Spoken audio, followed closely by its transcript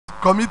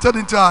committed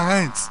into our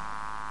hands.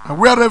 And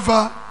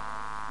wherever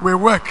we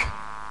work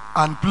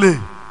and play,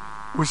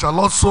 we shall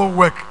also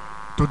work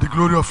to the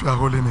glory of your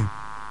holy name.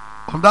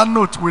 On that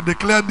note, we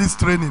declare this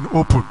training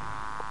open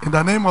in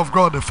the name of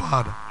God the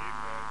Father,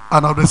 Amen.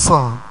 And of the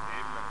Son, Amen.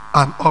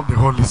 And of the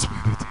Holy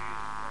Spirit. Amen.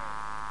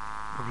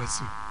 God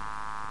bless you.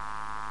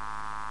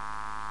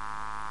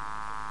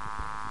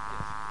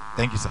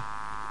 Thank you, sir.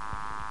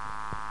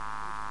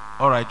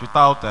 All right,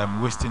 without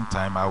wasting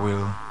time, I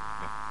will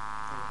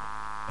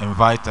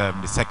invite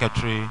the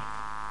Secretary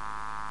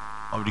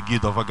of the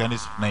Guild of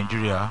Organists of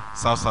Nigeria,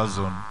 South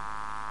Zone,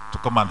 to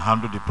come and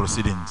handle the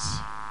proceedings.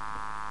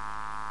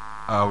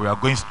 We are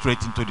going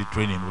straight into the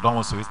training. We don't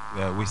want to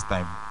waste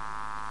time.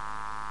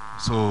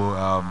 So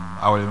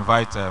I will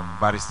invite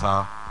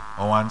Barrister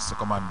Owens to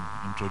come and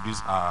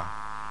introduce our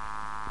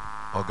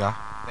Oga.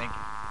 Thank you.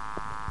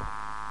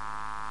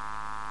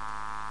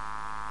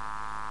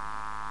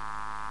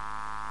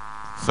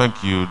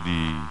 Thank you,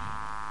 the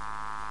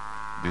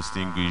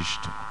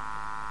distinguished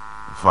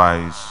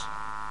Vice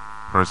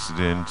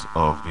President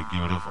of the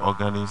Guild of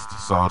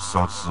Organists,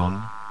 South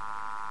Zone.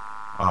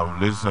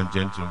 Ladies and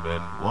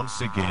gentlemen,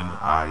 once again,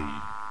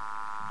 I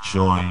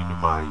join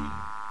my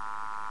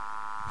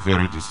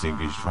very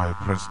distinguished Vice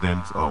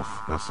President of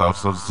the South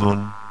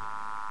Zone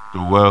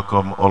to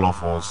welcome all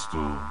of us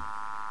to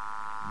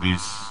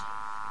this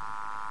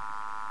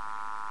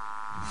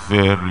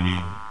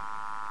very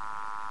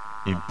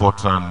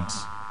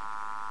important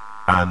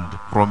and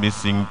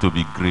promising to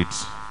be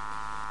great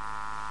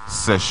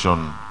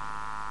session.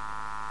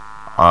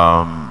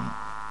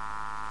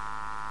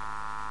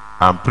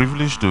 I'm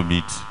privileged to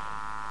meet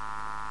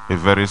a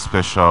very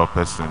special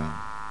person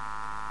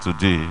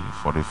today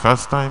for the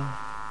first time.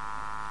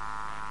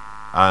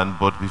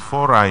 But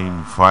before I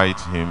invite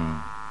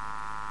him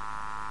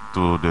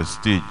to the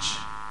stage,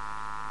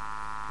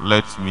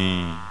 let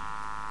me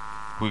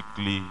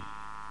quickly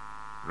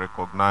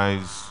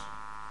recognize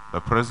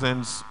the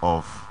presence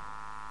of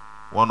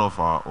one of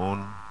our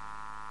own.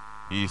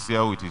 He is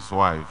here with his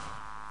wife.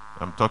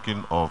 I'm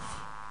talking of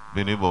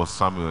Venerable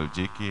Samuel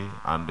JK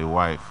and the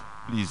wife.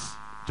 Please,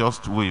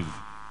 just wave.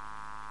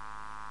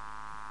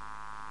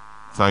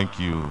 Thank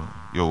you.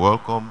 You're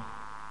welcome.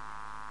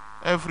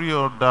 Every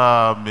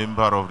other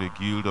member of the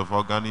Guild of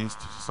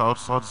Organists,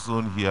 South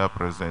Zone here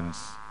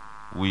presents,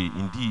 we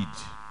indeed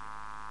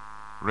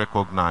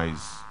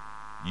recognize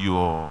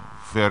your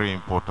very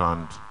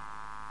important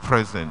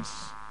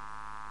presence.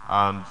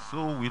 And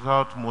so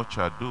without much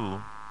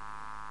ado,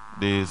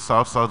 the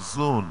South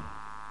Zone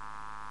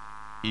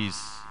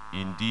is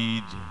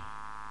indeed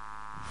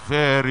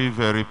very,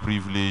 very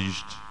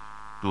privileged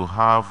to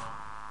have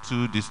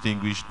two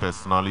distinguished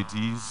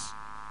personalities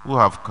who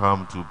have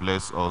come to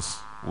bless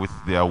us with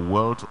their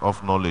wealth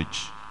of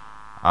knowledge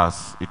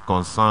as it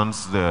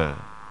concerns the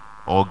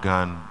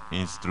organ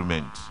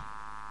instrument.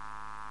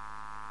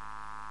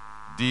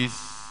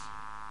 This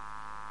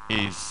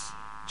is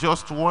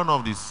just one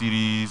of the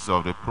series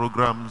of the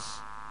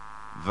programs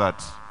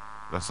that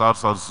the South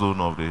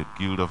Zone of the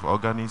Guild of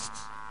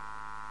Organists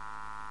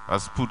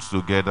has put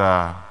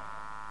together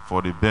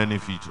for the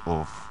benefit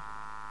of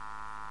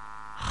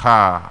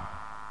her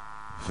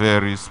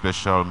very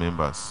special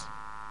members.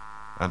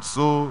 And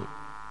so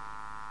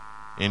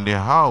in the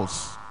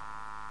house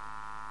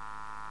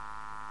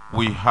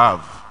we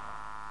have,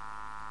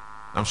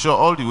 I'm sure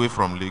all the way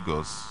from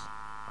Lagos,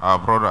 our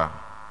brother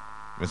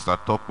Mr.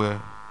 Tope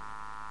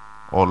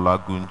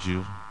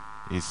Olagunju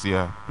is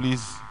here.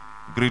 Please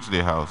greet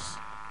the house.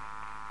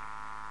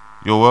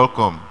 You're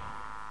welcome.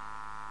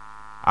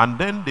 And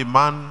then the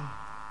man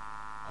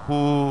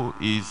who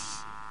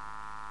is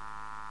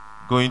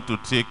going to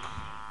take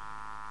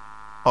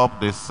up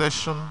the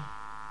session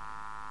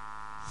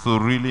to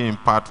really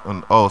impart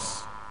on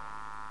us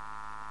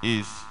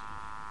is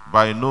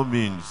by no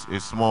means a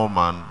small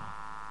man.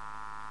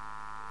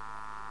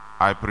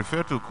 I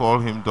prefer to call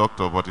him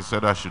doctor, but he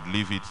said I should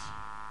leave it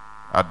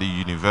at the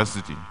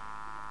university.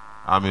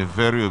 I'm a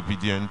very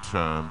obedient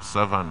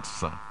servant,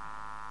 sir.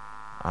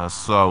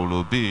 So I will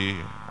obey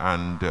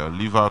and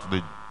leave out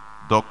the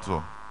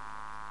doctor.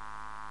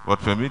 But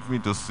permit me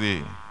to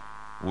say,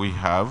 we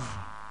have,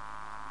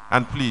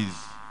 and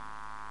please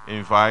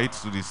invite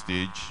to the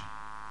stage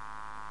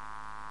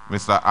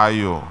Mr.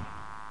 Ayo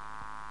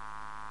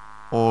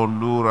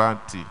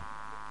Oluranti.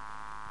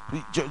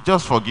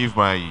 Just forgive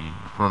my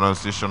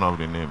pronunciation of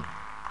the name.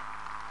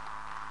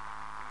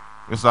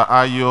 Mr.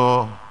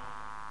 Ayo,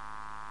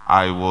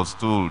 I was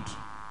told,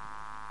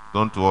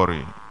 don't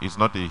worry, it's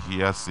not a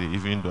hearsay,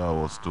 even though I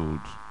was told.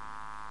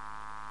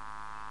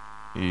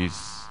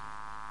 He's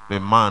the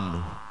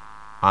man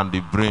and the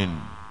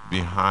brain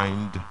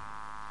behind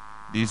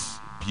this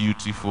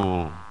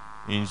beautiful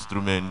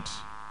instrument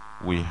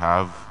we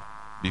have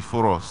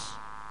before us.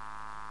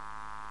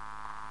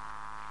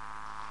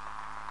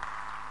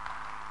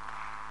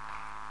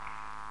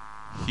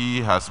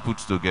 He has put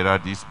together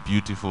this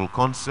beautiful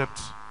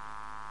concept,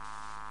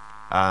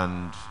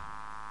 and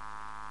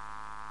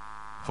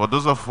for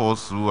those of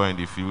us who are in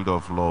the field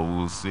of law, we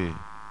will say,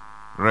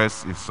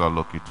 res ipsa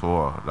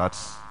loquitur.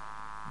 That's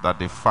that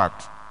the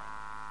facts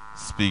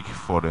speak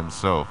for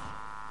themselves.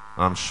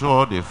 And I'm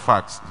sure the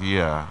facts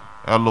here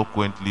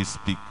eloquently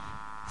speak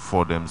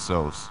for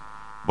themselves.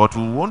 But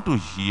we want to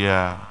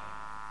hear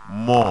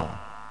more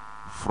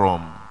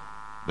from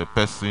the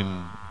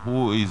person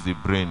who is the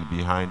brain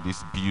behind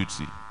this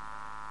beauty.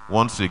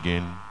 Once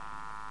again,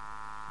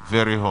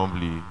 very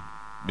humbly,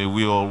 may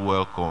we all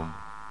welcome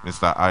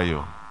Mr.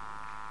 Ayo.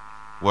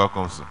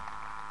 Welcome, sir.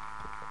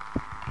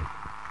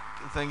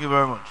 Thank you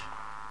very much.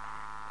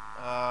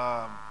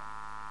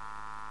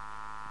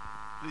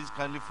 Please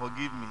kindly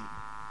forgive me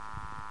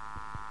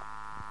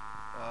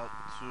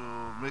to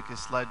make a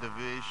slight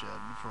deviation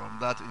from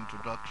that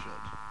introduction.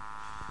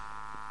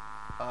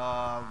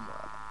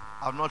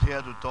 I'm not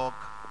here to talk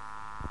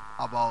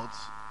about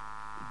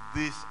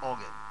this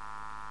organ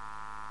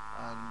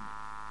and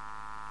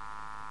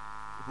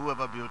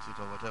whoever built it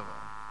or whatever.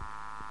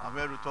 I'm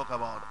here to talk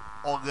about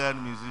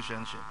organ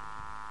musicianship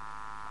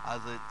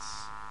as it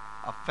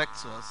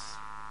affects us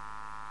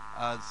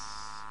as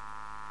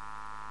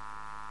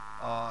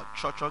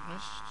church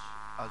organists,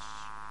 as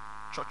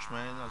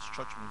churchmen, as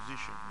church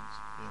musicians,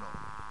 you know.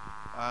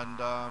 And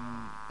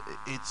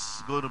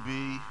it's going to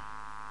be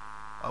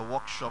a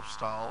workshop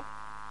style,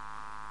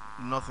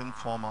 nothing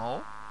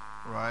formal,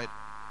 right?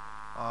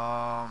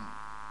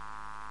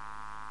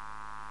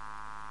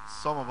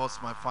 Some of us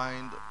might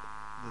find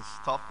the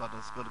stuff that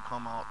is going to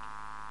come out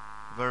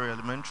very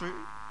elementary.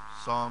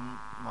 Some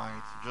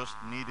might just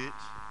need it,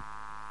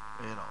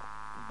 you know.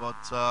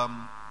 But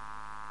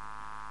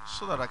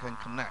so that I can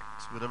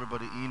connect with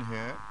everybody in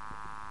here,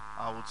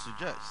 I would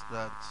suggest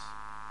that,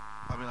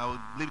 I would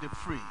leave it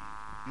free.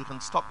 You can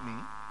stop me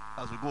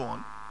as we go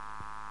on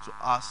to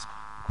ask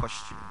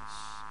questions.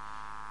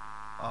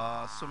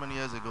 So many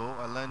years ago,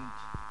 I learned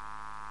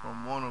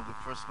from one of the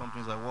first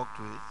companies I worked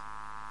with.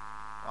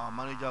 Our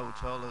manager would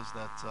tell us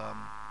that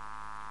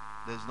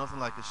there's nothing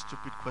like a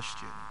stupid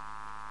question.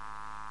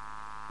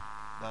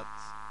 That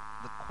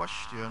the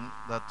question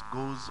that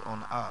goes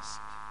unasked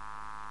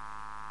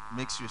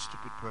makes you a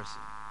stupid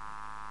person.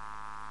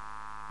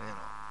 You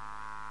know.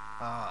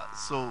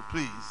 So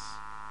please,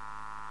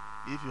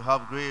 if you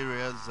have gray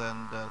areas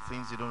and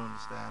things you don't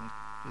understand,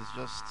 please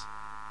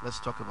let's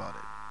talk about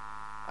it.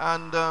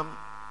 And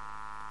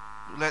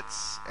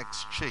let's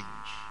exchange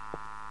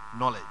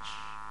knowledge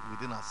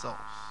within ourselves,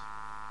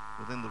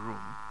 within the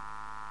room.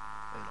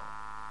 You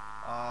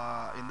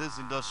know, in this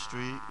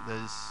industry,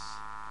 there's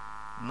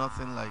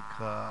nothing like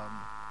a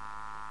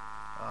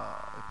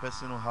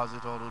person who has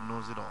it all, who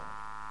knows it all.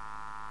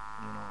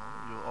 You know,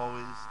 you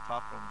always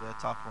tap from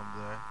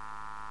there,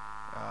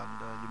 and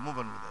you move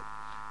on with it.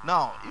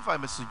 Now, if I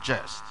may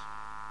suggest,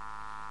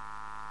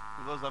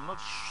 because I'm not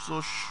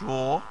so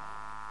sure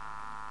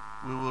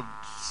we would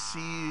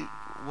see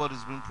what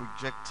is being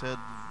projected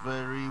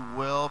very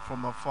well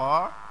from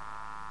afar,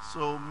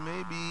 so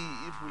maybe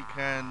if we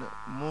can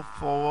move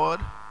forward.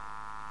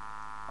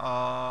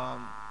 I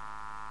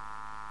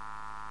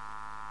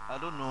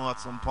don't know, at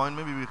some point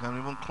maybe we can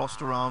even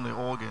cluster around the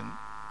organ.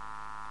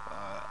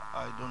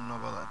 I don't know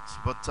about that,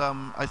 but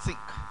I think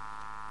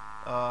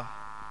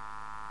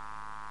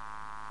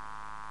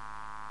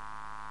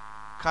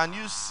can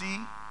you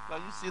see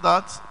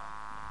that?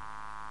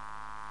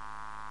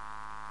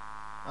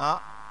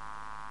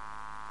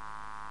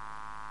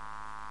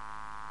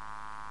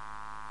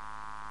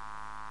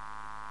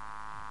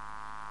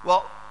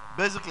 Well,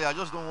 basically I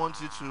just don't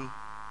want you to.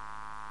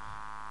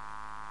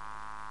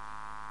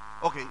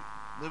 Okay,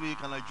 maybe you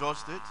can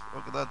adjust it.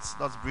 Okay,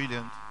 that's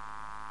brilliant.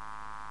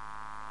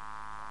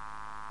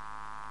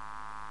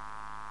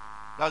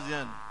 That's the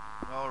end.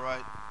 All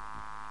right.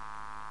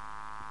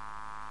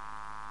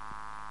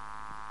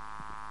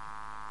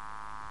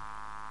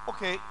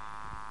 Okay.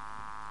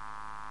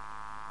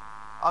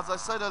 As I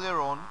said earlier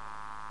on,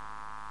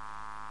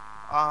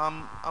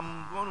 I'm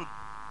going to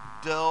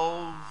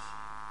delve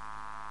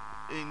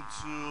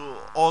into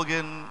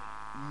organ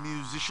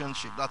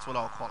musicianship. That's what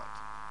I'll call it.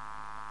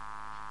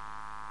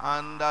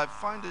 And I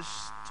find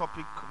this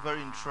topic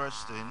very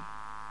interesting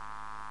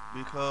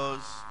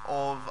because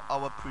of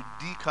our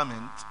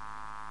predicament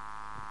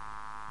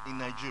in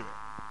Nigeria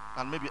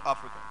and maybe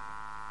Africa.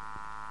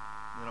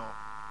 You know,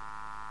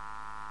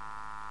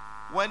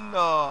 when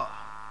the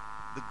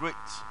great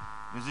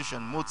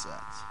musician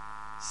Mozart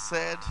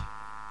said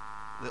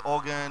the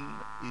organ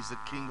is the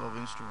king of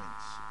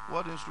instruments,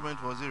 what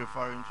instrument was he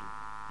referring to?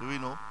 Do we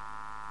know?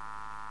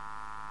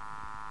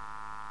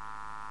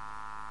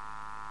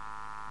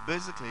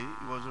 Basically,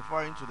 he was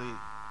referring to the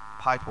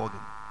pipe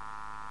organ,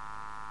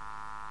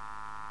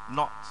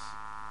 not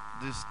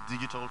these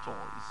digital toys.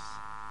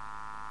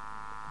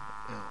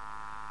 You know.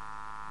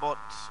 But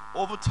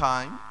over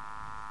time,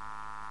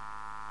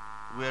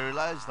 we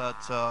realized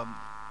that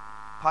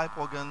pipe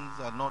organs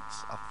are not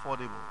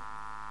affordable,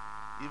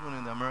 even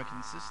in the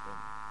American system.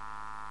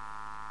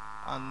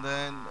 And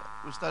then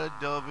we started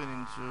delving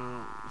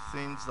into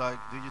things like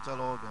digital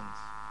organs,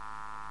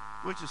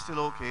 which is still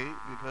okay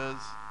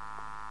because,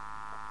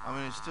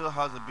 it still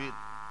has a bit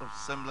of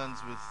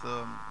semblance with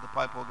the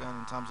pipe organ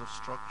in terms of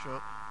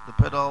structure. The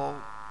pedal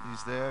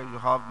is there. You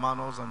have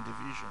manners and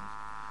divisions.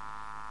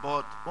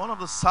 But one of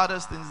the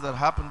saddest things that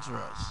happened to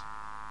us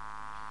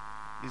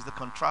is the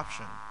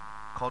contraption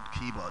called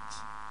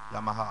keyboards,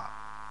 Yamaha.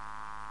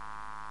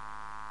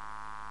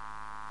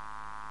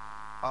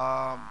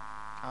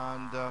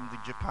 The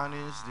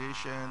Japanese, the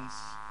Asians,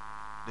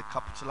 they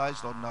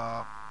capitalized on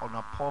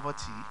our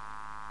poverty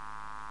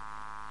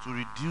to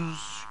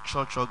reduce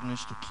church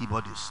organists to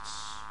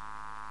keyboardists.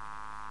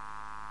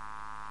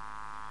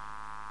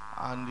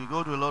 And you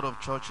go to a lot of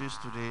churches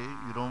today,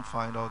 you don't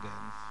find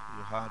organs,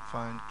 you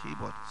find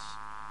keyboards.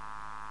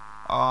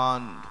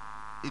 And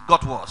it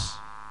got worse.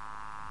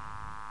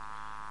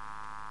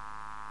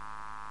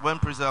 When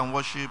praise and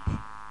worship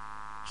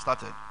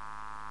started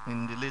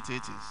in the late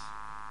 80s,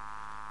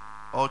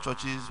 all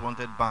churches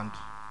wanted band.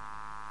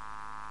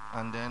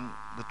 And then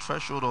the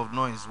threshold of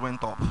noise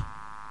went up.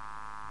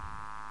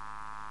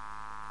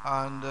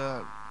 And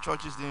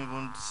churches didn't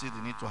even see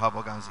the need to have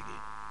organs again.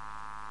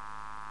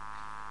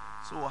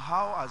 So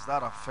how has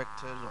that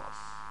affected us?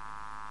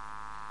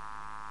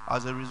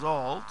 As a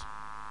result,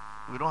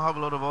 we don't have a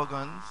lot of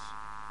organs.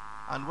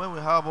 And when we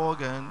have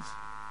organs,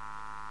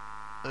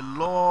 a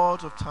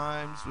lot of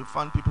times we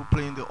find people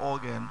playing the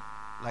organ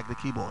like the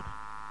keyboard.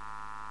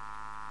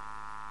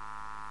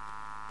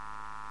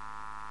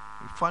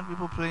 We find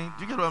people playing.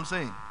 Do you get what I'm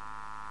saying?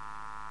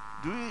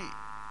 Do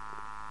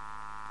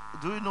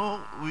we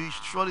know? We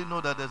surely know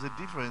that there's a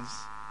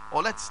difference.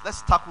 Or let's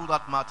tackle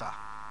that matter,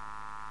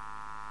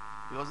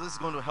 because this is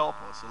going to help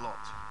us a lot.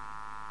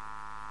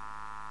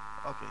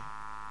 Okay.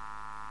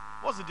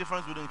 What's the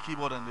difference between the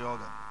keyboard and the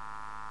organ?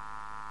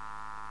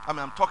 I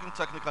mean, I'm talking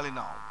technically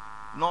now,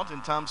 not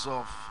in terms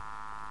of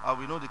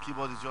we know the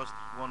keyboard is just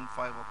 1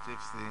 5-octave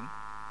thing.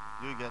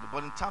 Do you get it?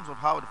 But in terms of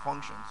how it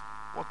functions,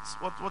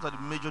 what are the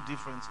major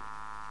differences?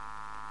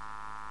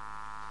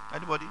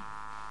 Anybody?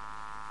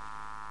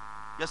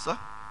 Yes, sir.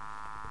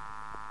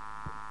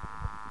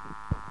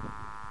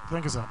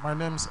 Thank you, sir. My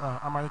name's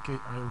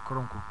Ayo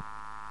Oluranti.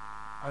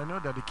 I know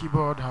that the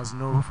keyboard has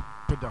no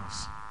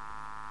pedals.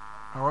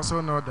 I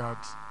also know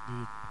that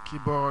the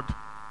keyboard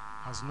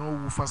has no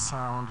woofer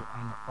sound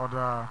and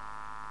other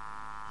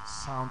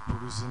sound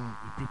producing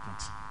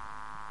equipment.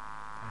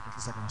 At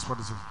least I can spot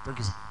this. Thank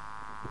you, sir.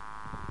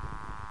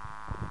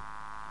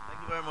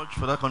 Thank you very much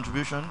for that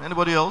contribution.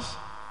 Anybody else?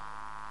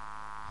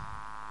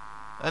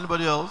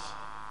 Anybody else?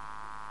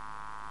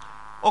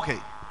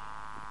 Okay.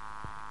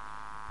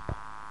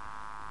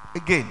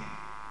 Again,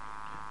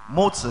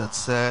 Mozart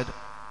said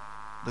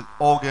the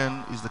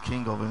organ is the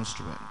king of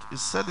instruments. He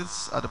said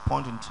this at a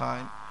point in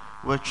time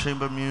where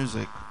chamber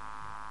music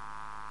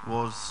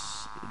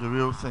was the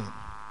real thing.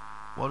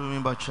 What do we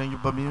mean by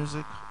chamber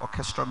music?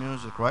 Orchestra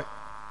music, right?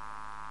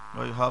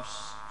 Where you have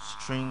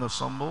string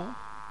ensemble,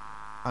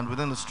 and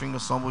within the string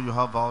ensemble you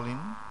have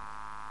violin,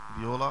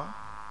 viola,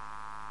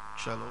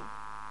 cello,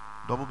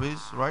 double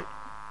bass, right?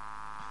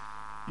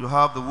 You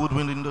have the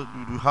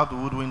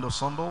woodwind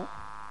ensemble,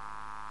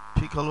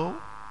 piccolo,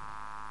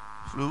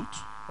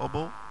 flute,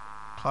 oboe,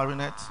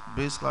 clarinet,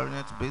 bass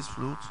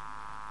flute,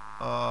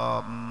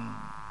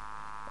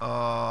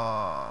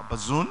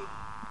 bassoon,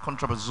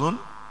 contrabassoon,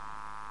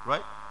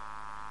 right?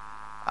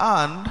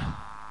 And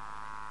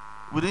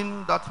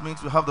within that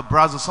mix we have the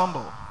brass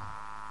ensemble,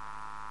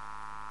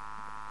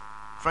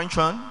 French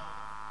horn,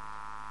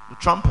 the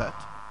trumpet,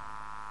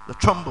 the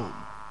trombone,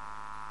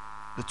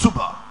 the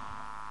tuba,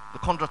 the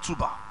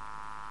contratuba.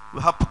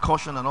 We have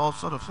percussion and all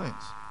sort of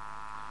things.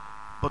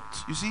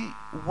 But you see,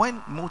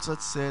 when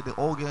Mozart said the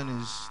organ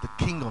is the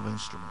king of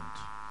instrument,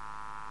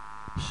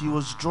 he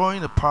was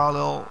drawing a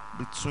parallel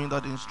between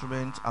that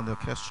instrument and the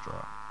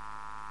orchestra.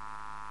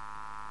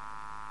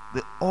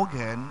 The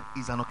organ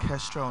is an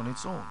orchestra on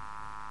its own.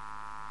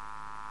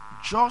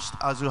 Just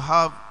as you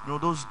have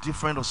those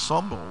different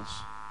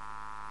ensembles,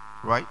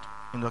 right,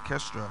 in the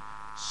orchestra,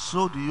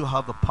 so do you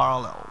have the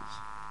parallels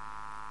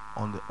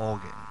on the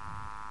organ.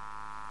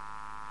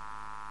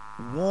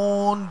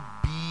 One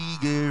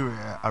big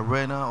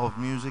arena of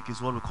music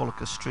is what we call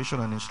orchestration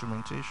and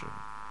instrumentation,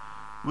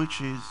 which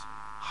is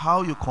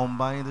how you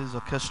combine these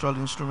orchestral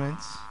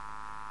instruments,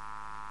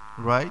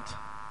 right?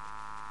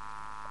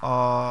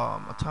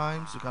 At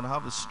times you can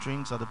have the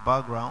strings at the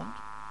background,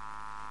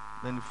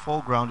 then the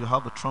foreground you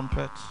have the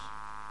trumpet.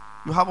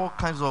 You have all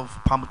kinds of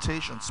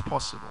permutations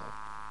possible.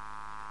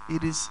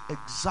 It is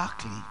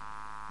exactly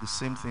the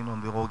same thing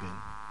on the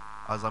organ,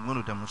 as I'm going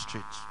to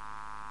demonstrate.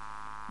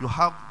 You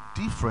have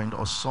different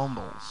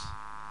ensembles,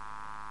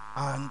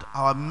 and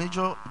our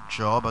major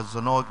job as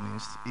an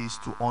organist is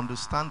to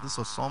understand these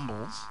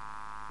ensembles.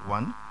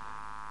 One,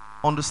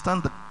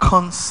 understand the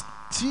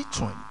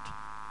constituent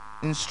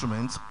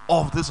instruments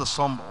of these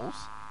ensembles,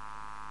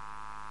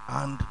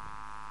 and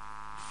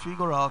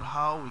figure out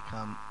how we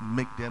can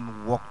make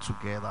them work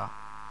together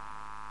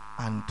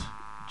and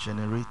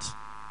generate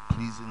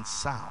pleasing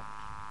sound.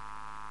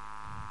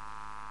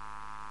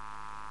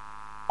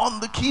 On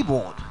the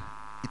keyboard,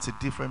 it's a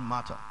different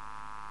matter.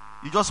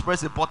 You just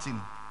press a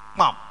button,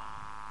 bam,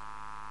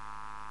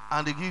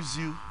 and it gives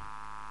you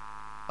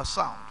a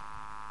sound,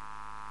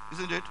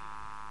 isn't it?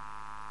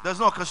 There's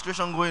no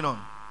orchestration going on.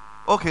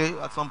 Okay,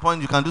 at some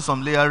point you can do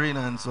some layering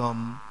and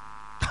some,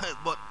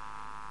 but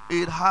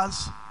it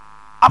has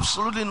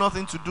absolutely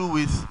nothing to do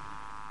with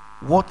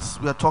what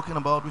we are talking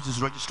about, which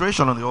is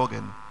registration on the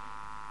organ.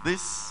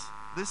 This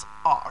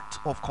art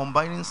of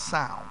combining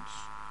sounds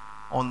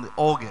on the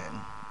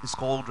organ is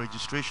called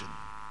registration.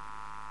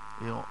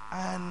 You know,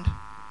 and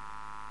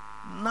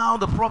now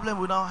the problem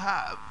we now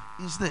have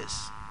is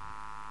this.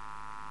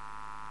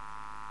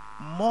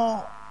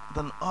 More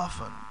than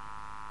often,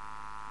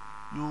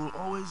 you will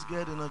always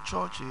get in the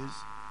churches,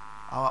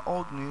 our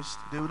organists,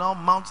 they will now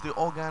mount the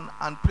organ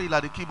and play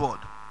like the keyboard.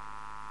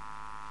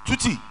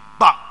 Tutti,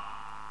 ba.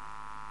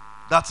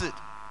 That's it.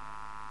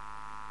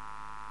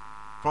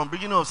 From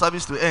beginning of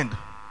service to end.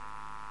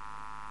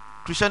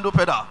 Crescendo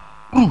pedal.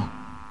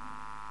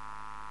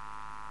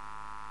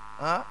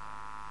 Huh?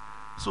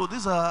 So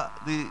these are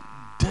the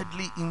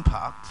deadly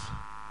impact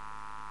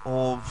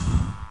of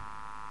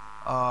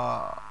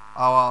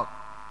our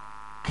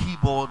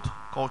keyboard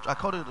culture. I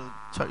call it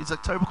it's a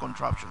terrible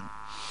contraption.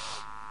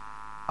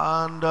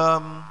 And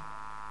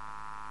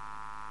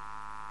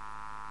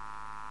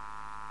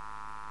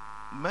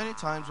many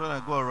times when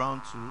I go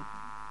around to,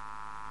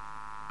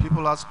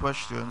 people ask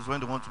questions when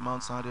they want to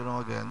mount sounding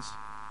organs.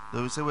 They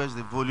will say, where's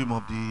the volume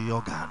of the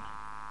organ?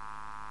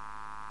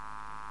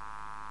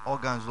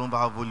 Organs don't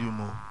have volume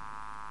more.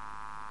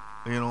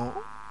 You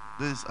know,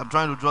 I'm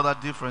trying to draw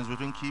that difference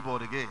between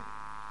keyboard again.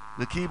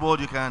 The keyboard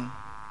you can,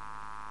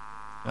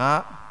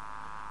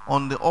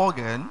 on the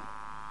organ,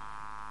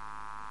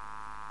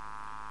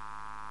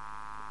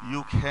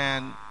 you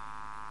can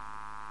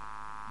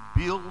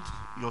build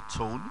your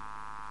tone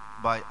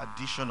by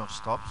addition of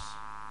stops,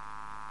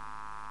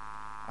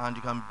 and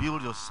you can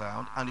build your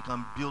sound, and you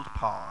can build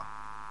power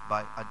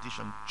by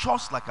addition,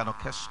 just like an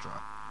orchestra.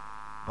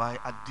 By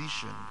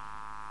addition,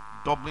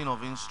 doubling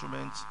of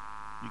instruments,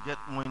 you get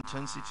more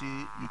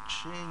intensity, you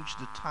change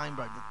the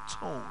timbre, the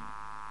tone.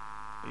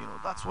 You know,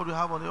 that's what we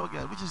have on the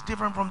organ, which is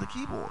different from the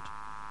keyboard.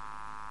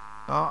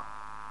 And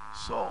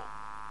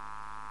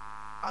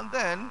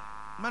then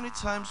many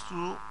times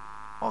too,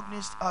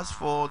 organists ask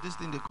for this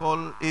thing they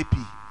call AP.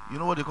 You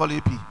know what they call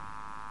AP?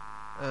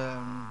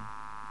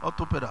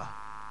 Auto pedal.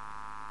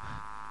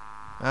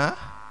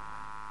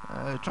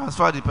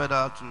 Transfer the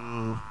pedal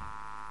to.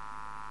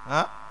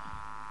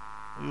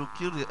 You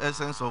kill the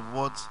essence of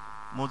what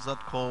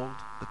Mozart called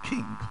the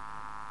king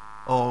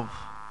of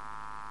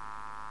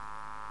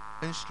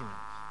instruments.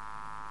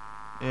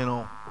 You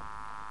know,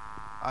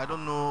 I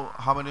don't know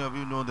how many of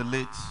you know the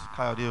late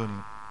Ayo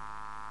Oluranti.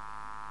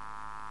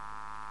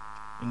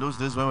 In those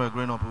days when we were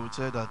growing up, we would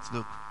say that,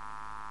 look,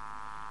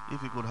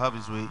 if he could have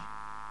his way,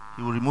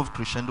 he would remove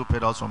crescendo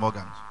pedals from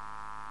organs.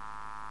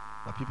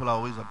 That people are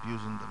always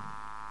abusing them.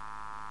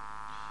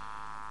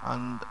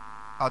 And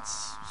at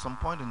some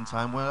point in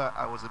time where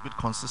I was a bit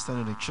consistent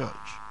in the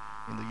church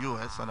in the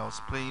US and I was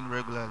playing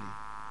regularly,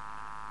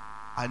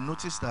 I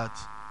noticed that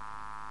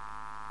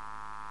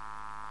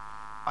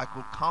I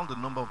could count the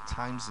number of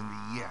times in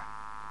the year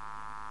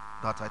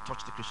that I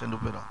touched the crescendo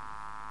pedal.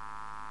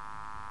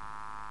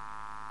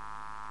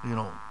 You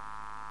know,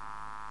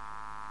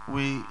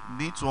 we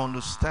need to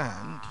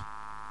understand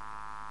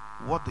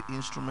what the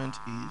instrument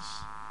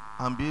is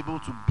and be able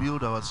to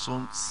build our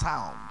own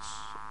sounds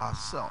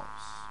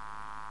ourselves.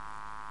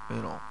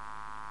 You know,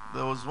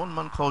 there was one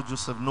man called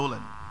Joseph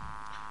Nolan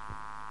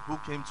who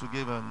came to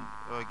give a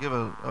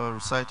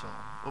recital,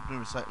 opening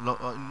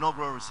recital,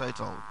 inaugural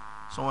recital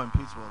somewhere in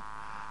Pittsburgh.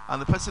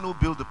 And the person who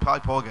built the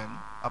pipe organ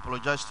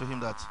apologized to him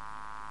that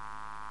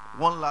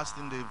one last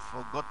thing they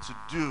forgot to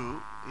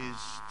do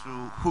is to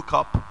hook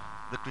up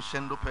the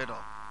crescendo pedal.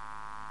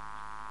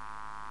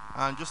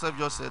 And Joseph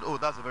just said, oh,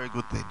 that's a very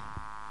good thing.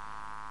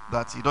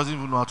 That he doesn't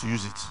even know how to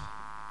use it.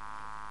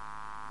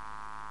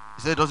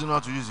 He said he doesn't know how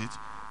to use it,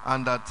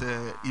 and that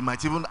he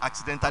might even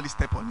accidentally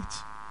step on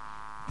it,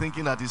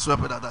 thinking that he's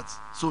swept at that.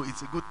 So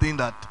it's a good thing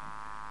that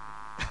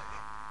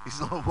it's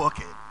not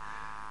working.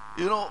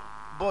 You know,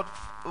 but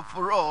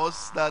for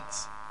us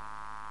that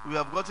we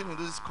have gotten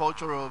into this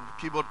culture of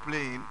keyboard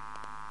playing,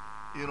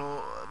 you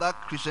know,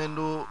 that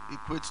crescendo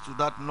equates to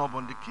that knob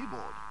on the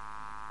keyboard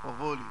for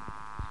volume.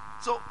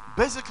 So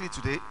basically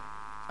today,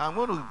 I'm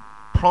going to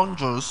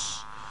plunge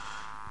us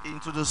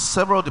into the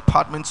several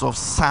departments of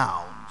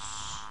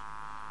sounds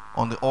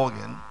on the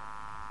organ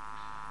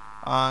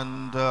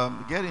and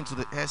get into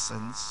the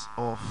essence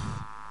of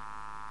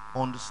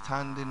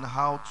understanding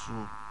how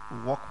to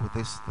work with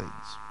these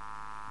things.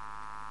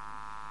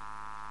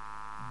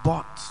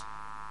 But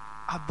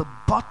at the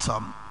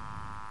bottom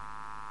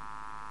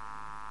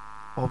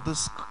of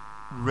this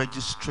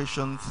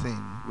registration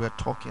thing we're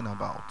talking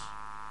about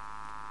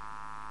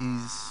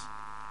is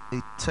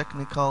a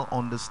technical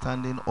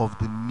understanding of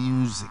the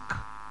music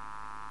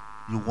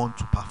you want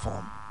to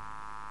perform.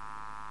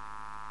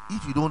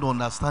 If you don't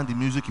understand the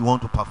music you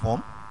want to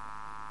perform,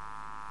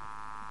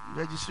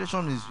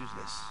 registration is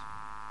useless.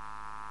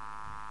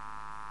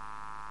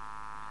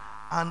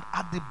 And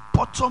at the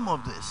bottom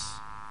of this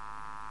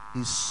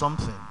is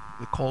something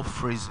we call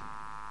phrasing.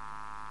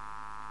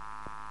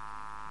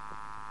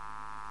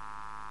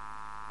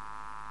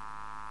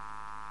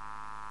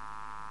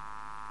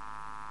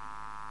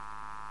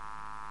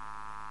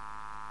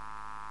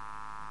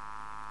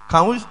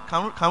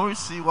 Can we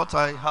see what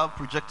I have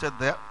projected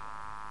there?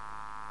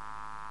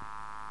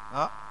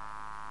 Huh?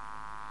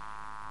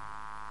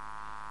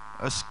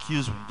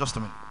 Excuse me, just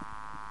a minute.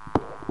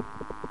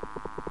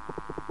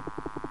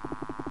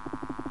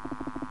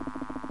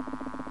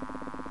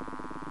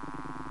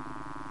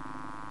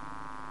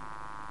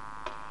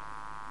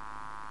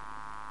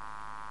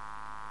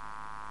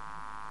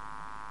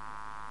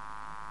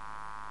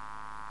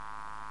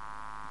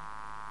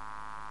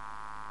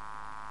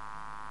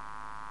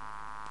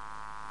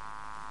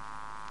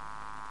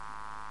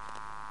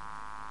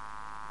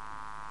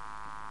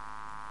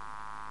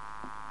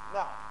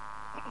 Now,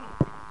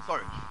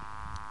 sorry.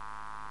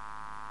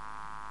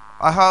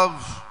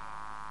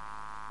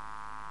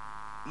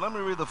 Let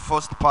me read the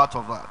first part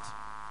of that.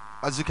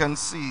 As you can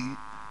see,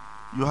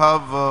 you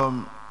have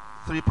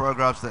 3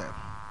 paragraphs there.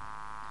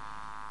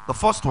 The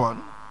first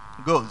one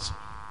goes,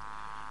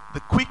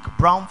 the quick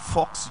brown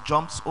fox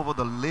jumps over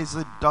the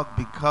lazy duck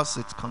because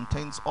it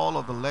contains all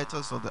of the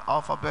letters of the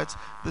alphabet.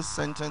 This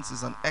sentence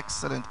is an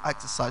excellent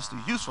exercise to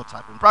use for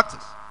typing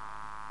practice.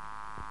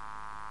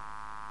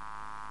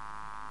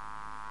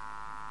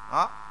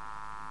 Huh?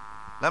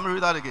 Let me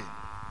read that again.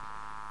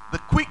 The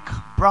quick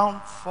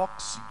brown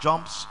fox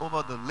jumps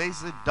over the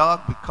lazy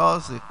dog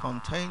because it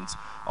contains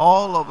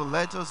all of the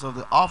letters of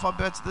the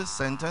alphabet. This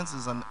sentence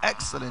is an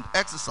excellent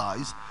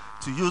exercise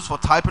to use for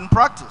typing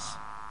practice.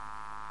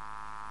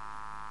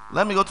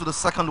 Let me go to the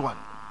second one.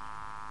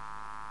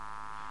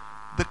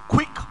 The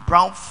quick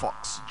brown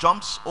fox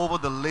jumps over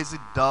the lazy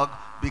dog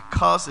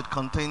because it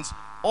contains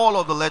all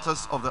of the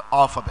letters of the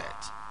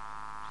alphabet.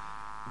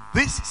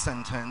 This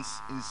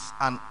sentence is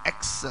an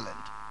excellent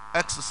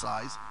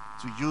exercise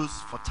to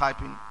use for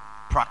typing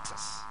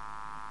practice.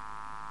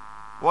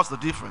 What's the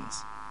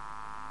difference?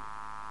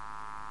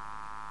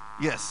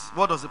 Yes,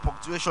 what does the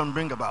punctuation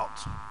bring about?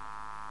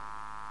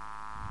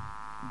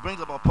 It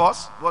brings about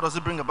pause. What does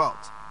it bring about?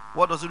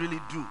 What does it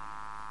really do?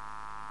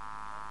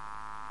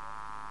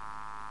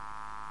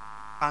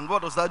 And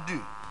what does that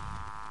do?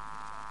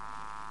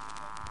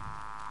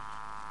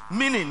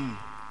 Meaning,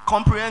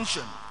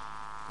 comprehension,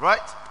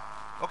 right?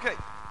 Okay,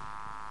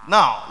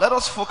 now let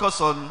us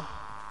focus on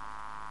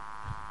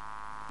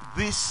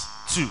these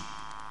 2.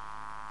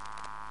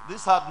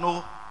 This had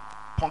no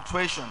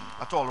punctuation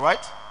at all,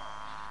 right?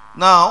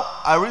 Now,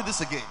 I read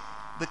this again.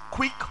 The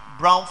quick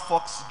brown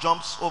fox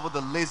jumps over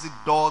the lazy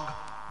dog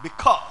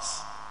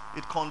because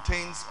it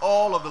contains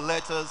all of the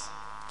letters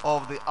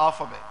of the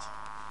alphabet.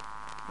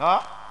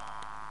 Huh?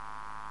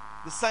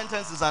 The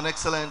sentence is an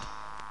excellent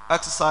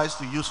exercise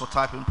to use for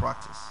typing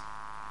practice.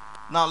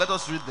 Now, let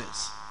us read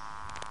this.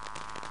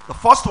 The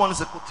first one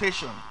is a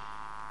quotation.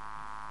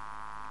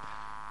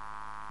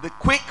 The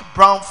quick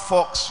brown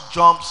fox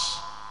jumps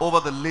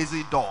over the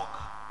lazy dog.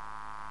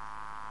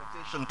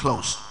 Quotation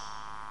closed.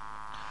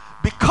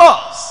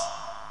 Because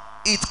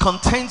it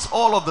contains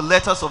all of the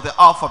letters of the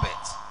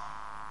alphabet.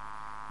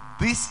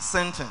 This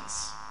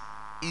sentence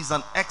is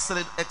an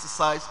excellent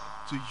exercise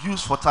to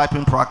use for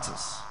typing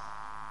practice.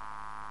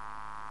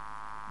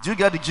 Do you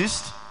get the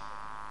gist?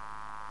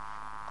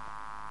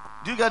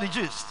 Do you get the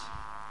gist?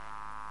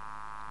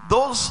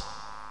 Those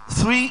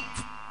 3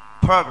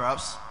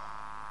 paragraphs,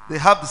 they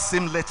have the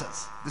same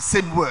letters, the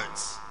same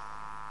words.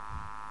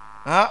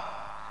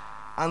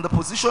 And the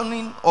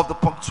positioning of the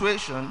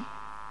punctuation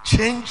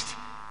changed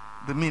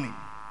the meaning.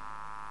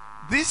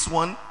 This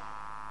one,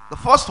 the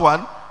first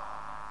one,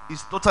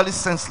 is totally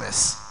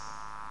senseless.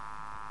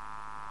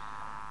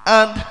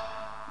 And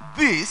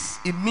this,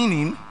 in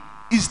meaning,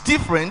 is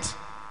different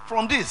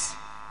from this.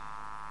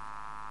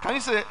 Can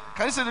you say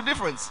the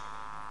difference?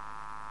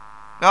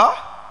 Yeah?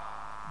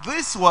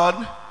 This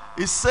one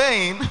is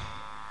saying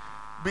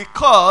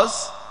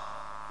because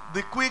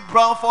the quick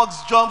brown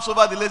fox jumps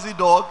over the lazy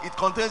dog, it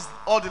contains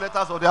all the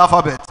letters of the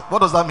alphabet. What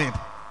does that mean?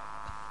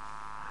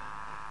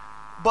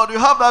 But you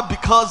have that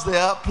because they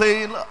are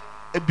playing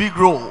a big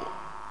role,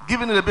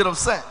 giving it a bit of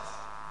sense.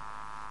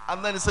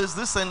 And then it says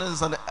this sentence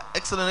is an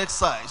excellent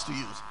exercise to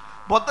use.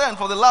 But then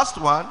for the last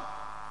one,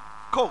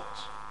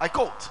 I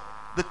quote,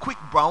 the quick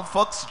brown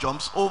fox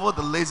jumps over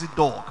the lazy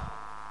dog.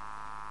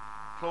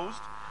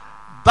 Closed.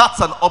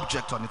 That's an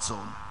object on its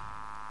own.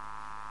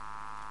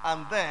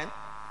 And then,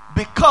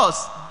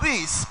 because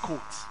this quote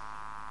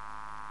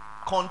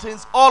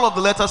contains all of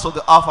the letters of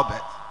the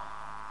alphabet,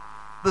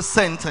 the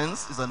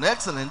sentence is an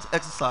excellent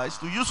exercise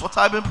to use for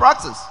typing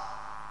practice.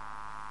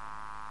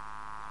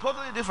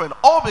 Totally different.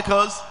 All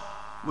because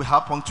we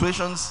have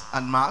punctuations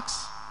and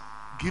marks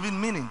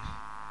giving meaning.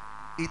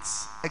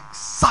 It's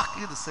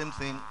exactly the same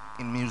thing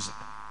in music.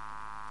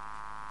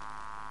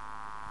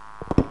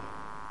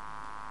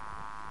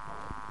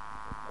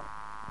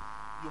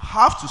 You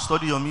have to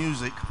study your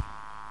music.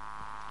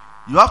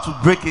 You have to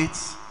break it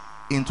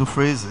into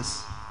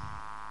phrases,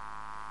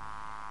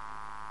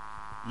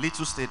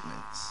 little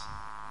statements,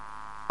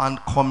 and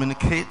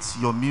communicate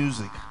your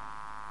music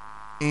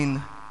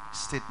in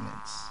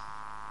statements.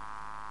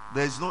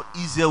 There is no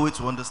easier way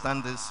to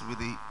understand this with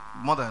the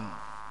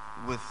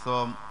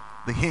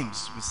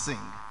hymns we sing,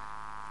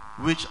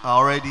 which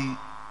are already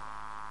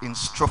in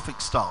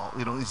strophic style,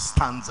 in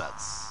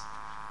stanzas.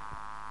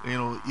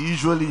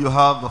 Usually you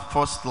have the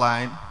first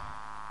line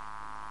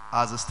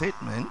as a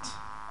statement,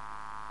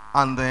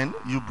 and then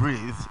you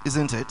breathe,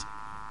 isn't it?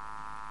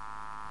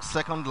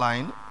 Second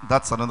line,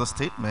 that's another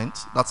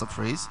statement, that's a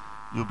phrase,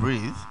 you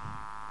breathe.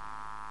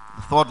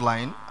 The third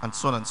line, and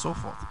so on and so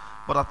forth.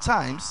 But at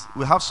times,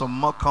 we have some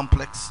more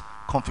complex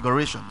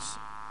configurations.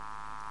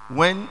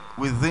 When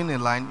within a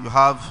line you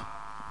have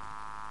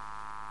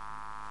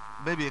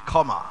maybe a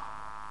comma.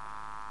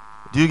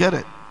 Do you get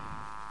it?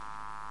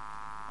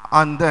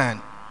 And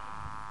then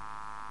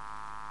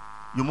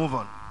you move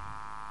on.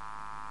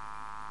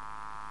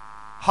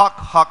 Hark,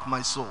 hark,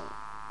 my soul.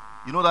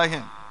 You know that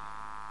hymn?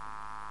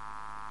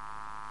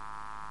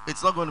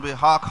 It's not going to be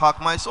hark, hark,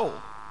 my soul.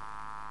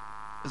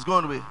 It's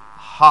going to be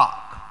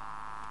hark,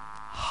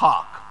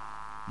 hark,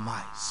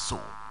 my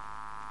soul.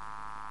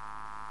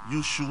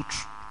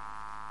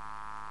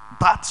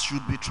 That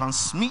should be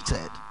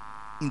transmitted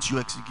into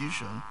your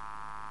execution,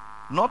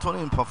 not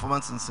only in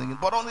performance and singing,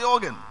 but on the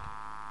organ.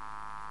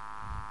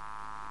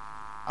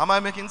 Am I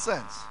making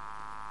sense?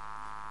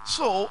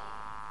 So,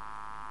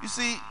 you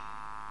see,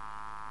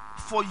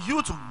 for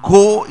you to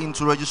go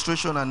into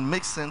registration and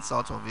make sense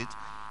out of it,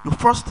 you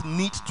first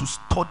need to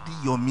study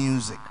your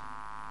music.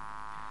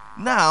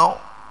 Now,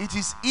 it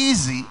is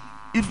easy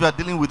if you are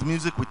dealing with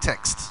music with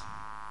text.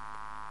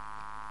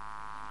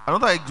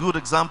 Another good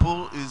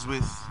example is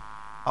with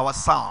our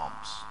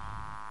psalms.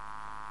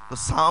 The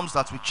psalms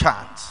that we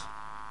chant.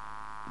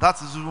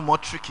 That is even more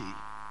tricky,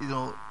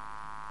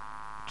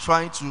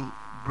 trying to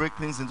break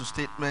things into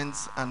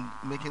statements and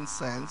making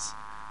sense.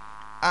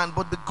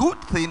 But the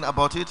good thing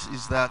about it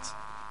is that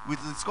we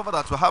discover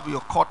that we have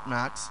your chord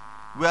marks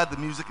where the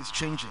music is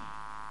changing.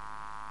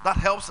 That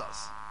helps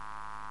us.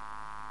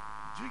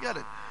 Do you get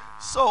it?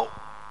 So,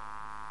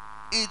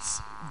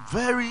 it's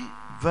very,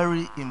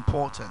 very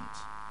important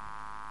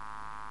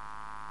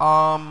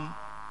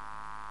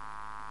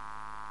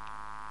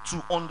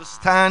to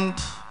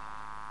understand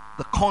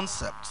the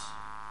concept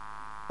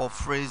of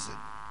phrasing.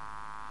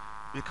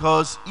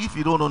 Because if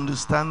you don't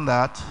understand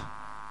that,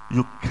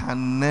 you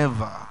can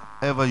never,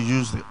 ever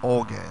use the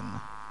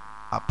organ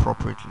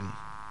appropriately.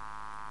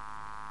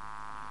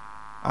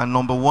 And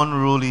number one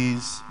rule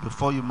is,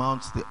 before you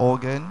mount the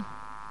organ,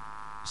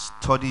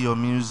 study your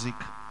music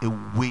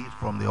away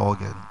from the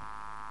organ.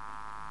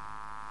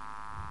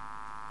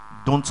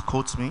 Don't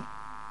quote me,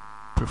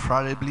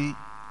 preferably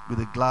with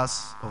a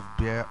glass of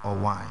beer or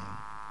wine.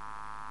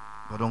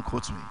 But don't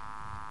quote me.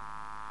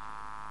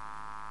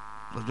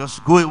 So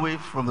just go away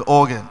from the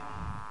organ.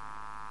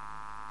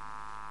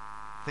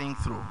 Think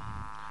through.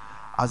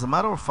 As a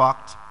matter of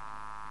fact,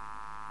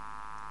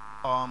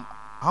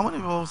 how many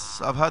of us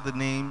have heard the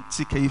name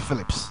T.K.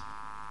 Phillips?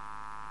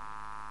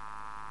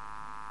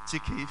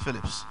 T.K.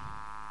 Phillips.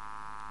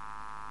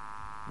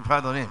 You've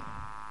heard the name.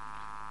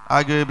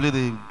 Arguably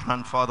the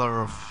grandfather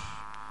of,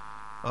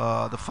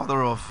 the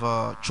father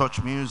of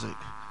church music.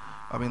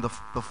 I mean, the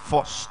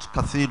first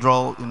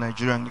cathedral in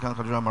Nigeria, Anglican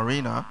Cathedral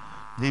Marina.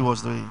 He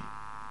was the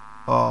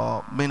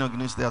main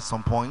organist there at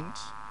some point.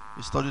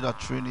 He studied at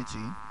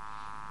Trinity.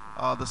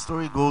 The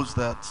story goes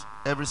that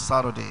every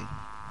Saturday,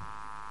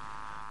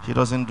 he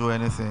doesn't do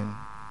anything.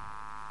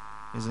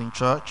 He's in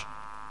church,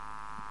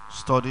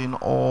 studying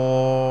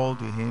all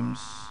the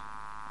hymns,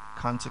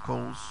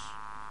 canticles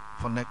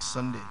for next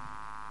Sunday.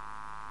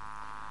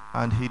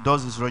 And he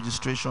does his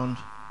registration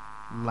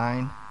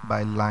line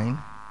by line,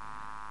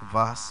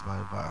 verse by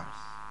verse,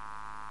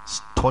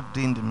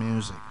 studying the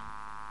music.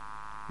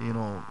 It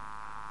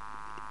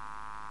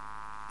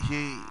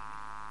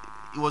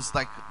was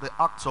like the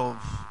act of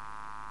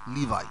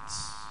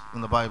Levites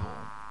in the Bible.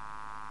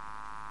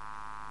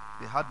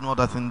 They had no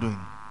other thing doing.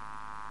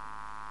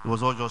 It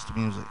was all just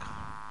music.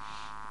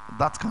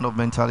 That kind of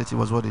mentality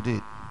was what he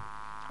did.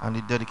 And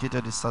he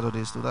dedicated his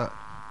Saturdays to that.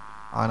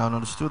 And I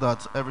understood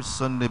that every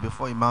Sunday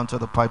before he mounted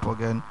the pipe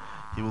again,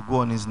 he would go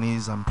on his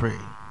knees and pray.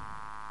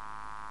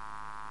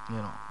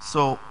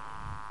 So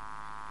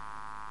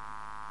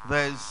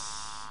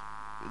there's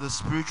the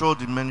spiritual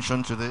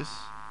dimension to this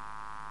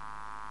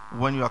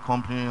when you're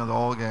accompanying the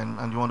organ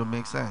and you want to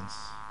make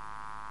sense.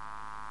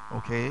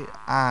 Okay?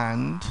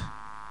 And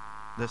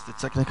there's the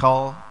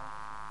technical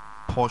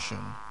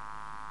portion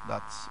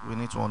that we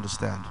need to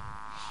understand.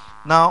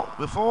 Now,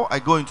 before I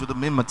go into the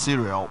main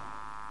material,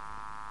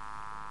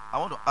 I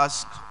want to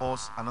ask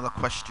us another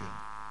question.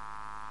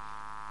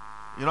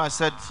 I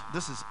said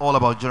this is all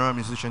about general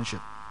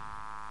musicianship.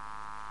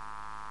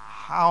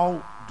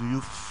 How do you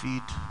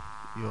feed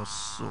your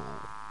soul?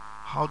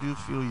 How do you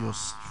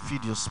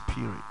feed your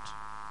spirit,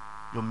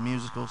 your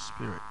musical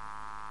spirit?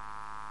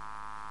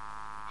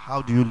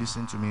 How do you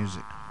listen to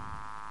music?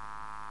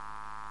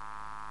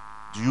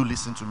 Do you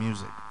listen to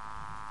music?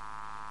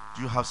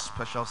 Do you have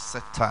special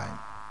set time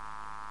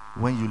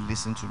when you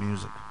listen to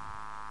music?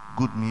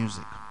 Good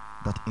music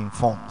that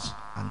informs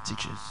and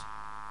teaches.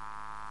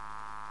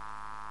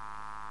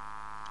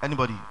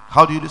 Anybody,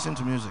 how do you listen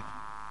to music?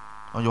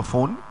 On your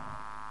phone?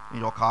 In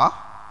your car?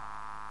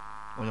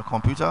 On your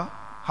computer?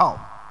 How?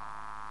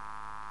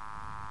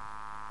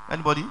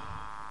 Anybody?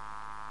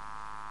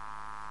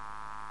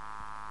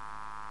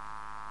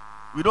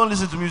 We don't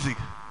listen to music.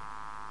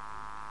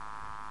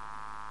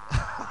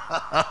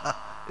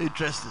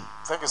 Interesting.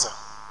 Thank you, sir.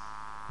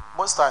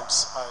 Most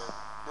times I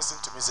listen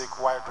to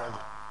music while driving.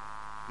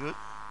 Good.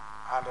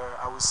 And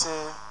I would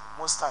say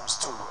most times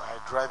too, I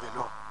drive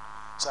alone.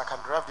 So I can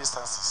drive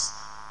distances,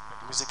 but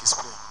the music is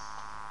playing.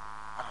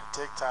 And I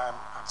take time,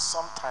 and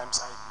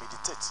sometimes I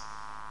meditate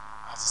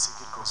as the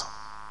singing goes on.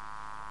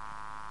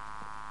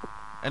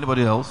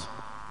 Anybody else?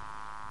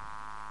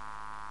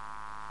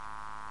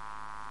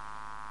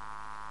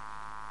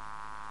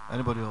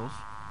 Anybody else?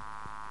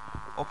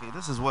 Okay,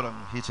 this is what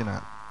I'm hitting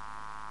at.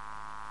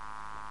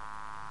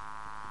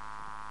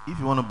 If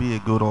you want to be a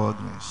good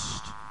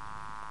organist,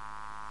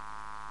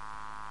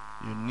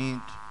 you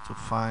need to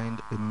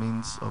find a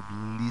means of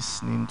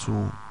listening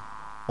to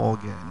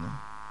organ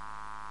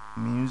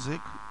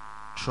music,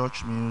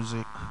 church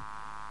music,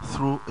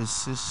 through a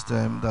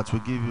system that will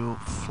give you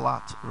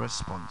flat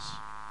response.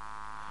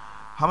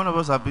 How many of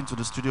us have been to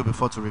the studio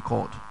before to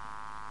record?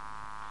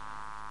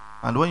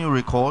 And when you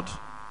record,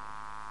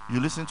 you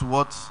listen to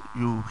what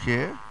you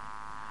hear.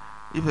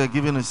 If you're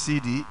given a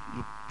CD,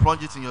 you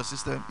plunge it in your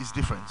system, it's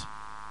different.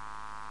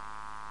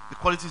 The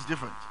quality is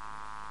different.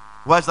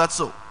 Why is that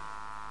so?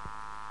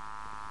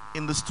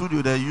 In the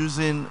studio, they're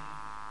using,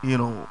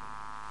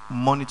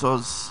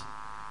 monitors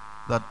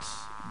that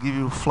give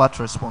you flat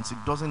response.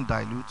 It doesn't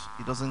dilute,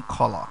 it doesn't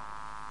color.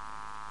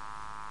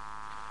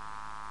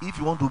 If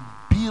you want to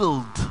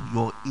build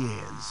your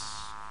ears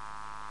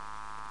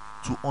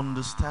to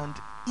understand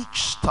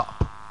each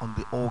stop on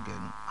the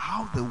organ,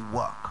 how they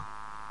work,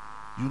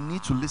 you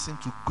need to listen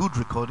to good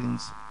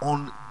recordings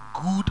on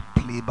good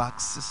playback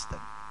system.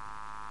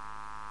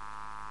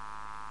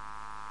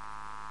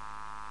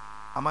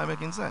 Am I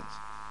making sense?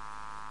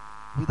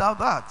 Without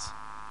that,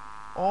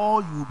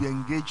 all you'll be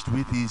engaged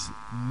with is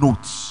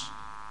notes.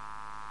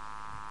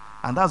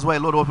 And that's why a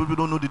lot of people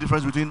don't know the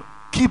difference between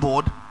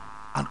keyboard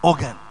and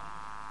organ.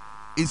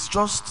 It's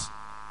just,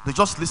 they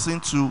just listen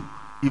to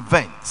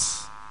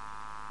events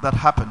that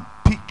happen,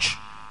 pitch,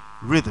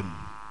 rhythm,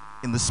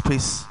 in the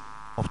space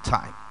of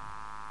time.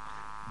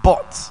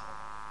 But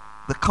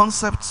the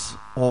concept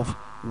of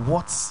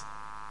what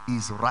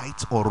is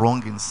right or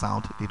wrong in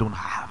sound, they don't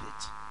have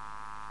it.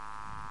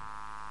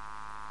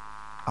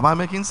 Am I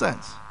making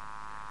sense?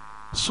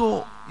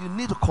 So you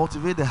need to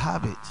cultivate the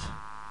habit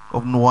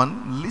of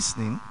one,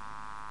 listening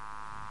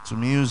to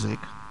music,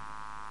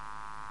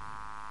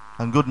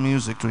 and good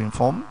music to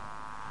inform,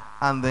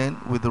 and then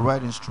with the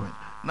right instrument.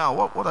 Now,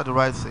 what are the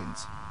right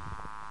things?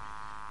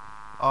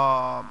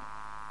 Not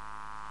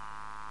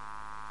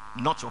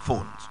your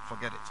phones,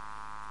 forget it.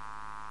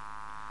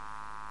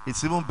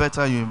 It's even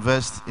better you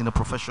invest in a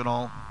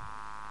professional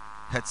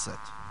headset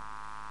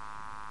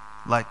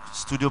like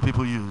studio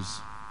people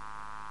use.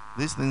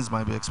 These things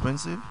might be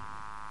expensive,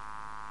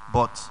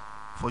 but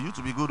for you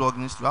to be a good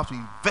organist, you have to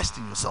invest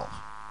in yourself.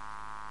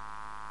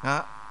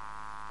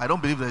 I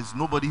don't believe there is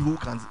nobody who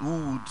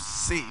would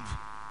save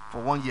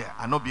for 1 year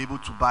and not be able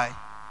to buy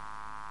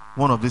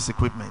one of these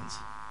equipment.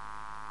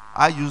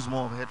 I use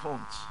more of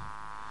headphones.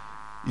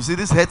 You see,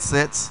 these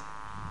headsets,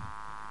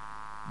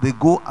 they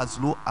go as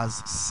low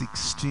as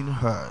 16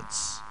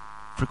 hertz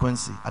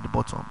frequency at the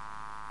bottom.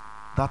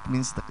 That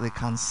means that they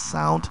can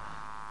sound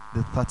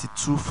the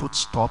 32-foot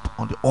stop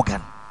on the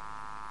organ.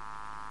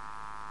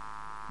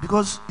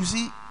 Because you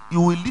see,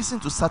 you will listen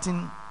to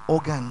certain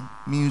organ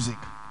music.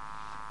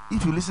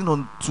 If you listen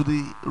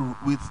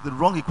with the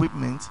wrong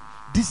equipment,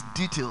 these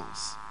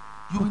details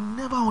you will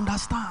never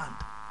understand.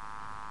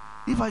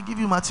 If I give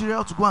you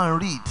material to go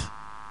and read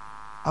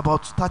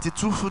about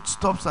 32-foot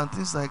stops and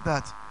things like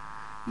that,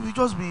 you will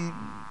just be,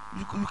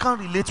 you can't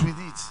relate with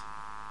it.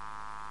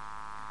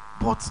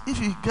 But if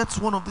you get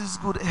one of these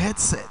good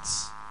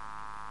headsets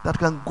that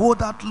can go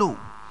that low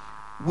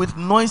with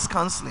noise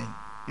cancelling,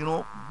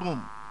 boom,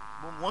 boom,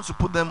 once you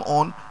put them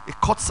on, it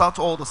cuts out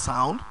all the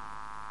sound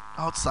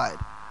outside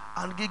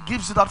and it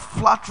gives you that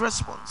flat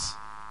response.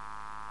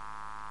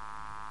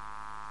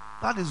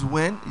 That is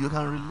when you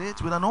can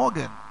relate with an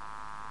organ.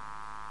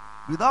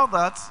 Without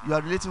that, you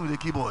are relating with a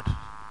keyboard.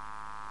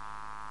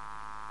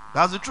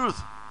 That's the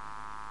truth.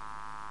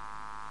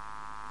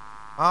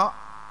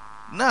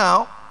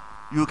 Now,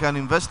 you can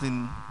invest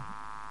in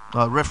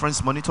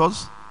reference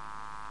monitors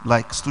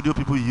like studio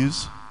people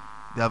use.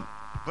 They are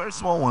very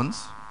small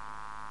ones.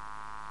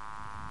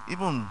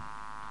 Even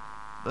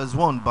there's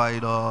one by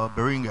the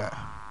Beringer.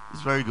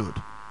 It's very good.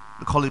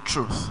 They call it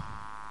Truth.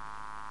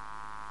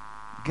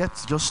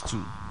 Get just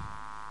to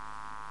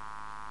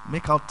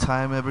make out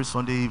time every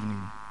Sunday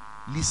evening.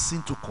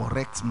 Listen to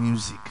correct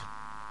music.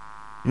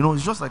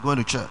 It's just like going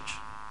to church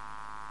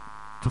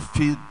to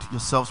feed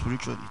yourself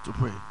spiritually, to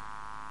pray.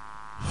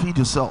 Feed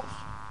yourself.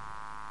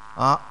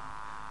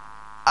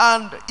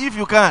 And if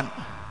you can,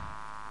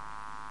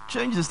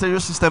 change the stereo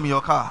system in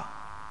your car.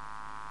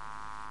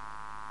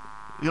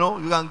 You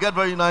can get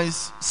very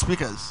nice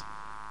speakers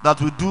that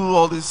will do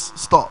all this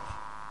stuff.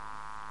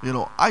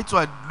 I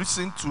try to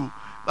listen to,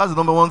 that's the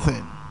number one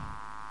thing.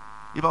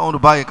 If I want to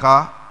buy a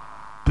car,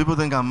 People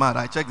think I'm mad.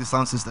 I check the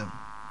sound system.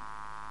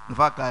 In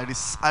fact,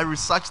 I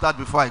research that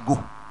before I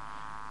go.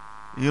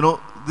 You know,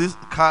 these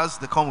cars,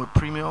 they come with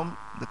premium,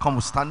 they come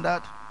with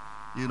standard.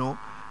 You know,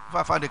 if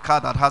I find a car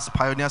that has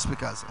Pioneer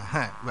speakers,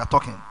 we are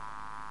talking.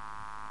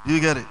 Do you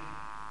get it?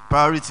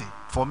 Priority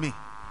for me.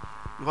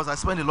 Because I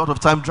spend a lot of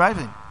time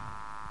driving.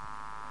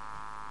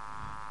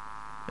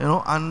 You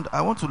know, and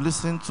I want to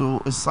listen to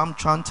a psalm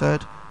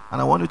chanted, and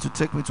I want it to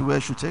take me to where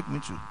it should take me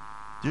to.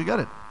 Do you get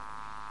it?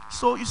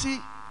 So, you see,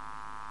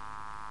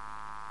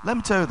 let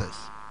me tell you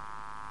this.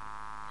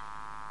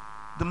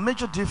 The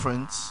major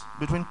difference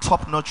between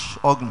top-notch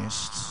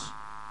organists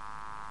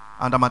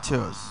and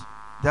amateurs,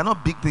 they are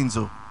not big things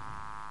though.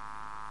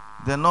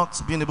 They're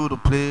not being able to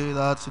play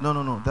that.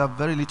 No. There are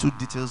very little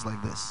details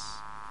like this.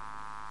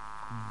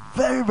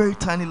 Very, very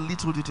tiny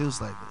little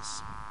details like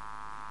this.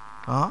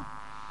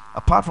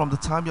 Apart from the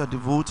time you are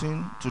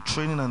devoting to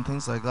training and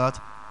things like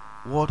that,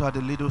 what are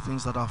the little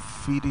things that are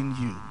feeding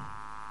you?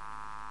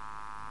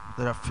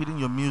 That are feeding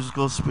your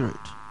musical spirit?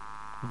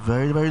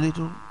 Very, very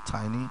little,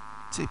 tiny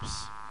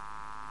tips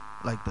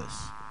like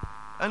this.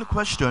 Any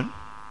question?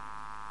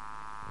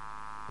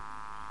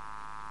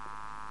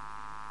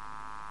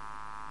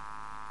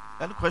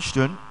 Any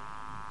question?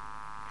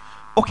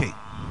 Okay,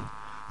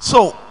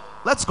 so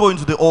let's go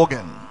into the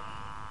organ.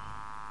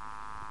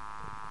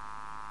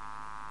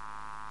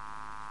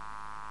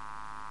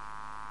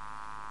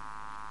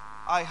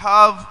 I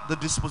have the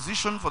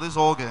disposition for this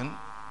organ.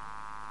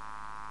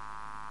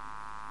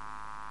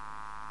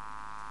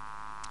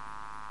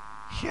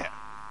 Here.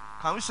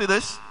 Can we see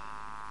this?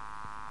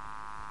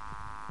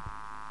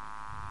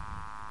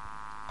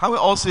 Can we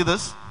all see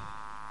this?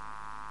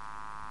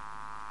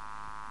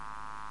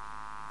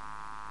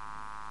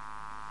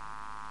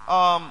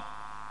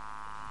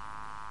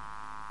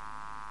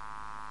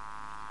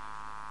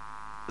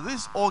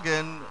 This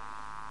organ,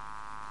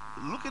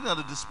 looking at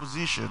the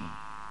disposition,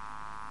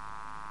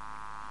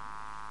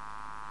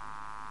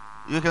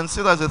 you can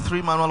see there's a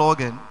 3-manual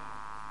organ.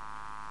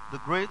 The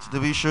great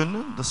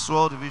division, the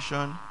swell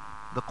division,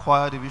 the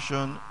choir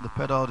division, the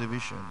pedal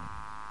division.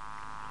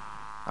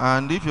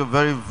 And if you're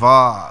very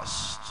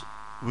vast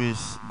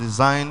with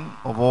design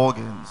of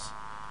organs,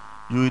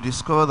 you will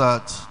discover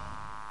that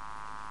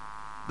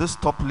this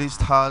top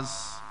list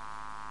has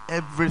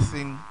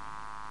everything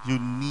you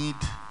need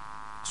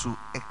to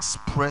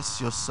express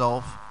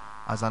yourself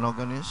as an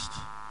organist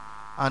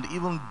and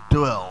even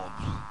delve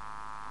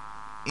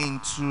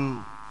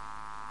into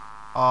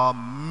a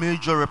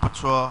major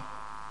repertoire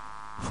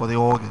for the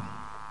organ.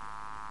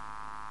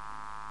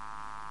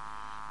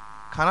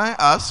 Can I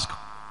ask,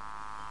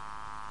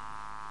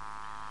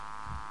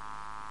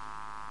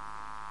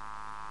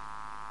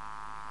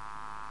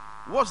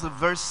 what's the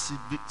very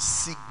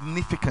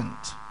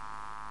significant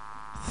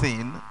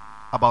thing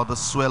about the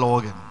swell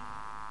organ?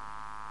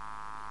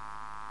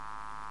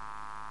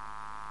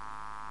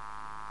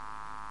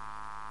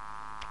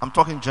 I'm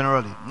talking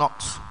generally,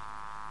 not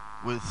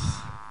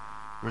with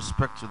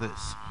respect to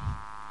this.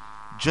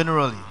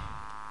 Generally,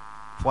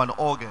 for an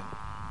organ,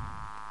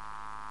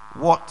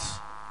 what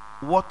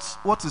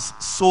is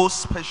so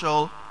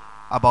special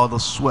about the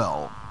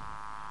swell?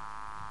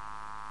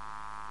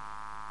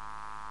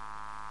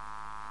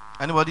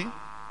 Anybody?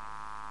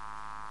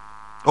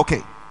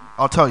 Okay,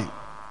 I'll tell you.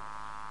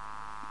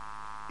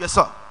 Yes,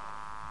 sir.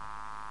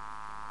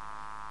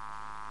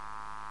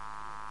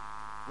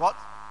 What?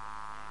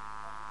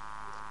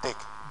 Take.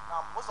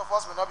 Now, most of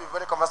us may not be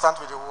very conversant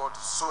with the word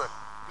swell.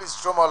 Please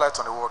throw more light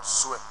on the word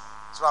swell.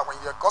 So that when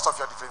you, because of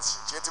your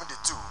differentiating the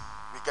two,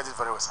 we get it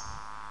very well, sir.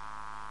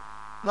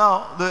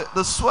 Now,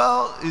 the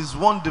swell is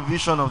one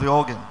division of the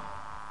organ.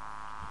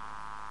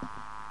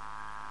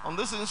 On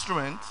this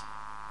instrument,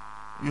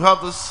 you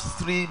have this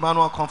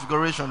 3-manual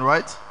configuration,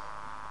 right?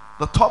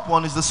 The top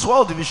one is the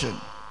swell division.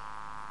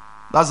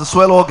 That's the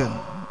swell organ,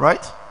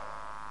 right?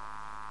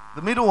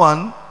 The middle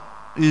one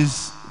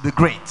is the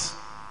great.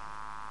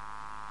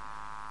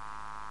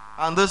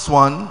 And this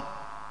one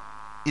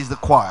is the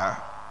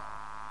choir.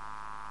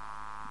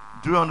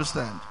 Do you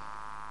understand?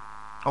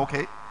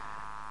 Okay.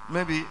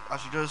 Maybe I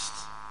should just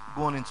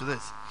go on into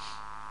this.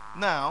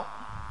 Now,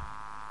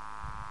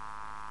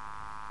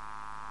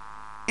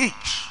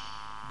 each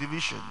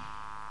division,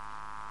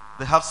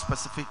 they have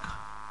specific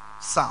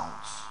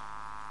sounds.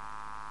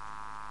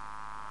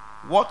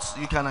 What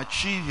you can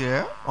achieve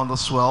here on the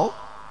swell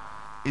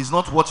is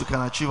not what you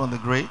can achieve on the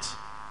great,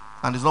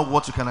 and is not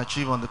what you can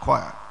achieve on the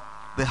choir.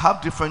 They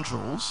have different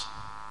roles,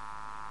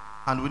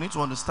 and we need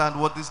to understand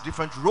what these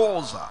different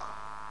roles are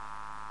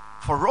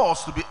for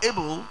us to be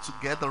able to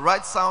get the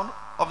right sound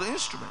of the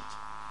instrument.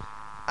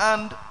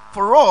 And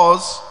for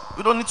us,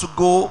 we don't need to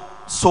go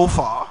so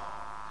far.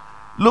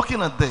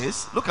 Looking at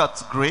this, look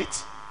at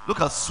great, look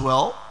at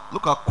swell,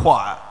 look at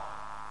choir.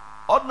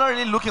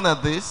 Ordinarily looking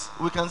at this,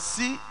 we can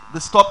see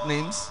the stop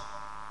names.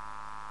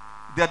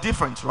 They are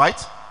different,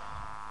 right?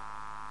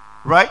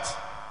 Right?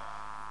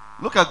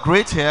 Look at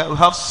great here. We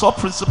have sub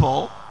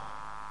principal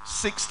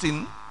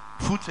 16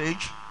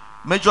 footage,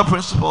 major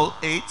principal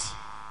 8,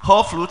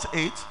 half flute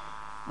 8.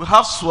 We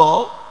have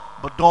swell,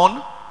 but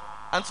done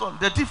and so on.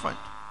 They're different.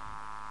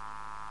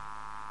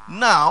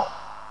 Now,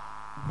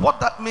 what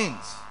that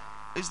means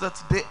is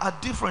that they are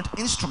different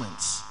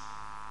instruments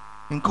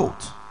in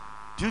quote.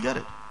 Do you get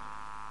it?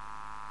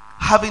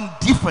 Having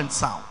different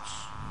sounds,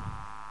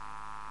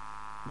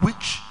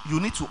 which you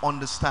need to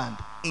understand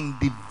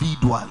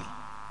individually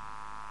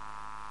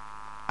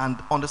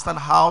and understand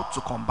how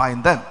to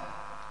combine them.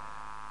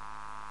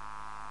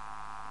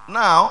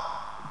 Now,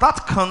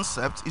 that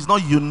concept is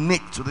not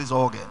unique to this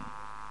organ.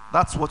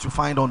 That's what you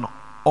find on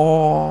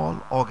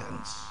all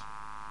organs.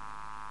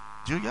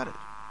 Do you get it?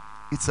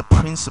 It's a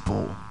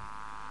principle.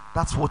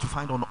 That's what you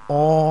find on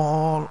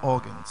all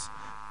organs.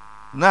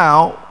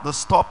 Now, the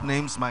stop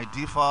names might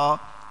differ,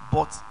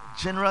 but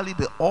generally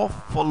they all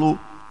follow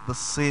the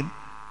same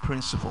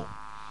principle.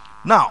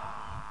 Now,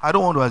 I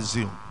don't want to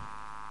assume.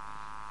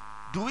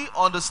 Do we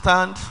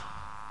understand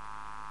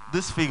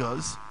these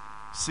figures?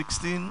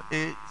 16,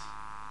 8,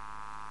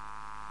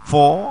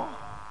 4,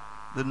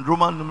 the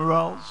Roman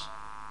numerals.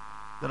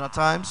 Then at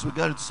times we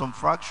get into some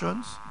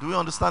fractions. Do we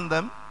understand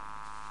them?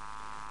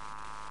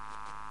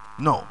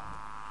 No.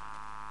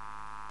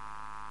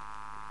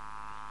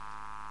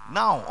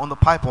 Now on the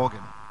pipe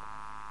organ.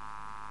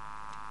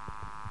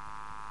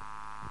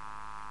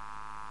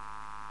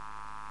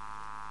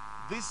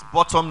 This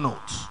bottom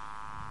note,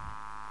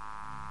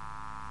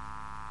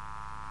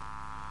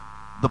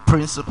 the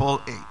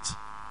principal 8,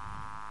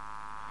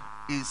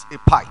 is a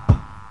pipe.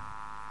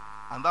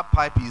 And that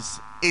pipe is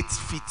 8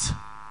 feet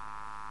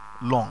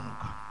long.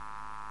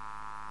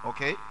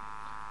 Okay?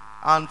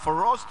 And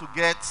for us to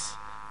get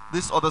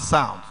this other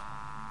sound,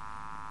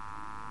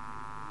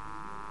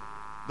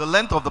 the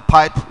length of the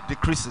pipe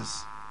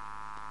decreases.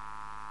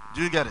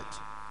 Do you get it?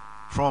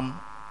 From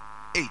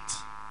 8.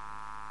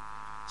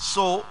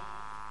 So,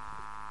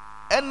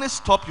 any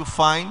stop you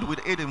find with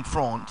 8 in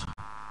front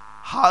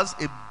has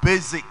a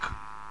basic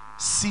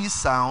C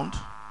sound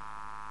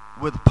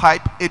with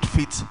pipe 8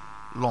 feet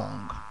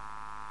long.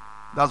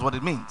 That's what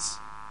it means.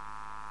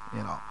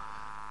 You know.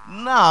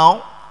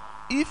 Now,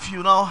 if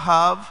you now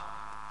have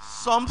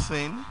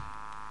something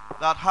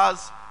that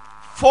has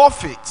 4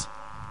 feet,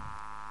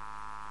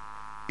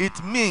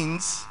 it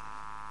means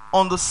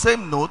on the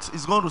same note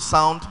it's going to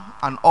sound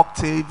an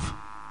octave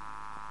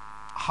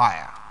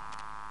higher.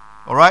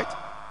 All right?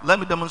 Let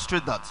me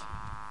demonstrate that.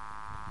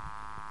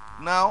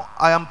 Now,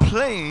 I am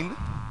playing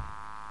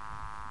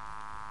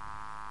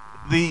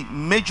the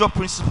major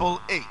principal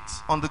 8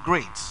 on the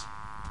great,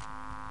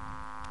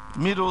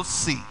 middle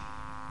C.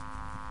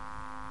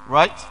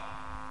 Right?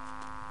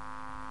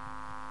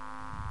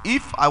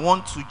 If I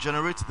want to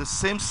generate the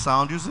same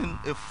sound using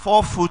a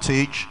 4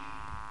 footage,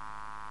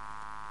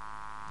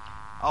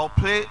 I'll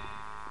play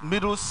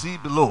middle C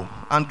below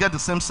and get the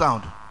same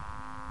sound.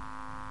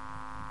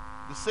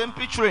 The same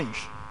pitch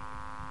range.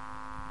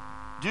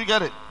 Do you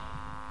get it?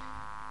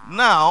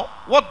 Now,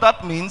 what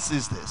that means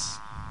is this.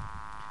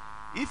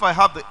 If I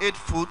have the 8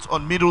 foot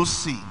on middle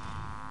C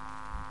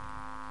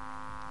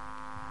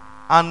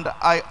and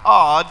I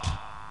add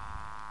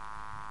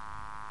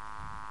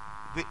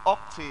the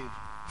octave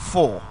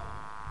 4,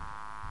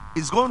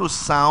 it's going to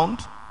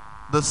sound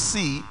the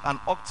C an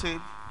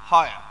octave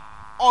higher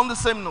on the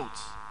same note.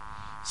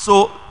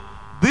 So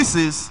this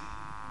is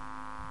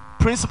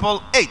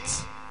principal 8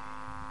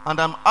 and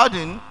I'm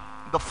adding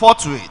the 4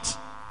 to it.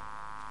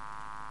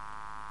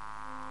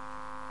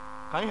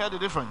 Can you hear the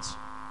difference?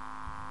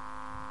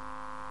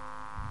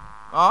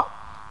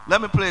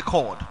 Let me play a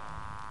chord.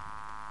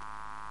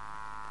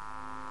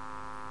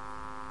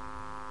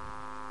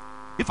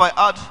 If I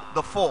add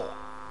the 4,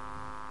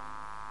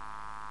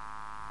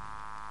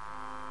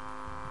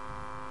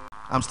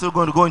 I'm still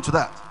going to go into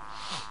that.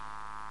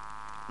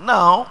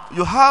 Now,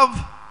 you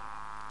have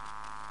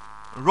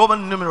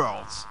Roman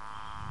numerals.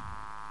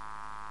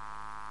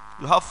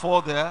 You have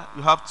 4 there,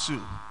 you have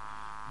 2.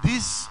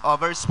 These are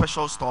very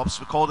special stops.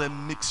 We call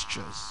them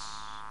mixtures.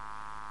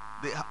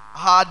 They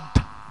add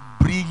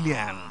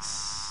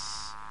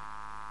brilliance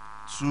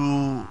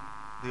to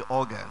the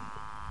organ.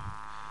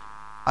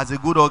 As a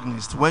good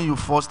organist, when you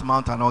first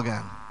mount an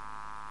organ,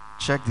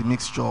 check the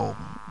mixture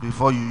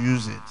before you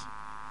use it,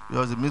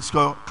 because the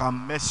mixture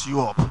can mess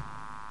you up.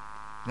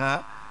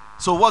 Yeah?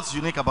 So what's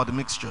unique about the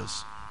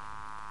mixtures?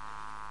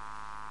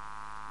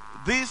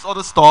 These are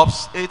the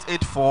stops,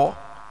 884.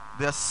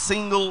 They're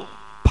single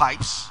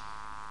pipes,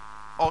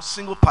 or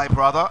single pipe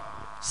rather,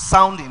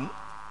 sounding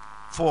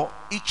for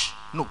each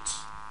note.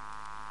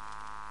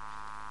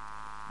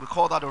 We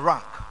call that a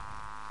rank.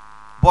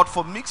 But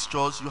for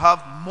mixtures, you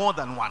have more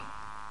than one.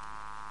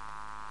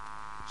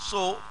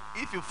 So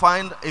if you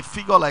find a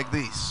figure like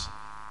this,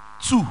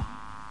 2,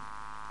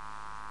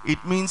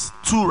 it means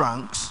 2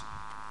 ranks.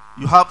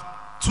 You have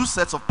 2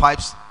 sets of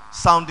pipes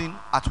sounding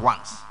at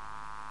once.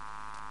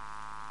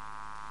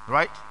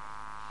 Right?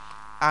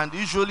 And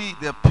usually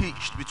they're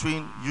pitched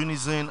between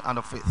unison and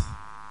a fifth.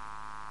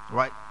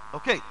 Right?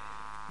 Okay.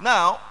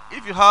 Now,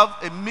 if you have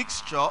a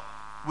mixture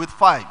with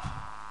 5,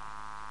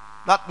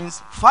 that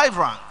means 5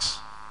 ranks.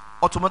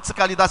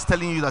 Automatically, that's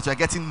telling you that you're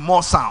getting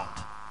more sound.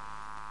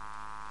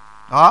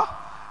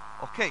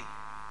 Okay.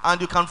 And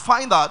you can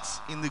find that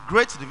in the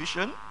great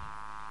division.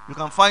 You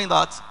can find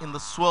that in the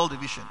swell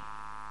division.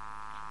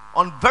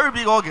 On very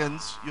big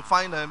organs, you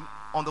find them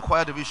on the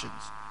choir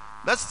divisions.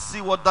 Let's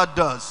see what that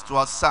does to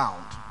our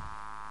sound.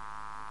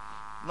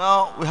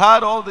 Now, we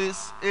had all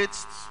these 8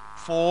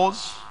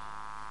 fours.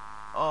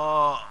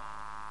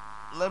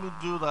 Let me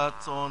do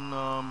that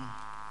on...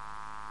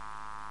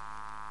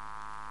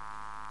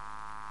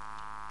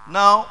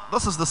 Now,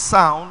 this is the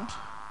sound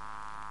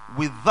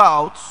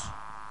without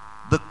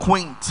the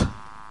quint,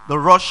 the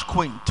rush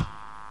quint,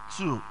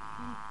 2.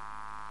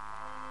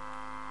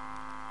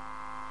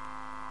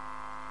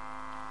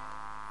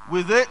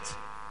 With it,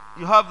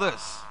 you have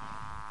this.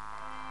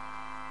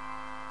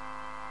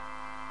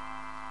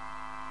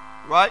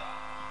 Right?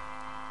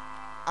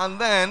 And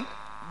then,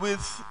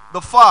 with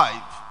the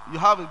 5, you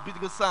have a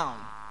bigger sound.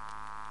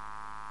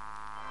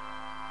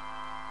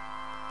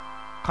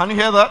 Can you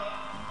hear that?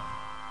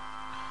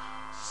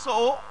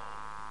 So,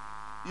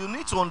 you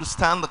need to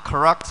understand the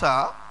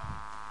character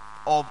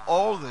of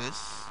all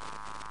this.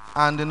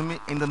 And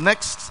in the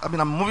next, I'm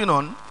moving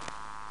on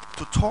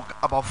to talk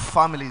about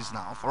families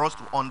now, for us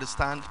to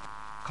understand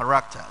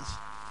characters,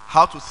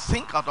 how to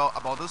think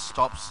about these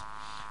stops,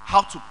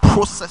 how to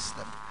process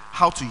them,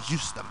 how to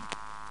use them.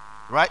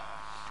 Right?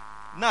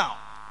 Now,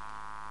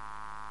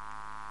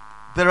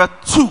 there are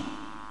 2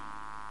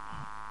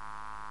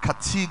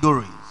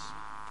 categories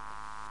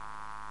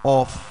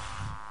of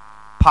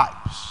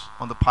pipes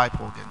on the pipe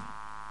organ.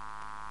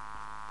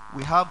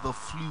 We have the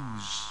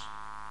flues,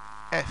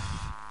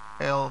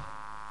 F-L-U-E.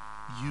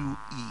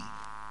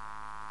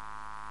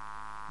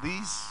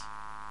 These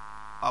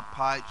are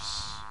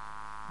pipes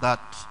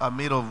that are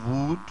made of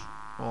wood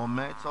or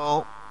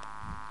metal,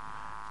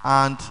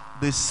 and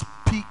they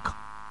speak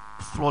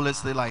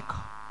flawlessly like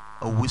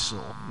a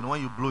whistle. You know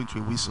when you blow into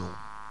a whistle.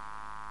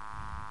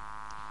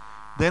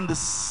 Then the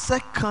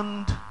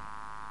second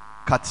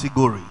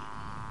category,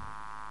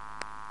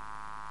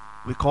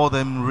 we call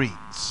them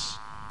reeds.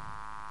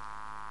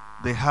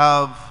 They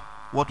have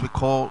what we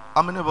call,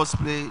 how many of us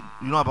play,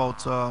 you know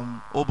about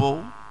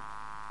oboe,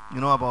 you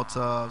know about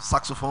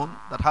saxophone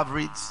that have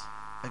reeds?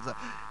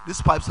 Exactly.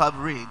 These pipes have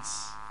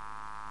reeds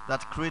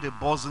that create a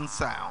buzzing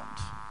sound.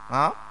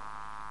 Huh?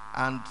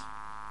 And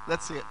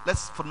let's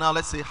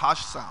say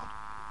harsh sound.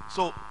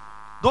 So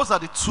those are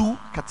the 2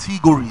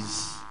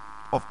 categories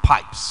of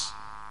pipes.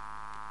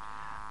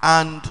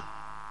 And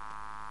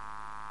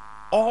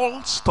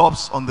all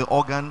stops on the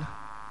organ,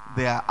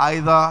 they are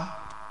either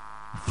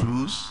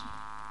flues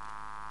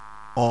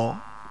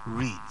or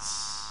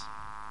reeds.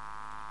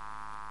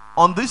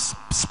 On this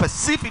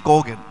specific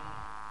organ,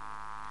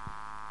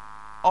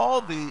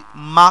 all the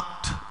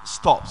marked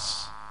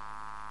stops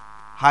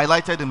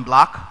highlighted in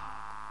black,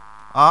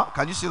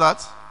 can you see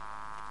that?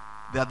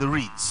 They are the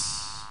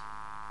reeds.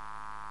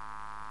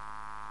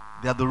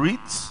 They are the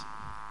reeds,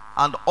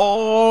 and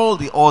all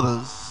the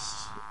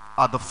others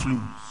are the flues.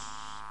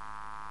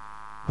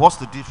 What's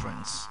the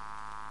difference?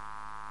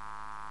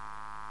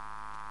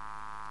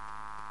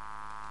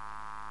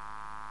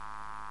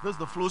 This is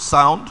the flute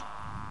sound.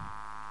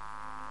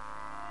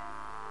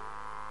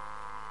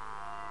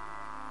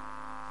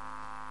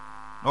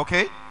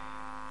 Okay?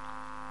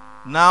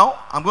 Now,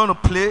 I'm going to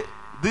play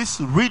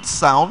this reed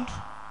sound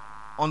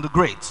on the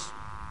grate.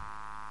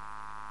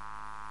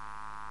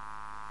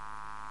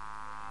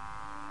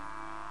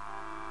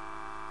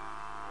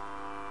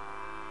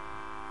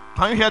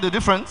 Can you hear the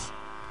difference?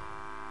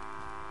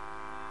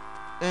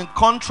 In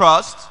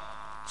contrast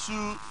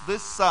to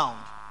this sound.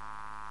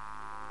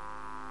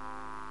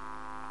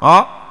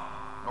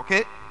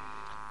 Okay?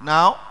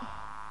 Now,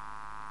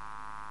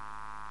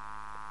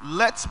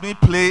 let me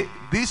play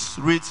these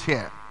reeds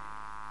here,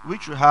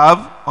 which you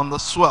have on the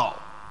swell.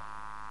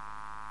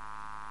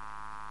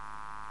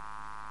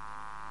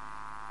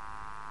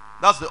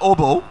 That's the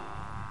oboe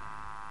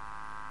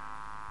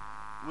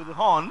with the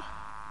horn,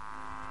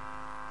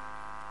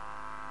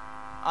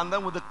 and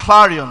then with the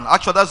clarion.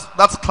 Actually,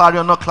 that's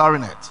clarion, not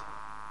clarinet.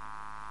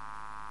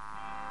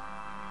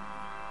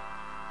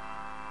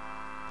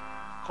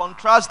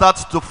 Contrast that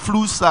to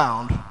flute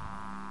sound.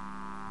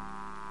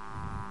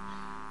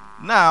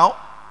 Now,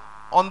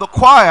 on the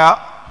choir,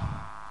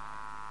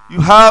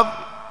 you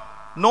have,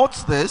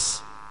 note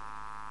this,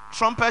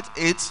 trumpet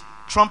 8,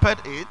 trumpet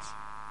 8.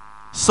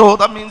 So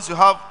that means you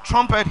have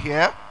trumpet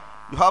here,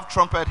 you have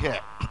trumpet here.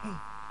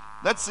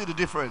 Let's see the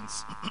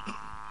difference.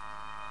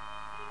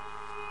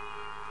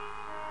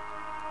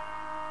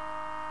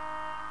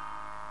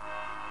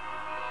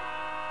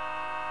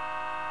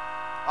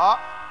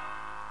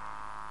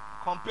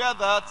 Compare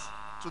that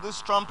to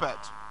this trumpet.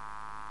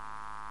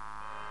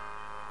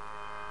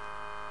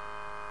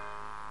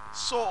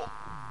 So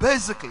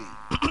basically,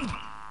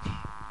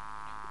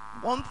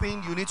 one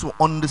thing you need to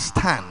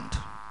understand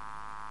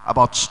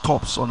about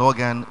stops on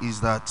organ is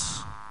that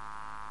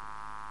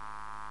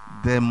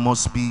there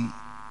must be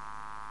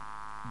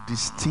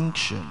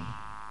distinction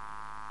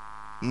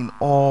in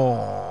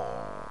all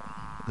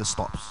the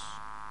stops.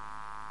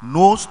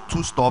 No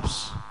 2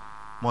 stops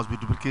must be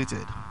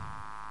duplicated.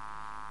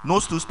 No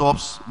 2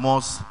 stops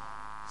must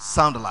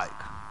sound alike.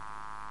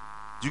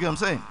 Do you get what I'm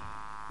saying?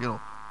 You know,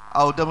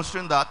 I'll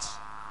demonstrate that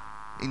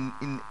in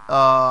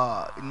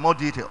more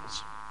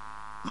details.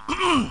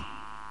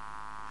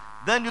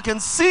 Then you can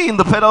see in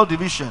the pedal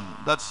division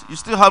that you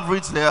still have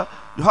reeds there.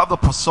 You have the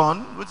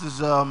Posaune, which is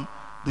the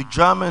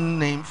German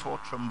name for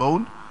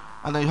trombone,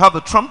 and then you have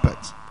the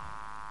trumpet.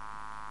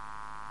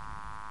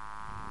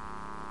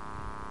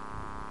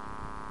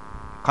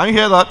 Can you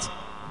hear that?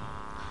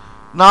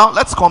 Now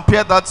let's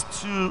compare that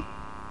to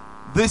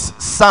this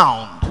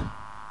sound,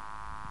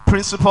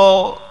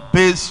 principal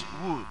bass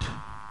wood,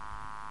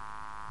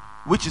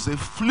 which is a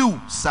flue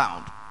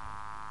sound.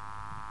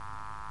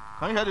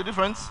 Can you hear the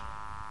difference?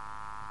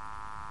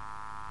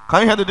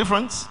 Can you hear the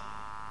difference?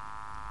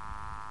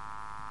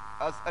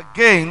 As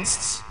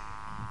against,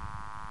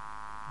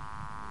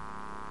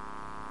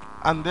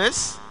 and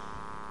this.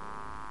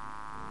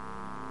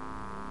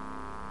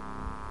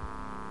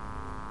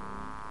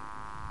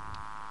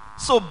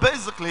 So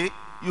basically,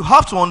 you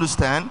have to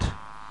understand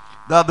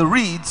that the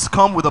reeds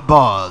come with a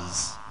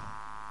buzz.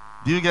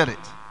 Do you get it?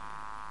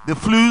 The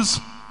flues,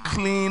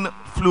 clean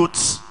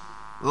flutes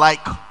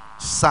like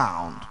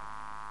sound.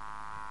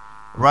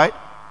 Right?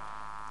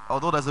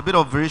 Although there's a bit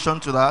of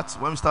variation to that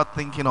when we start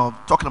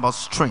talking about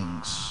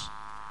strings.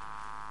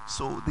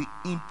 So the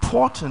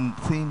important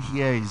thing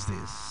here is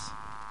this.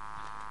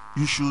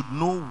 You should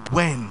know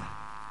when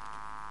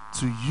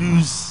to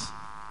use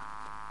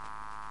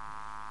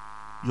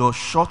your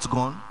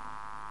shotgun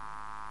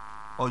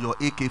or your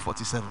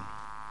AK-47.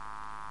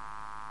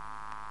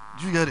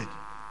 Do you get it?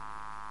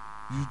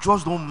 You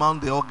just don't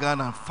mount the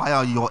organ and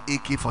fire your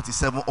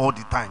AK-47 all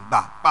the time.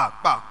 Back,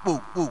 back, back,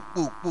 boom, boom,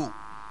 boom, boom.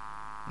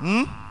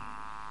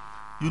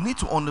 You need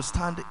to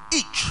understand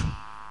each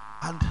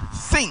and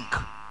think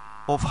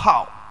of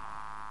how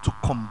to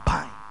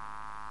combine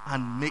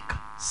and make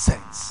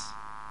sense.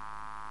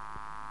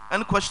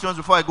 Any questions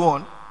before I go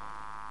on?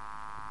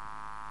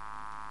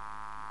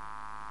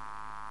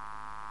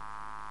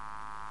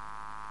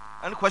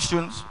 Any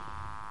questions?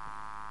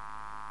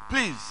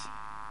 Please,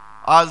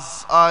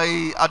 as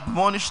I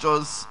admonished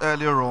us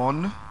earlier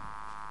on,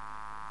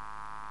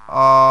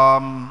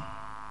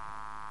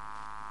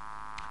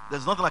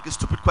 there's nothing like a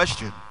stupid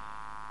question.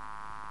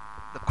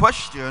 The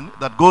question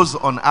that goes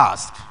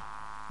unasked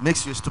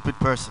makes you a stupid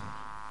person.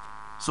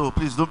 So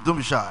please don't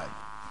be shy.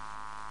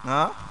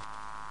 Huh?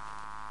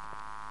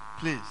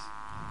 Please.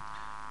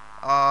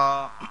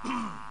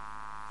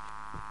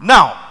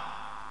 Now,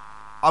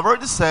 I've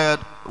already said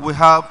we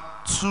have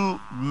two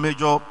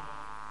major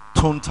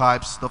tone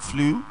types, the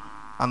flute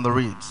and the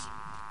reeds,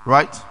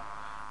 right?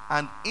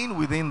 And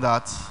within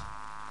that,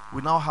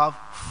 we now have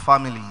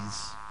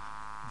families,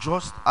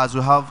 just as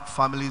we have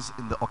families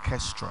in the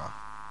orchestra.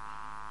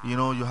 You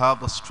know, you have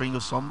the string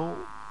ensemble,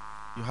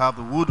 you have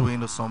the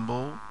woodwind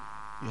ensemble,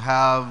 you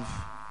have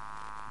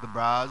the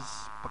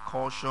brass,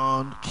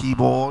 percussion,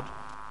 keyboard,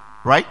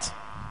 right?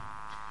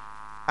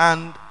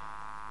 And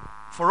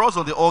for us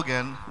on the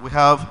organ, we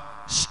have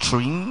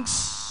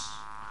strings,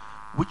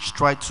 which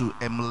try to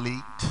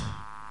emulate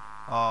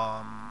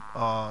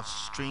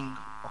string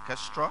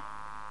orchestra.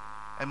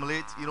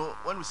 Emulate,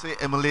 when we say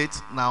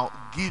emulate now,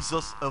 gives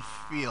us a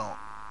feel,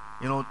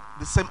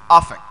 the same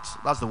affect,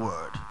 that's the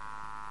word,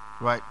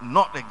 right?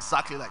 Not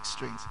exactly like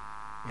strings,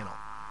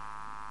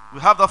 We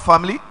have that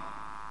family.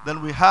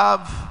 Then we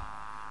have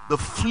the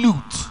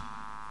flute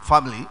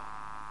family,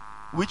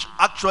 which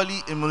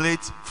actually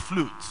emulates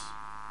flute,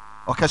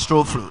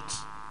 orchestral flute,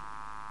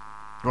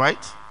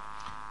 right?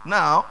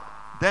 Now,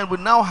 then we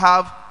now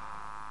have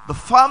the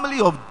family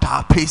of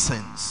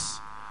diapasons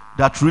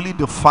that really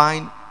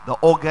define the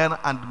organ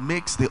and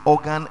makes the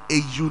organ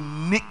a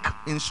unique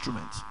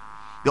instrument.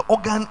 The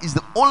organ is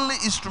the only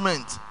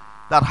instrument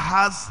that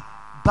has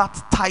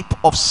that type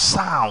of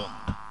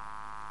sound,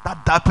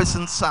 that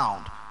diapason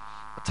sound.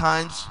 At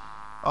times,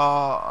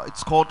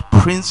 it's called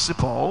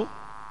principal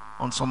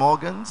on some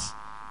organs,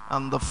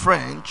 and the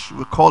French,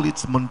 we call it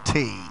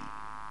monté.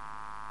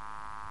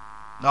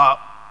 Now,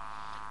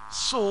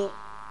 so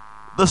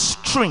the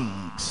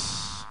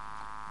strings,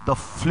 the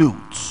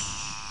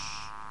flutes,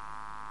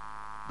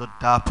 the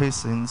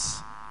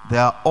diapasons, they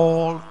are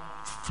all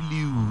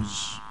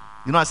flues.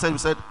 We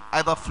said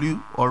either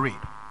flute or reed,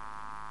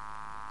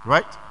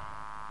 right?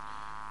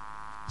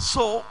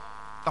 So,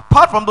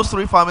 apart from those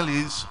three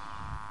families,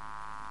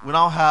 we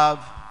now have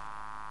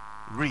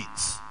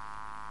reeds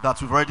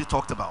that we've already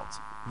talked about.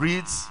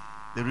 Reeds,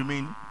 they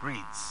remain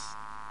reeds.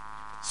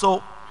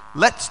 So,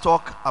 let's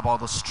talk about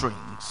the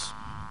strings.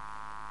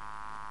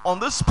 On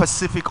this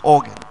specific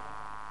organ,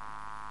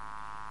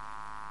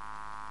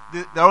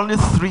 there are only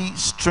three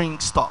string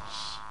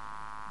stops: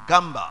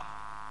 gamba,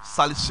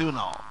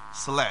 salicional,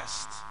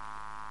 celeste.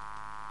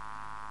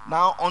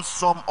 Now, on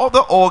some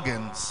other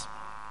organs,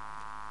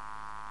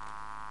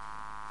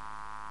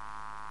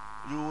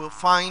 you will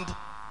find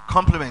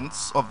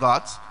complements of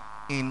that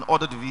in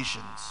other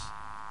divisions.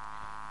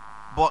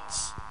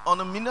 But on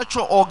a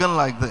miniature organ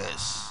like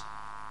this,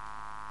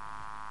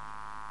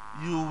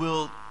 you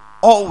will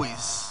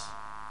always,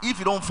 if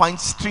you don't find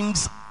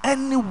strings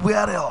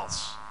anywhere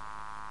else,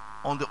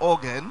 on the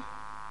organ,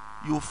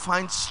 you'll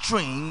find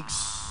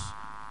strings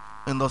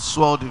in the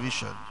swell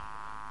division.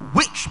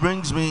 Which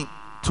brings me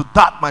to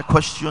that my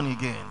question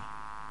again.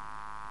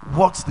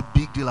 What's the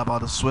big deal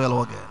about the swell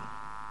organ?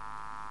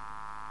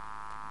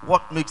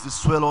 What makes the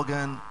swell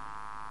organ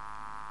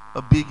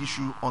a big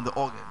issue on the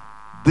organ?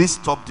 This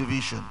top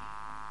division.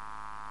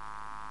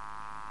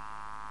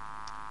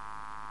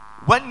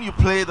 When you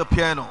play the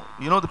piano,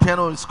 you know the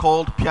piano is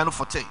called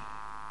pianoforte,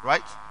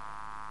 right?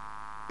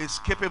 It's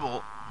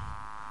capable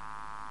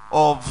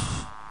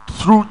of,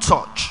 through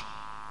touch,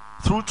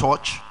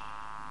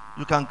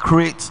 you can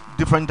create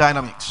different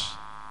dynamics.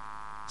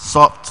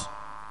 Soft,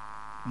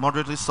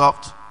 moderately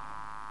soft,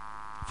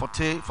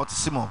 forte,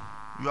 fortissimo.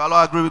 You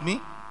all agree with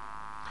me?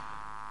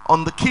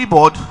 On the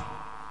keyboard,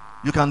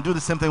 you can do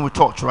the same thing with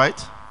touch,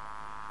 right?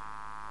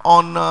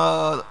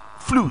 On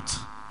flute,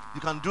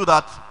 you can do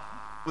that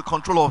with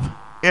control of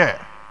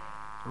air,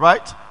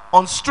 right?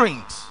 On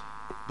strings,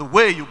 the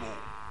way you go,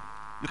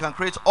 you can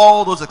create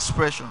all those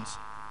expressions.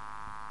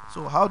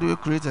 So how do you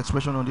create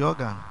expression on the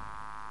organ?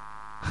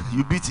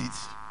 You beat it.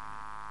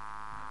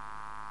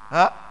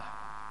 Huh?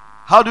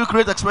 How do you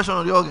create expression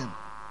on the organ?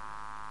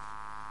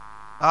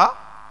 Huh?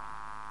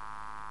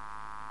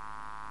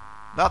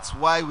 That's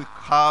why we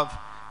have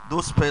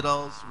those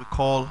pedals we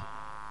call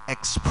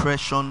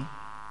expression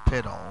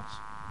pedals.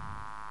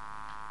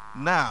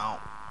 Now,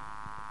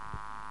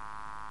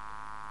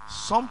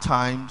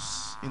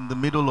 sometimes in the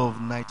middle of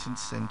 19th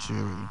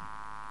century,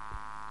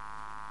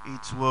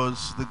 it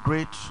was the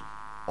great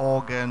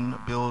organ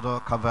builder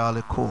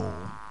Cavalier Cole,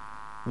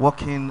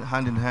 working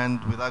hand in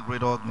hand with that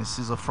great organist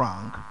Caesar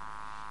Frank,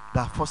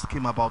 that first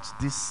came about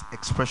this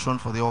expression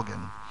for the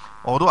organ.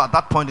 Although at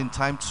that point in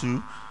time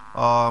too,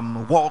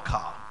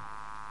 Walker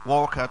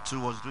too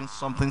was doing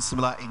something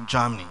similar in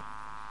Germany.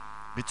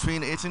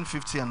 Between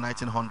 1850 and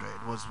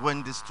 1900 was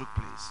when this took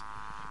place.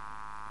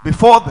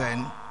 Before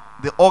then,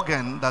 the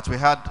organ that we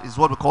had is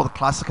what we call the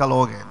classical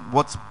organ,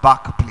 what's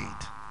Bach played.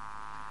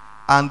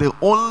 And the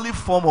only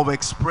form of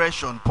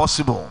expression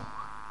possible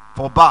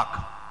for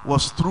Bach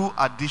was through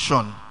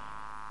addition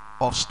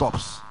of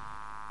stops.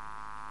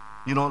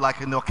 You know,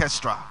 like in the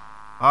orchestra.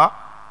 Huh?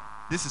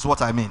 This is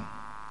what I mean.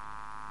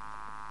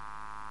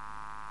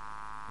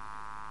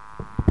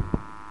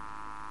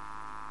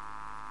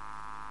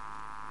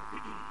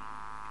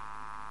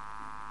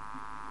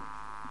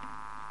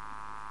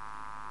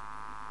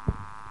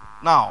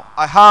 Now,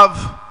 I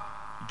have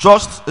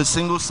just a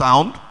single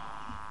sound,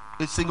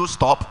 a single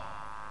stop,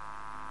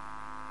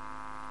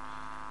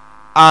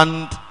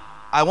 and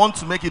I want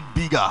to make it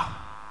bigger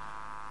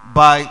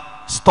by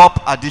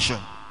stop addition.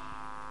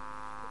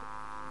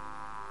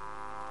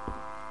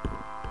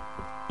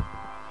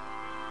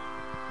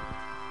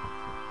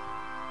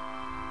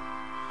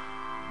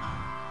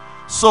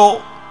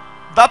 So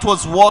that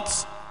was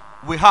what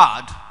we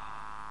had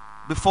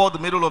before the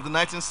middle of the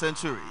 19th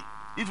century.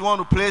 If you want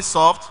to play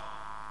soft,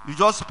 you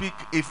just pick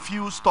a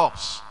few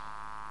stops.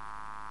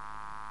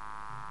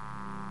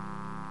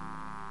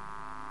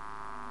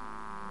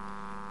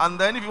 And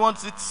then if you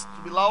want it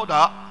to be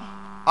louder,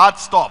 add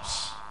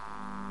stops.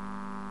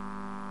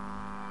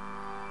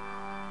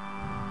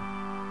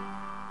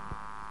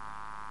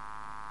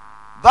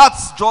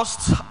 That's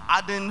just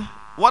adding.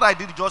 What I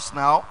did just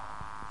now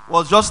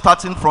was just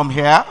starting from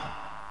here,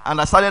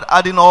 and I started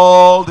adding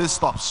all these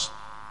stops.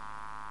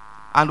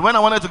 And when I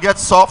wanted to get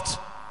soft,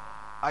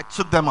 I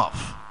took them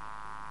off.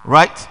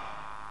 Right?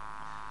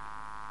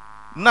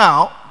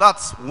 Now,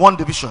 that's one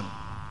division.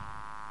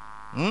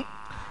 You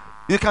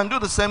can do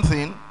the same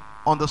thing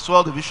on the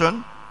swell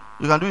division.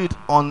 You can do it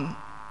on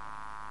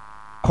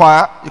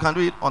choir. You can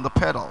do it on the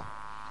pedal.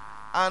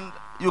 And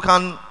you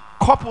can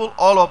couple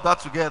all of that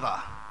together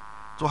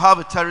to have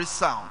a terrace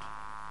sound.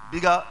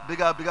 Bigger,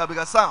 bigger, bigger,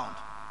 bigger sound.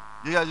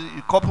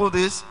 You couple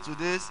this to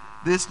this,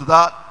 this to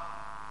that,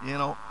 you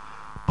know.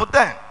 But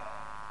then,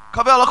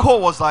 Cavalier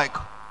Cole was like,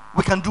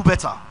 we can do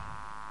better.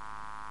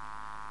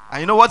 And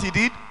you know what he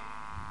did?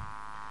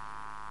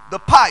 The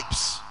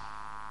pipes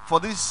for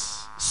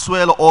this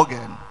swell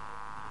organ,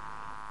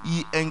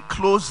 he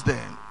enclosed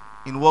them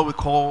in what we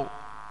call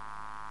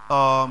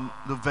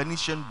the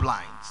Venetian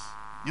blinds.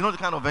 You know the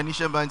kind of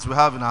Venetian blinds we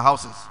have in our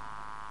houses?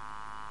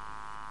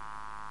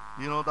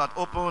 You know, that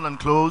open and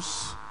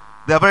close.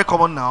 They are very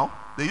common now.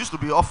 They used to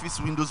be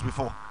office windows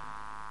before.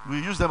 We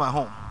use them at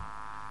home.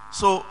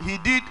 So he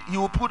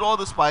will put all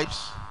those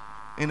pipes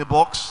in a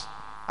box,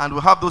 and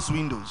we'll have those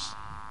windows.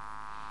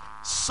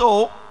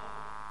 So,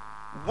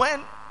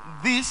 when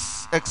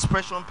this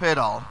expression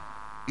pedal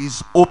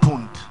is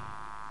opened,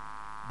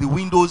 the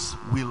windows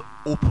will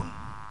open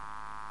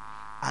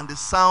and the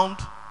sound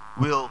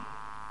will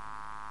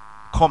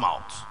come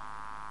out.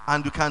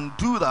 And you can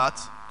do that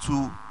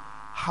to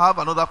have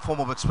another form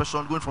of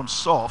expression going from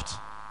soft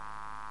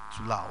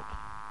to loud.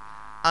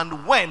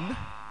 And when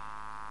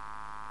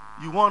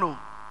you want to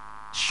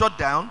shut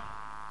down,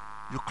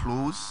 you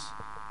close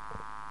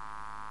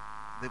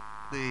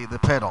the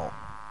pedal.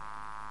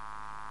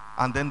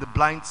 And then the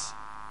blinds,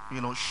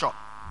 shut.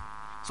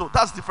 So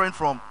that's different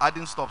from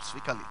adding stops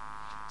physically.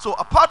 So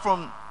apart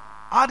from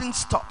adding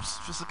stops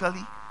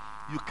physically,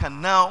 you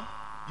can now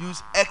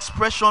use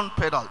expression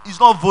pedal. It's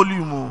not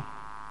volume. Oh.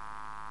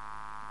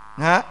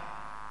 Yeah?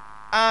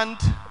 And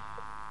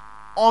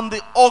on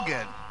the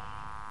organ,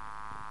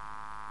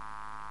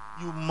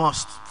 you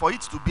must, for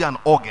it to be an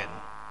organ,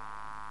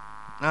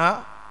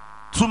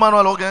 two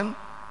manual organ,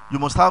 you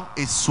must have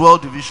a swell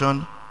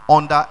division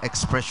under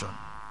expression.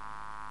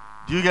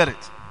 Do you get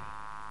it?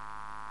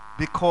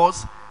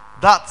 Because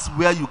that's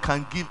where you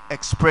can give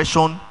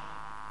expression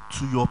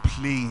to your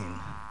playing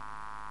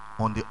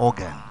on the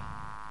organ.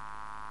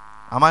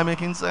 Am I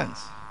making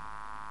sense?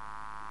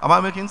 Am I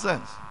making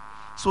sense?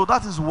 So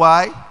that is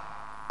why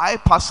I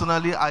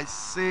personally, I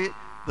say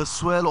the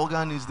swell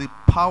organ is the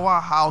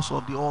powerhouse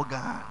of the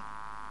organ.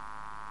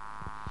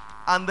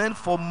 And then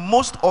for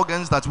most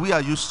organs that we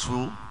are used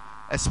to,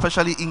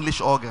 especially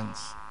English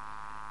organs,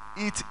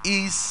 it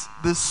is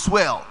the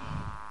swell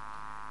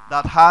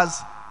that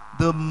has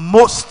the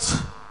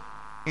most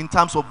in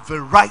terms of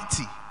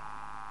variety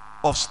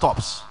of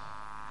stops.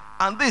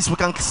 And this we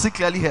can see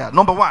clearly here.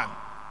 Number one,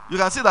 you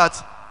can see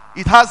that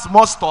it has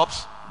more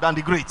stops than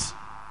the great.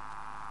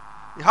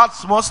 It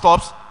has more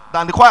stops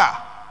than the choir.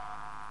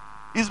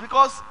 It's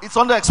because it's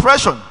under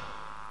expression.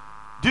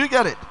 Do you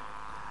get it?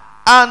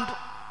 And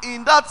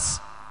in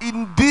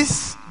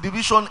this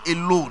division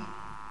alone,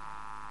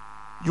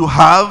 you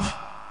have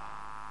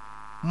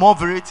more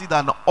variety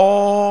than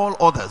all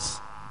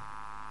others,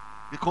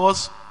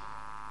 because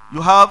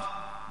you have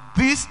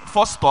this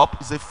first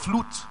stop is a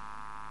flute,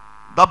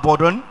 that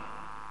button.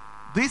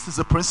 This is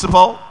a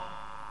principal,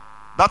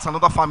 that's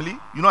another family.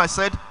 You know, I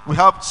said we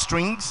have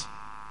strings,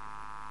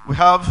 we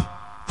have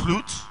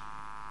flute,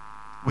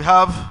 we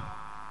have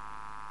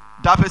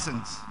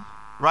dapesons,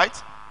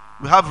 right?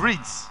 We have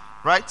reeds,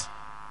 right?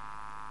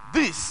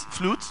 This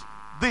flute,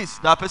 this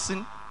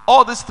dapeson,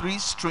 all these three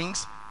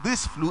strings,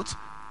 this flute,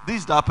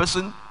 this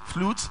dapeson,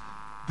 flute,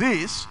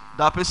 this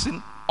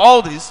dapeson,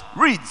 all these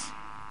reeds.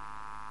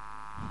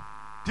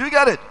 Do you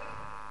get it?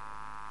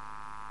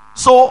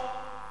 So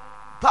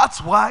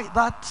that's why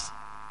that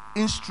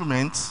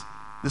instrument,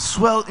 the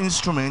swell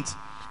instrument,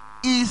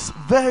 is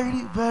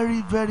very,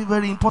 very, very,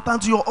 very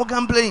important to your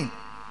organ playing.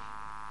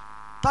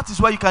 That is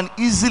why you can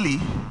easily,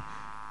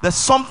 there's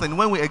something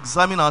when we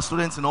examine our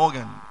students in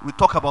organ, we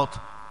talk about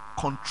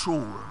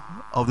control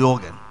of the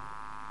organ.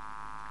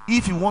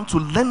 If you want to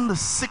learn the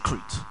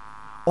secret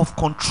of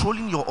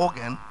controlling your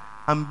organ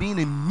and being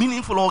a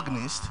meaningful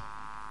organist,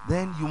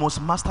 then you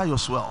must master your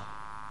swell.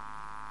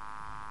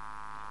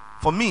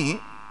 For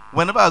me,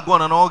 whenever I go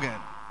on an organ,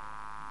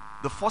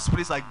 the first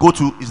place I go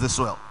to is the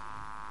swell.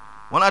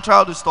 When I try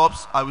out the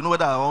stops, I will know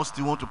whether I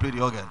still want to play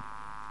the organ.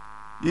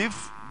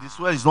 If the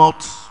swell is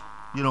not,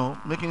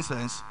 making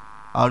sense,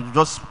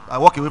 I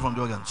walk away from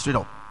the organ straight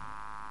up.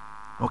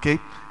 Okay?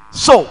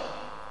 So,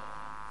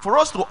 for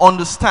us to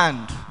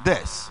understand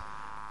this,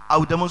 I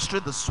will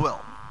demonstrate the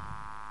swell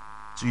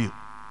to you.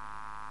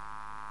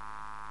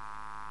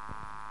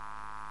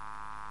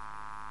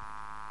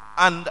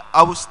 And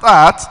I will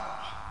start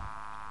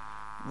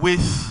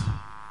with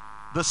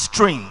the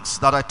strings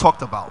that I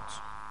talked about.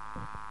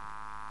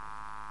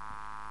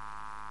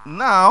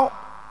 Now,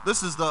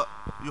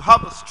 you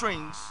have the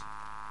strings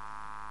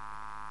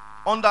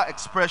under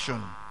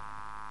expression.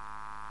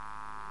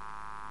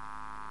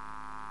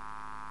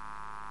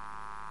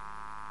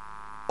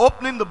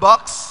 Opening the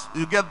box,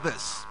 you get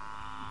this.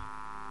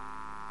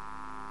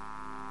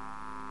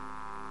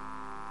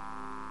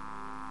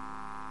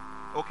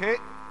 Okay?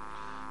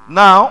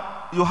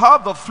 Now, you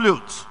have the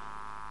flute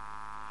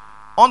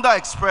under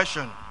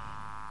expression.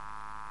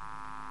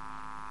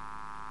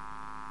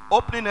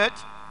 Opening it.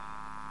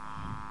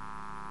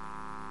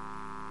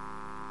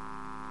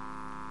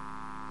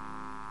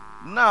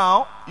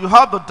 Now, you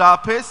have the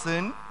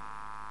diapason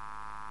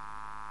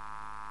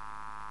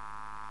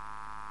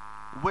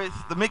with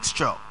the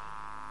mixture.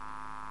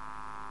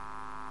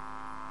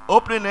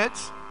 Opening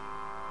it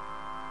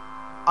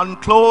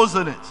and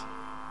closing it.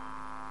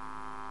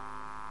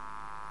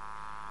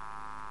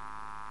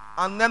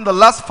 And then the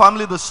last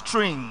family, the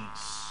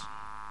strings.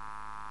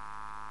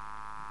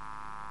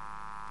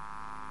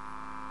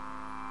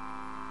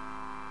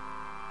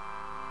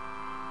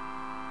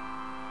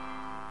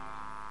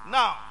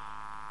 Now,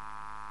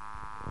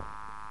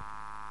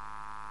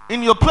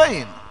 in your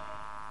playing,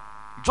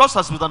 just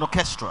as with an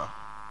orchestra,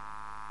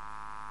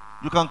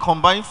 you can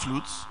combine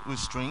flutes with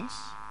strings,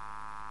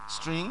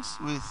 strings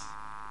with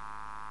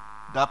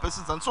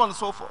dapesons, and so on and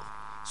so forth.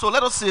 So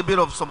let us see a bit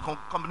of some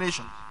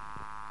combinations.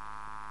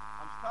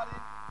 I'm starting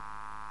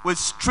with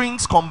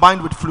strings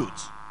combined with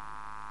flutes.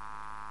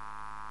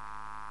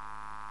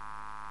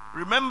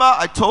 Remember,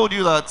 I told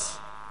you that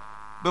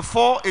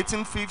before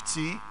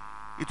 1850,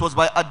 it was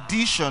by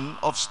addition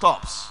of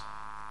stops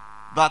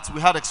that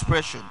we had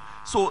expression.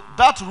 So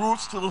that rule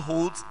still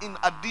holds, in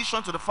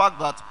addition to the fact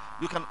that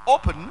you can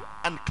open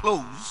and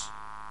close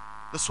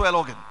the swell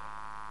organ.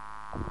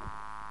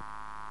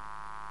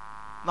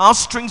 Now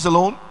strings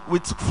alone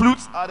with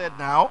flutes added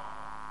now.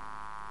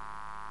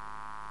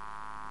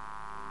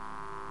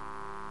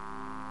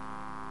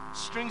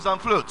 Strings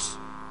and flutes.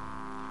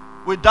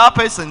 with that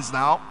persons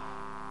now.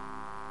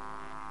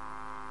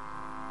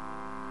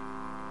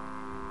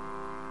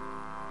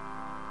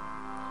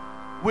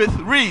 With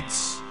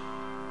reeds.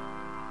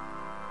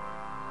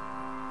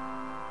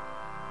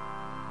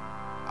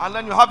 And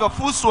then you have your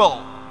full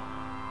swell.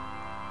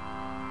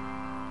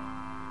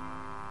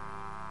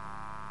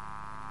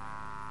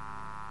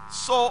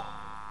 So,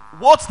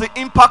 what's the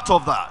impact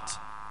of that?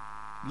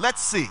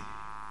 Let's see.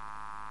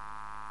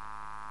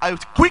 I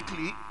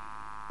quickly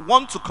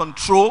want to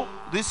control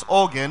this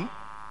organ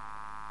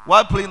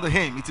while playing the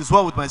hymn. It is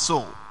well with my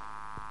soul.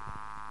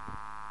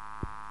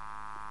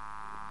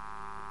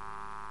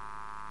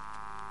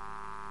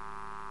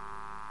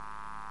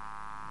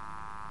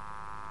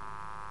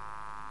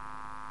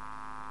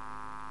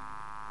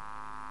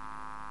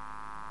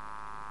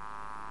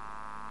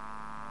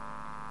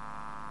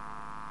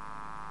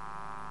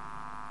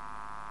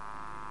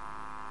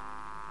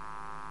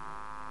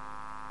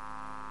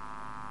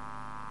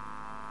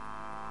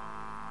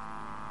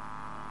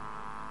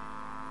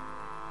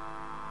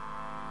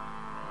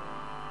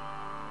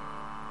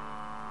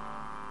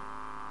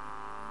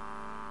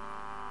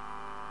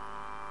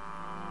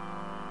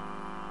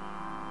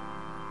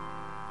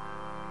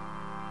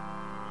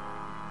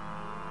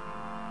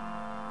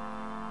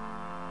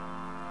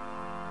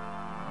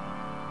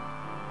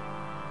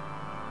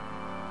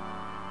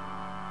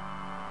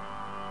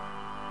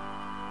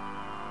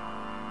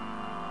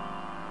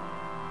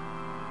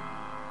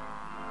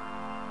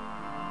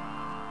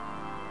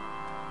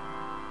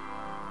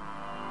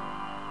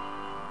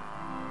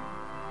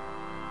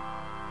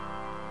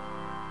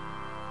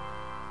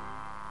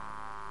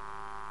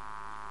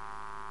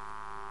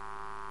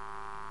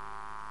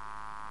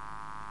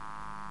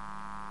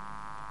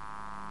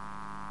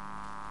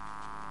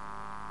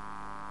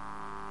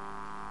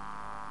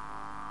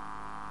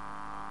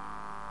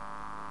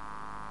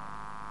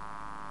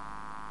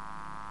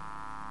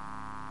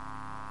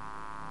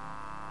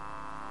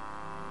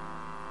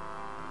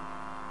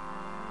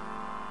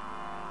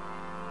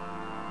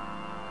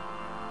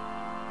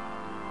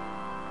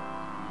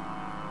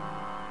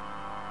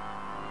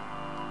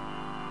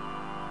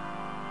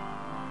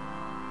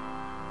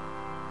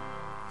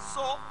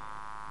 So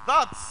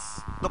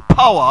that's the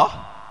power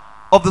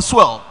of the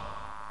swell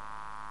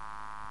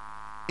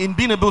in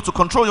being able to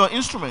control your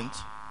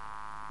instrument.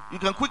 You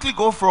can quickly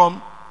go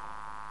from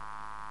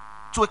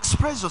to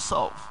express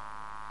yourself,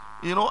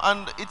 you know,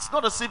 and it's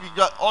not as if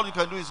all you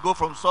can do is go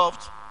from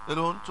soft, you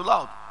know, to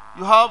loud.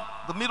 You have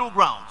the middle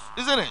ground,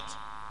 isn't it?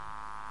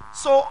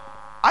 So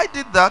I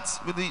did that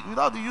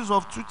without the use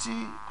of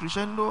tutti,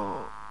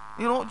 crescendo,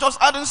 you know,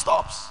 just adding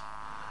stops,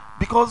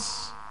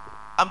 because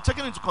I'm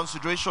taking into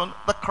consideration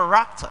the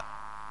character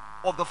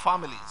of the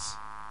families.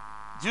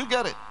 Do you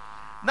get it?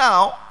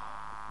 Now,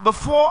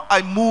 before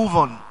I move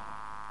on,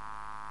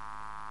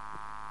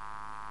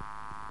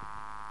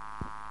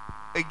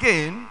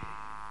 again,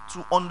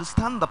 to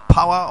understand the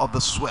power of the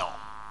swell,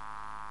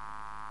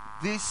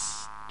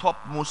 this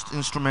topmost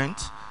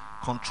instrument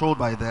controlled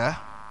by there,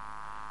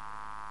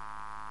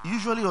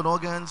 usually on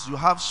organs you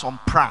have some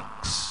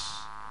pranks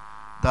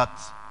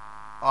that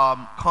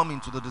come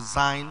into the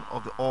design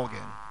of the organ.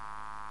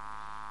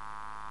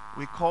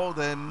 We call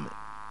them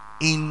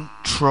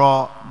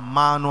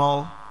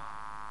intramanual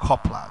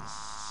couplers.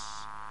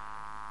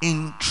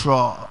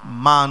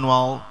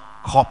 Intramanual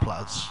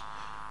couplers.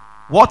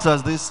 What are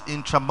these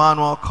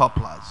intramanual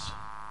couplers?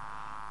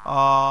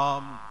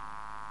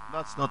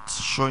 That's not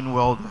showing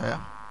well there.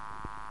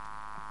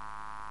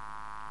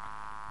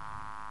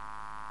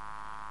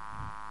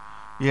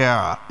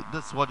 Yeah,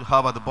 this is what you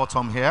have at the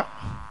bottom here.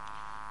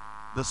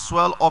 The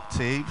swell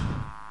octave,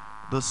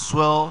 the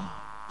swell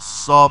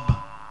sub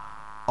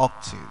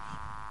octave.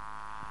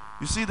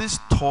 You see, these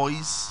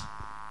toys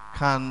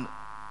can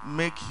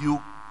make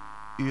you,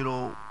 you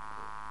know,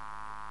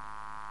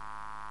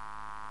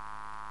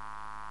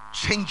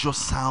 change your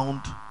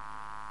sound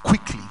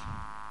quickly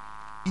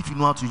if you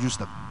know how to use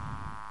them.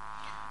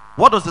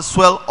 What does the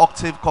swell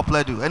octave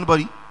coupler do?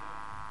 Anybody?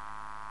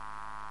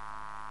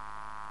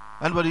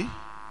 Anybody?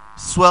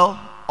 Swell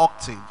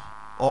octave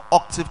or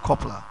octave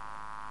coupler.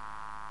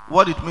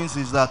 What it means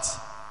is that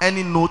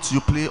any note you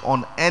play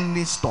on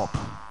any stop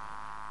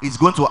is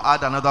going to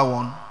add another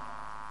one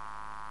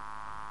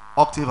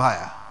octave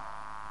higher.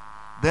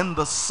 Then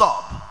the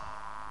sub,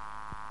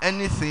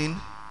 anything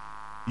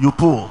you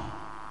pull,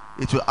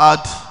 it will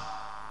add.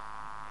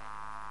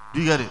 Do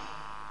you get it?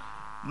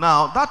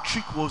 Now that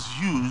trick was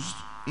used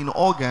in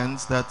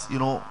organs that, you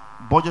know,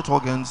 budget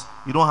organs,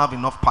 you don't have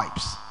enough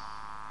pipes,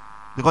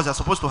 because you're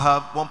supposed to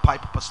have one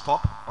pipe per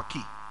stop per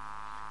key.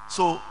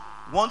 So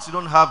once you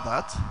don't have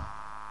that,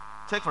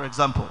 take for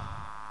example,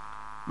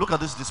 look at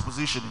this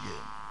disposition again.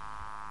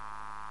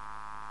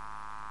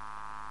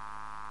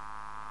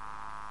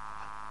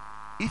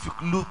 If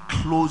you look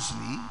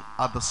closely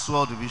at the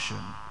swell division,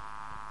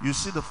 you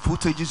see the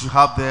footages you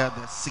have there,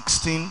 they're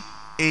 16,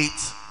 8,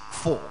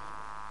 4.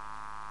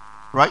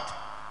 Right?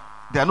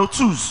 There are no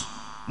 2s,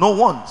 no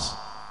 1s.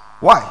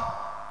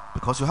 Why?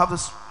 Because you have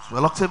this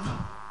swell octave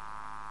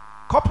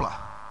coupler.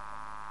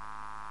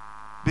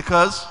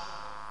 Because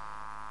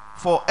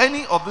for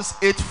any of these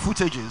 8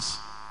 footages,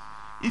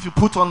 if you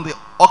put on the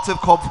octave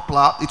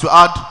coupler, it will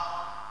add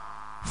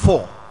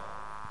 4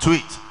 to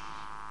it.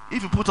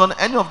 If you put on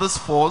any of these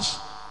 4s,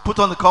 put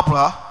on the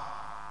coupler,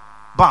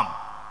 bam,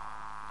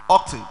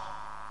 octave.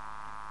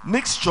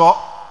 Mixture,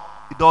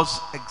 it does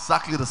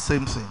exactly the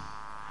same thing.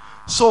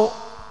 So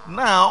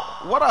now,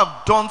 what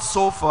I've done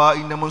so far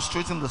in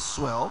demonstrating the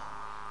swell,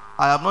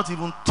 I have not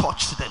even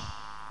touched them.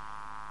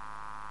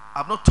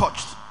 I've not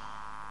touched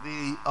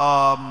the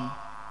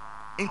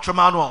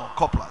intramanual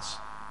couplers.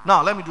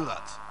 Now let me do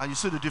that, and you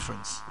see the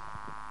difference.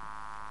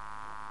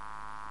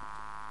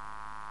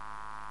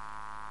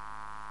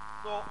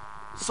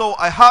 So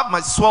I have my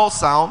swell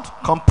sound,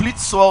 complete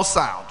swell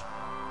sound,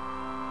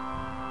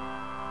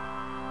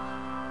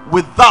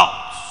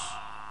 without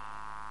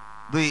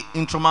the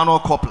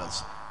intramanual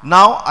couplers.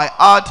 Now I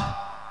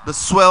add the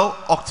swell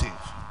octave.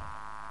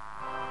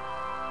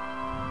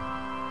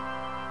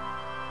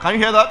 Can you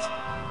hear that?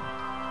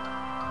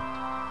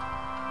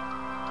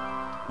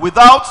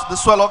 Without the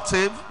swell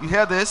octave, you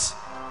hear this?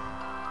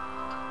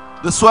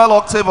 The swell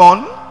octave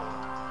on.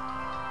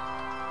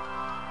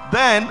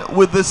 Then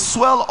with the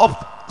swell of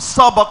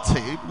sub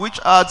octave, which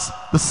adds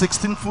the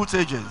 16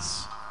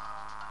 footages.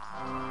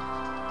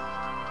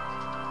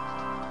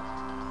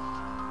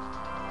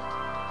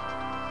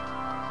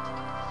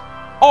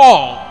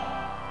 All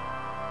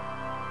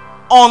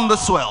on the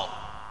swell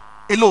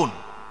alone.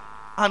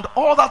 And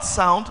all that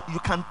sound you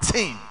can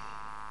tame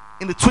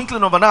in the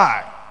twinkling of an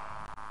eye.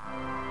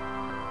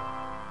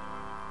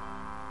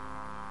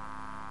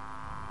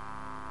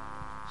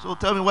 So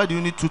tell me, why do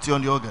you need tutti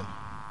on the organ?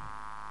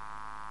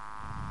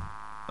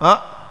 Huh?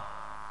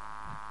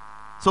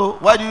 So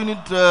why do you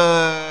need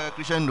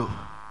crescendo?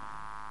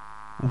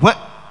 What?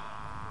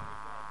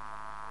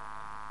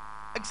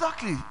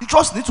 Exactly. You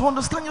just need to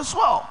understand your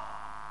swell.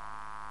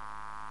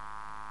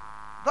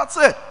 That's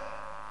it.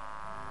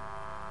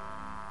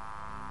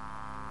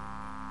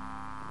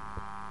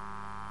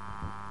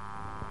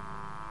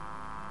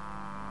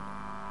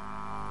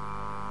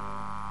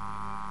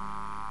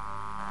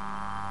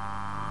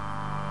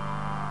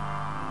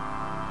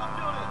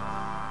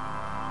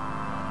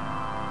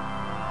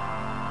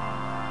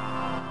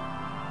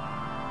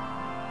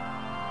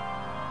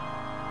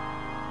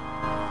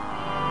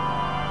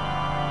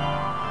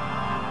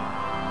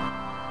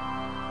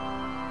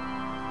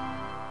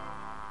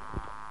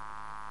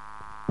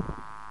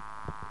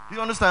 Do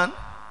you understand?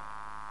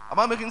 Am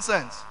I making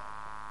sense?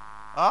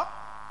 Huh?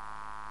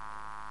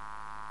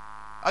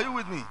 Are you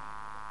with me?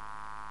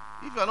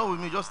 If you are not with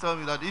me, just tell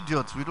me that,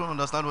 idiot, we don't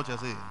understand what you're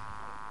saying.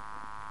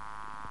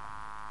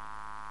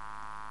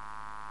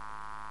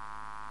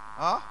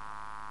 Huh?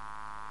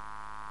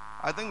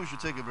 I think we should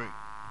take a break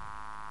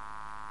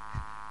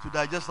to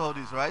digest all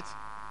this, right?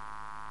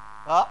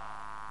 Huh?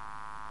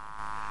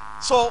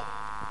 So,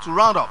 to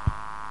round up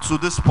to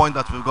this point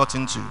that we've got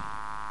into,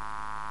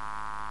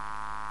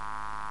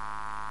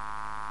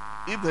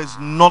 if there's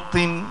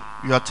nothing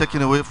you are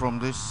taking away from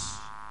this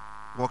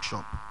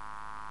workshop,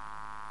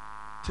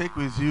 take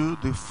with you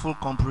the full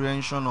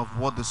comprehension of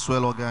what the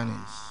swell organ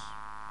is.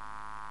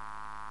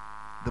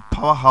 The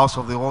powerhouse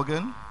of the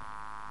organ,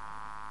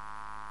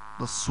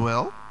 the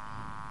swell,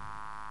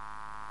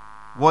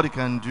 what it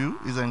can do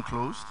is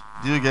enclosed.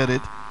 Do you get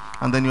it?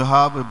 And then you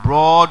have a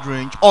broad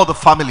range, all the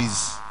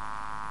families,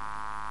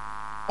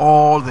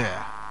 all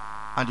there.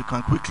 And you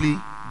can quickly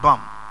bam,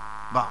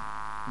 bam,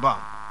 bam,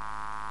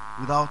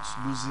 without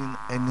losing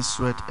any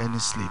sweat, any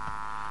sleep.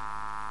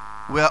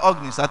 We are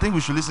organists. I think we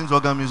should listen to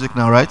organ music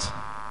now, right?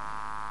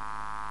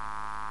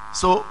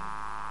 So,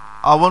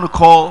 I want to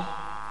call...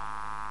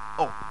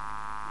 Oh.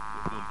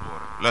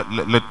 Don't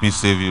worry. Let me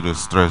save you the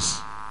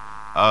stress.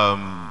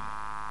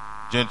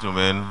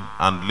 Gentlemen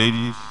and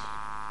ladies,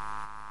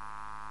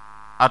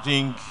 I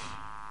think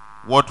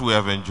what we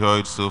have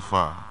enjoyed so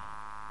far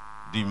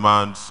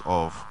demands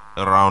of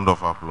a round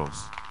of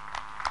applause.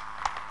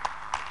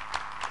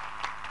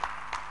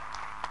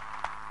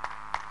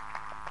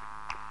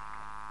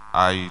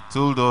 I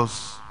told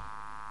us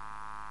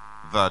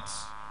that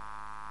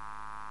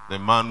the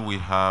man we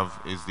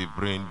have is the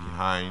brain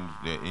behind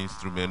the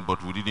instrument,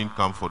 but we didn't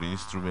come for the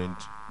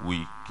instrument,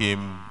 we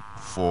came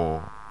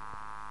for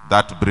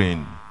that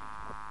brain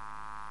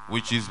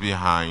which is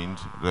behind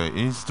the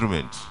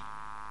instrument.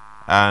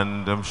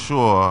 And I'm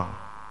sure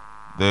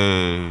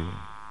the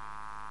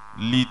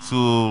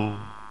little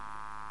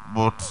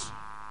but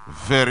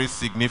very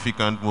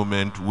significant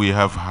moment we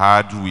have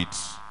had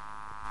with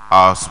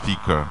our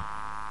speaker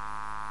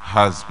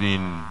has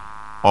been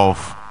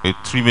of a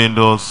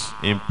tremendous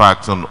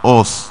impact on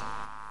us.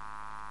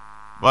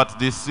 But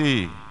they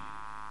say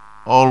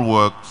all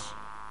work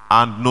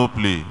and no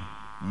play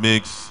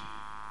makes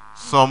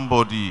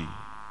somebody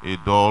a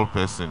dull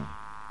person.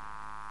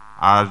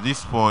 At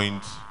this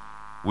point,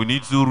 we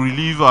need to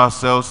relieve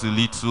ourselves a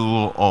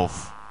little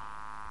of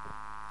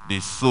the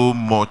so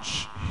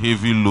much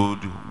heavy load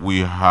we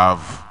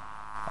have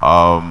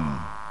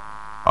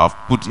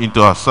put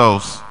into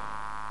ourselves.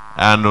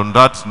 And on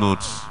that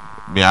note,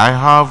 may I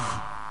have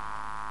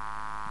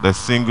the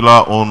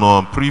singular honor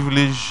and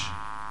privilege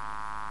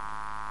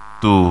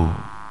to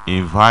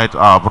invite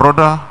our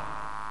brother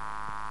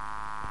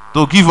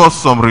to give us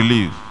some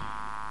relief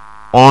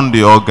on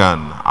the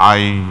organ.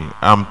 I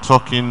am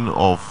talking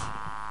of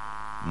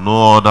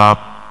no other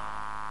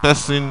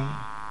person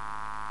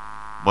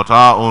but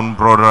our own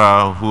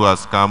brother who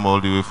has come all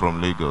the way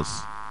from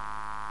Lagos.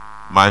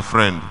 My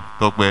friend,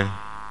 Tokwe,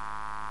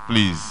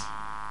 please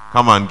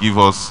come and give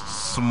us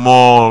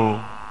small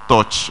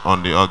touch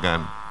on the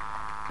organ.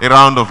 A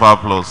round of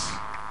applause.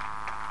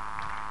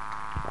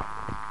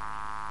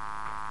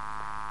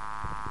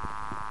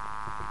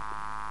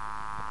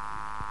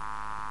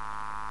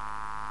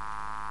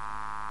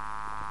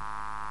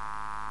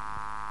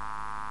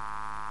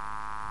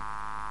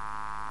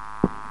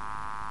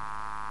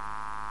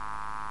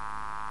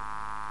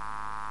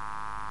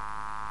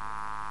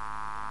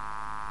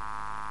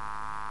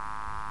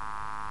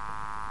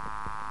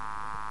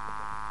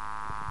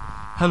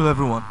 Hello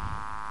everyone.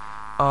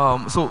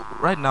 So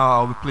right now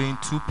I'll be playing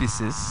two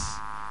pieces.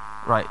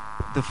 Right.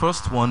 The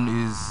first one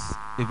is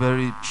a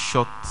very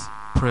short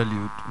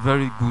prelude,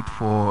 very good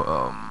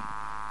for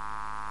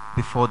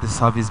before the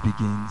service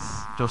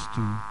begins, just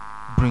to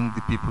bring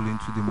the people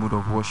into the mood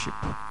of worship.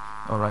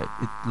 All right.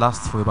 It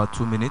lasts for about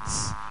 2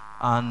 minutes,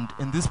 and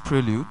in this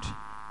prelude,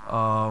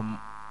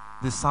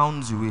 the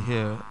sounds you will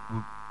hear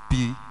will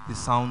be the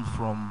sound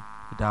from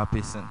the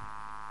diapason,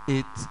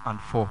 8 and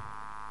 4.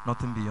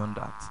 Nothing beyond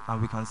that.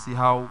 And we can see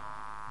how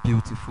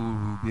beautiful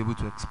we'll be able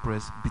to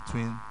express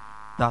between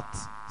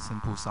that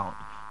simple sound.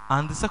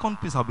 And the second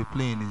piece I'll be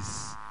playing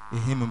is a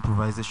hymn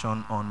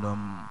improvisation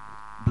on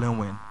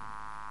Blenwen,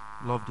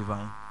 Love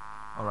Divine.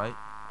 All right.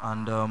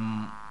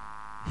 And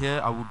here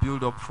I will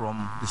build up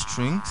from the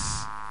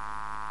strings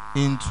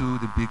into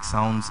the big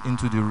sounds,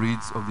 into the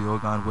reeds of the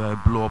organ, where I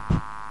blow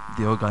up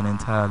the organ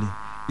entirely.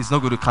 It's not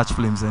going to catch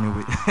flames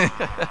anyway.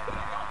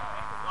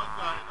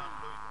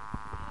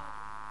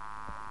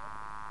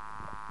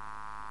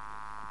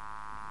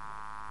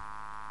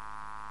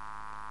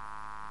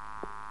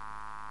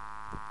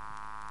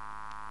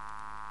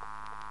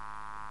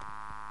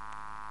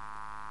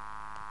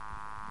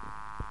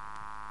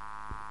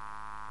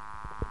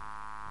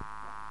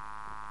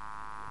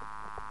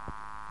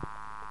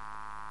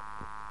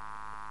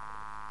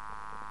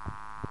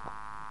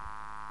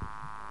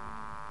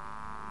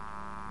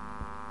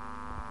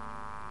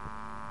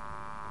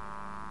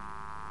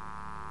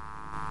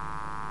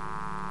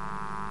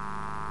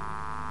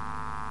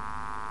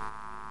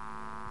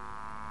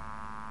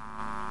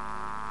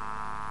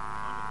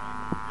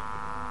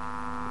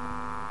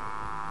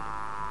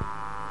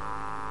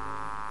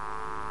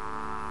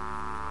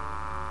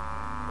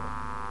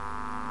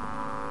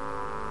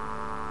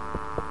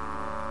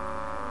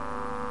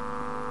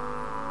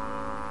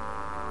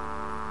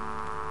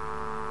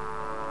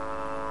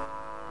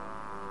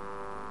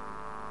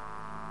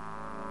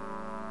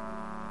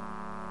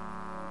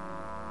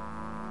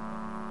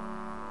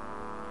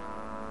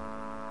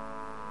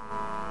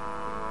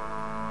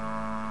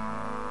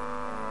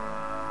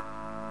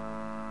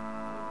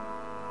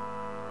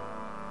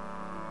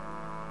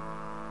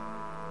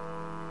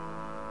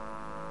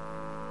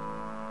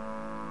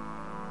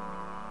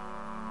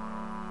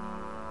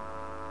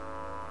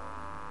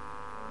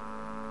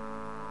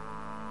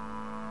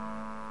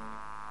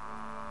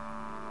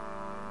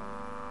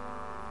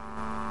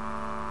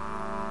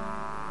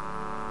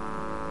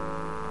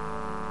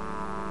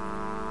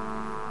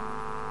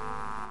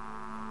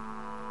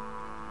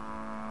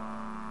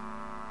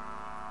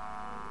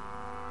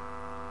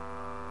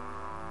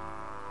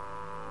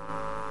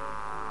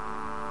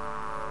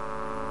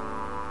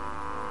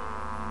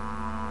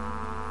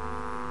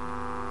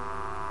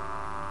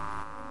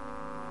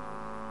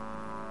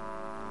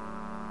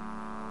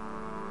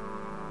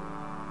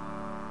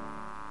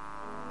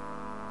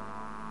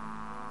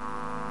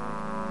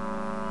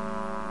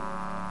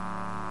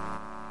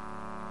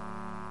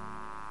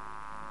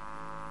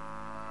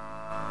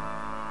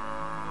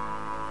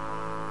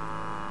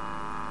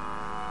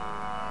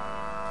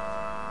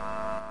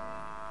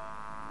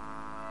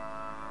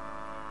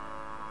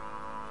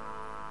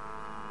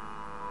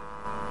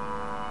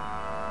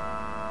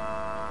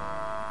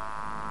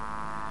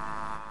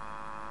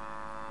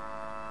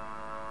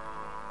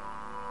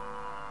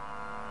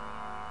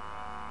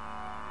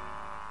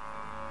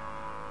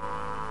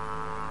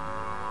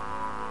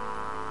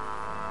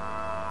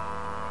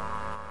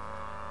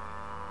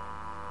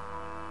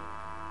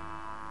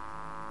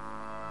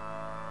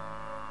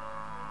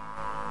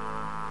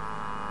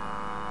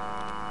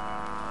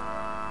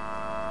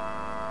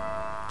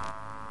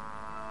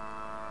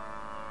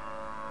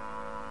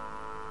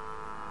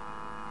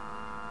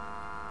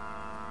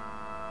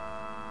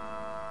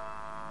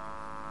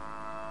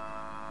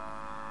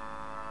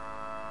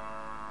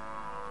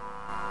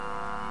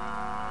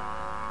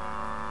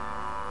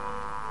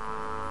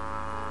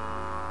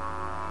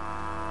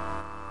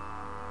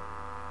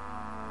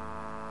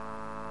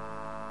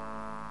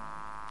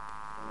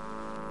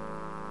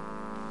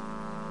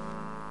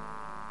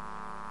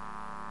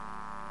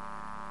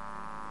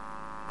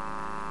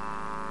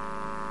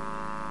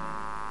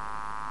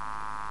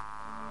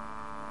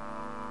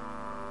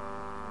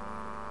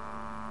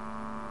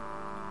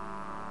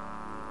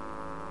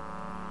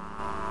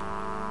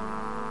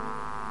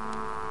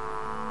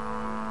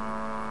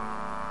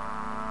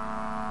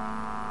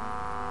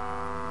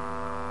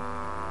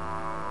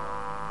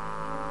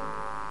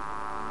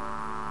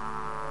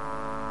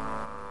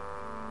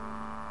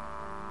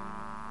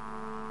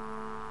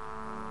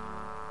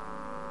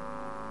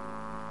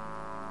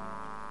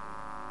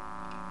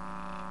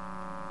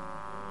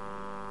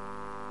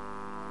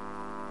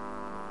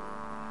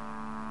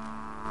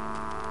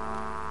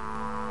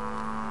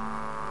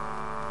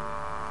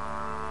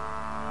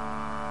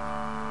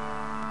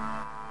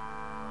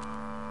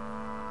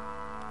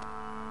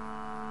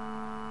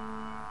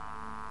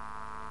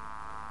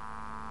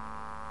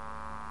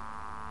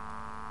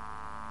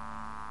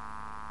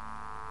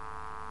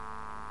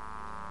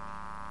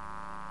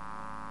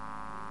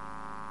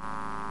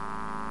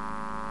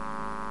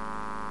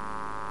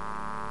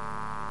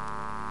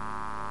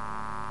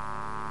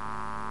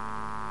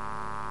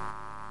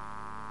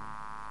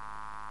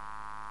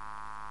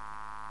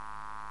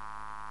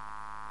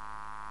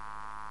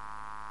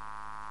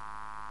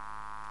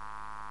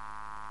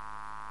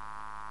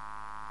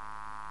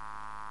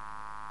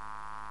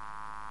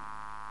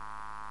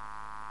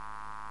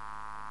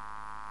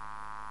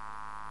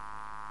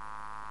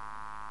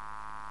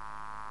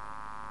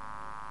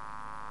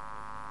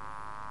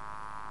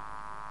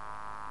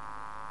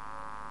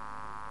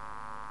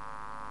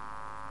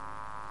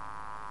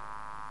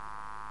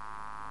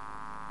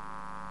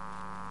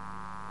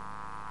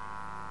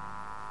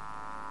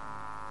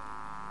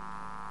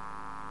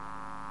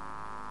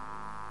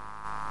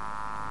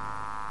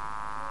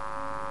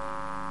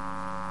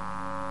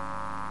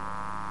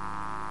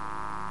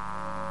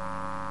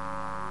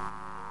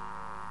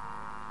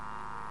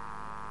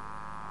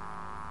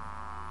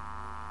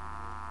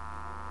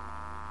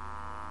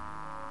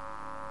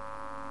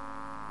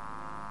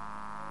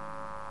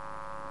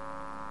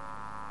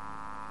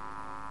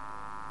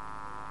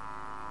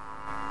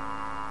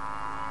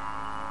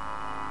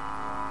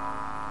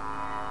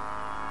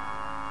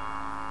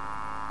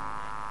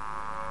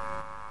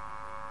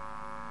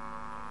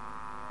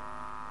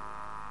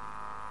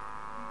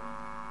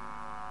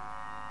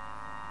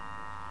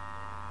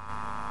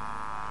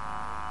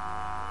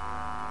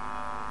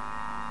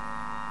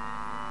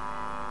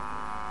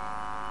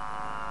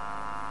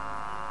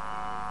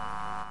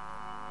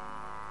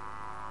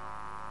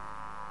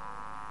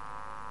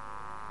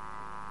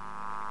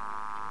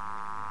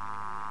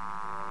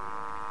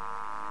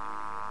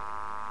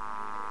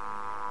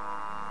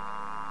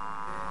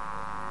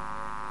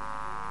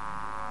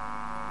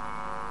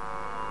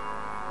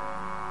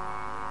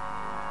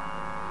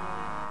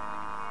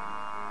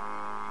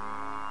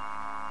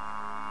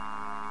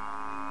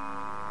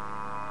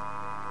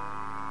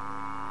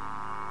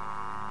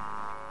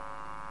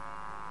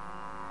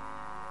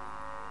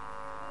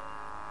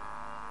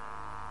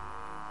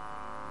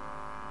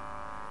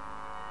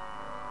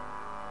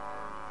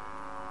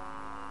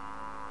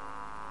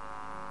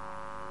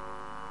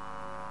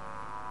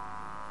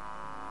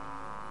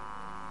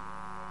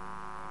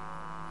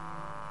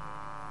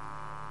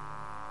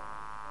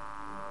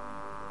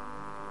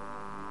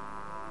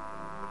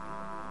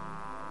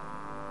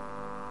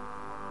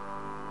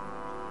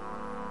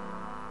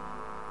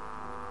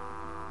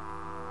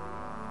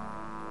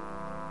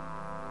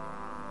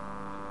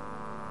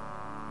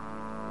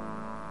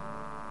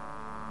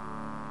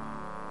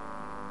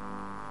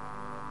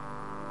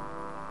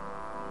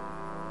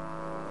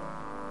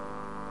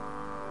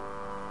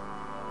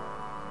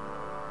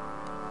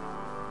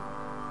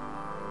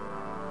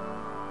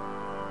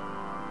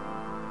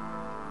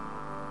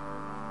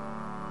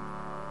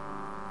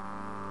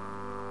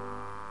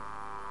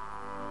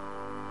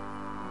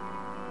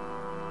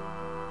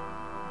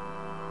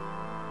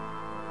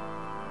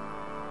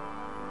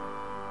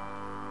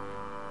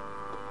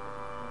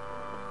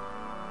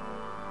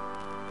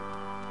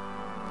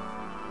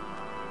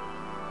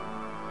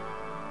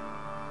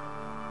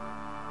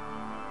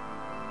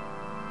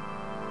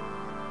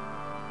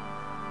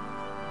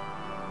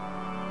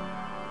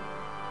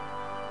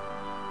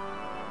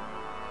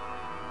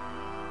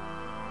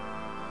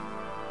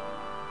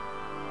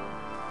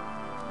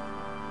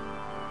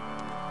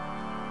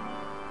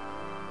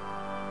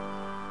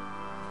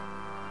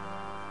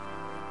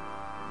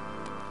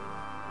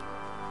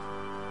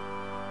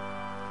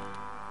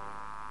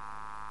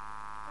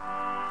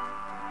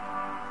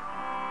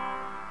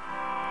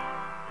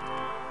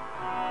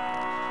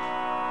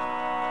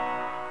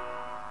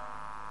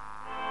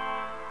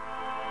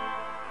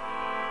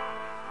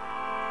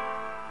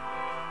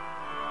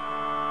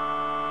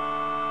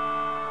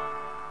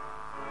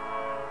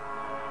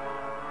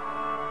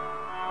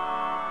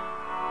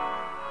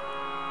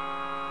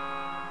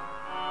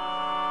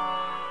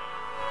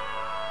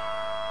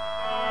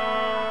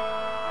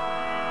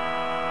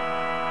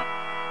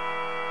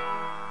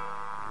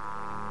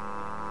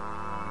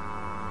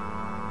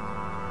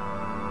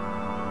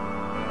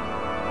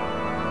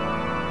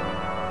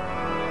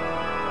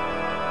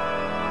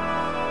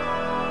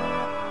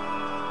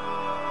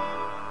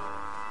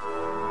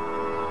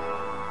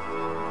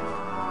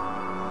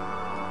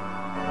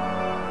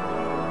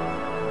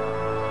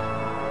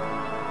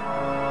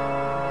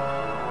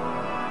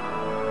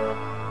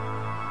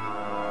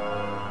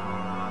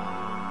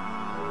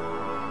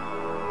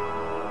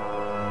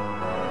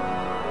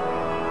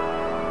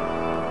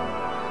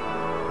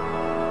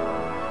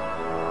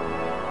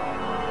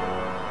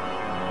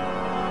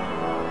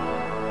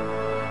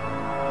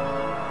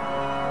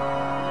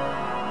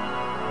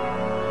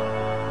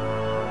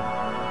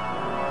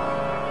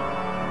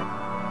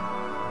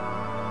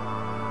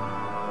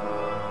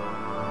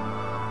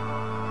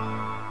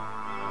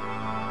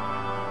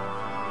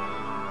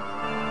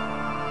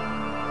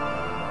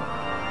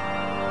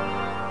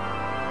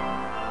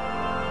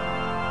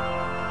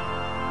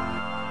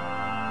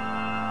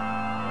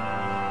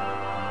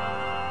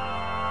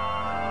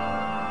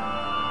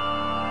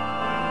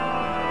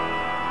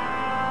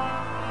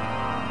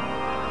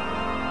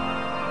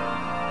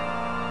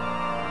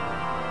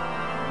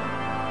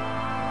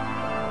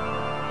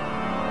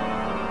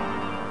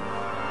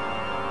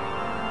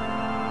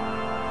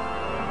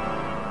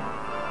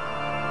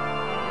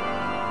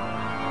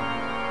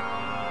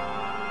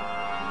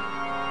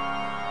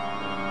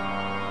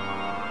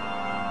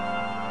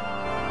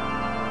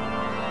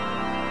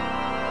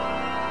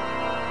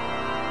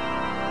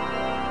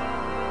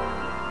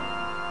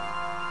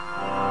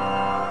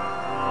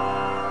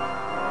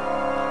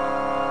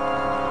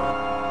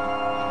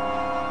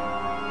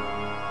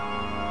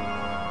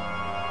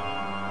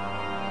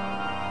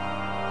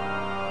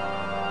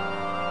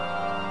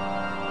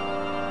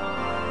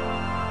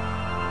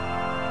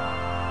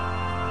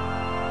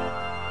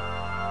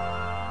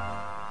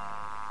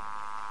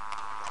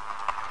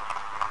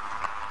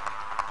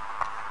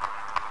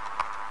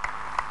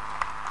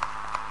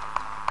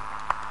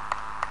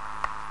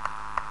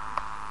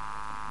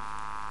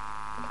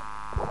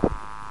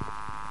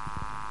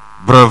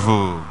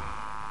 Bravo,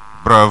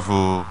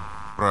 bravo,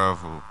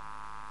 bravo.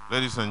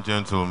 Ladies and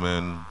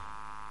gentlemen,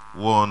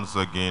 once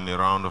again, a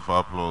round of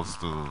applause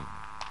to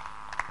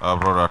our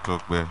brother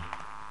Tokbe.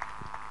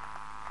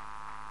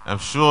 I'm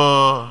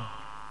sure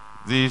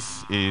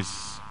this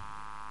is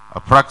a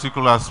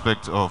practical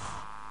aspect of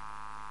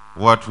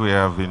what we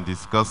have been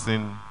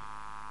discussing.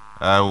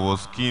 I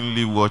was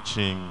keenly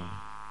watching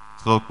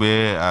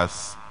Tokbe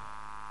as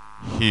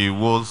he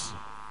was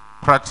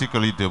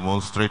practically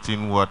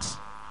demonstrating what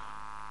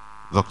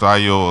Dr.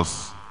 Ayo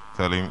was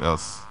telling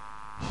us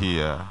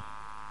here,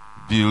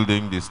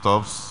 building the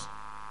stops,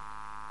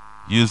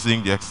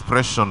 using the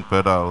expression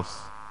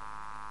pedals,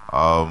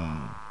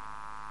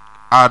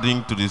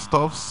 adding to the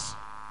stops,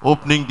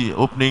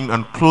 opening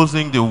and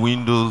closing the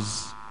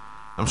windows.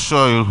 I'm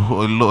sure a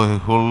whole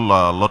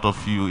lot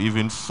of you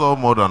even saw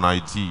more than I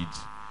did,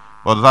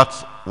 but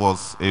that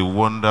was a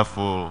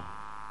wonderful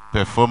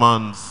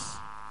performance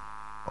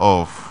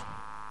of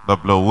the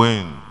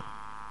blowing.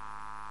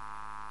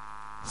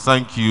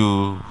 Thank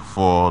you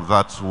for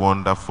that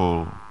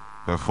wonderful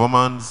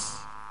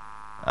performance,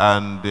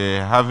 and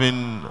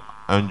having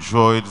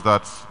enjoyed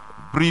that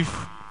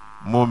brief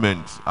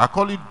moment. I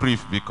call it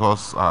brief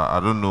because I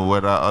don't know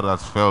whether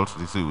others felt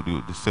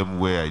the same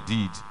way I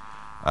did.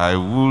 I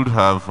would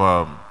have,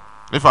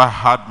 if I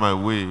had my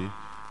way,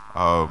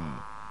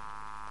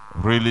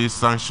 really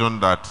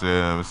sanctioned that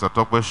Mr.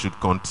 Tokwe should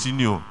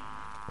continue.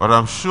 But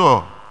I'm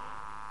sure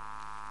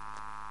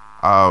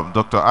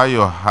Dr.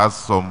 Ayo has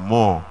some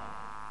more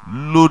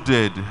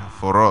loaded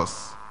for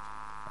us.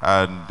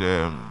 And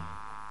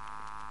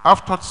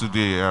after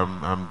today,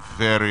 I'm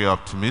very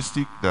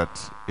optimistic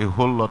that a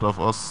whole lot of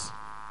us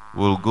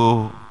will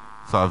go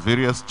to our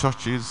various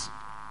churches,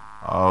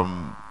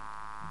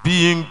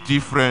 being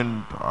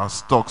different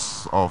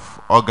stocks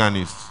of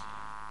organists.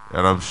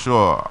 And I'm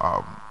sure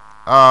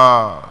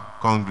our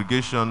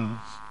congregations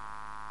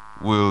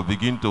will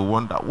begin to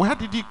wonder, where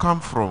did he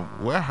come from?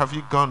 Where have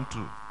you gone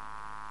to?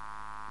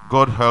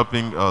 God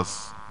helping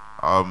us,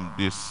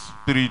 the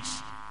spirit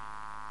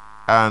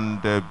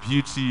and the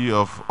beauty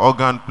of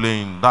organ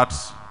playing, that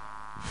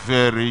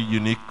very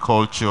unique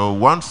culture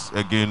once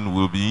again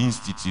will be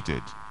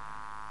instituted.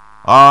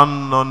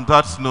 And on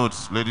that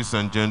note, ladies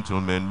and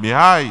gentlemen, may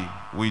I,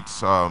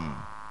 with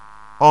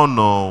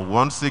honor,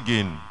 once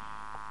again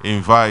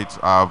invite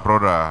our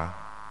brother,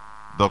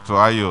 Dr.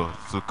 Ayo,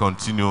 to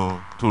continue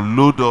to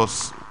load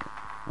us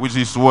with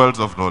his wealth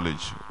of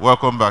knowledge.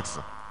 Welcome back,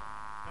 sir.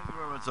 Thank you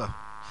very much, sir.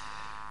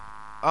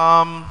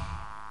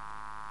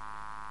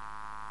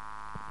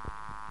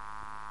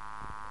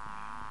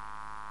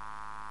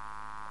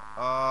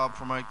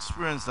 From my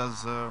experience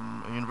as a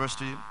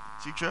university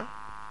teacher,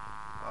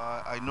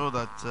 I know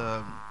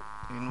that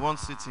in one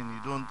sitting you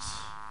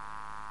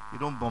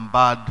don't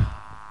bombard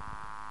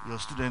your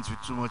students with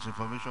too much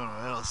information,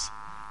 or else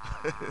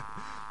they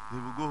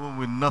will go home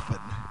with nothing,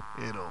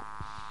 you know.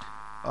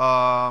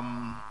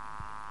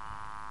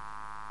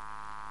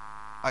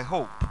 I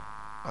hope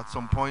at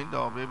some point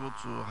I'll be able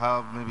to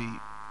have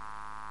maybe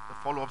a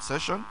follow-up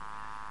session,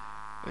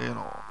 you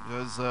know,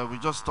 because we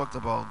just talked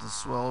about the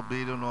swell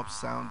building up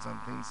sounds and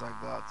things like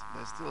that.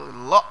 There's still a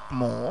lot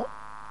more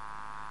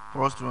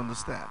for us to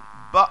understand,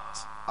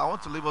 but I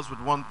want to leave us with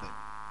one thing.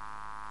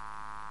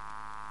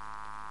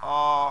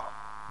 Up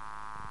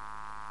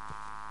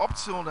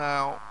till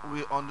now,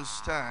 we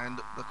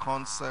understand the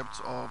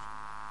concept of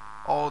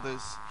all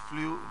this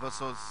flute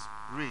versus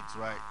reeds,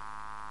 right?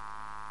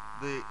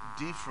 The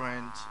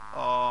different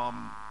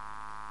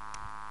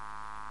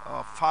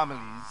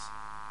families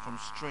from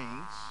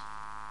strings,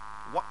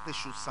 what they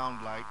should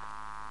sound like,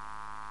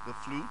 the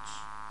flute,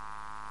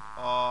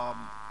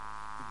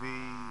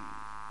 the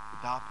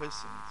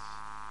diapasons,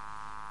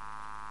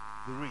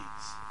 the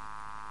reeds,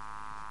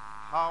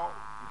 how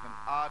you can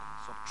add,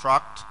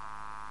 subtract.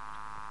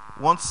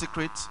 One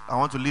secret I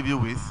want to leave you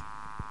with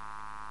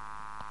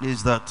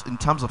is that in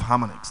terms of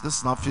harmonics, this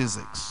is not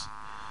physics.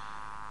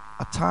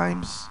 At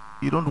times,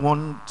 you don't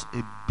want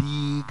a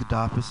big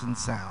diapason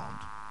sound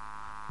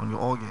on your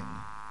organ,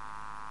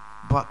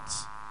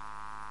 but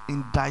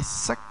in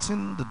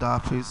dissecting the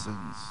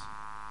diapasons,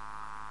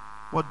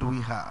 what do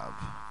we have?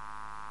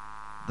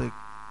 The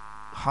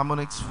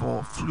harmonics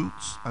for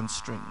flutes and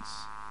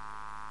strings.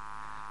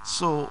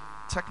 So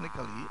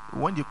technically,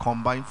 when you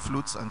combine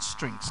flutes and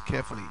strings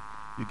carefully,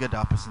 you get the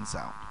diapason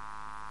sound.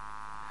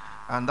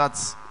 And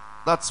that's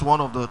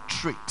one of the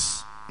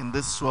tricks in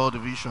this swell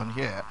division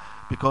here,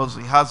 because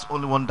it has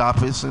only one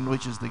diapason,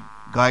 which is the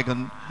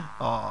Geigen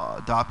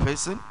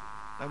diapason.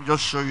 Let me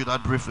just show you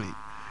that briefly.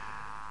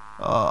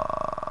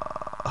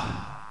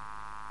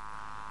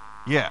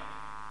 Yeah,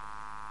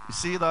 you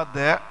see that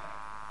there?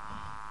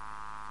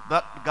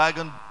 That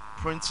Geigen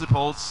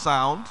principle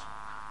sound.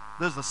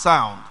 There's the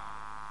sound.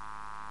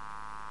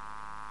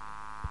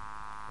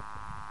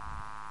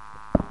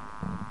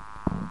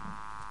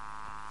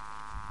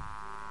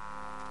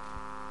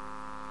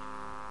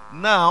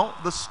 Now,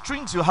 the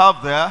strings you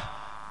have there,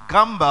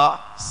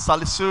 gamba,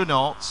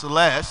 salisono,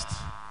 celeste,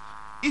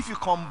 if you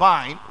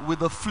combine with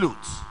the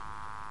flute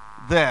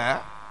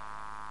there,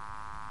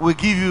 will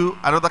give you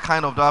another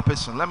kind of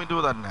diapason. Let me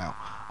do that now.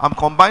 I'm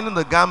combining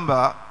the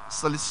gamba,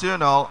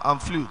 salicional,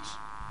 and flute.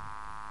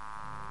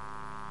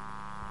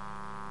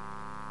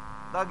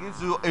 That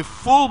gives you a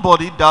full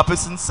body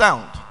diapason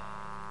sound,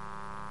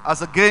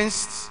 as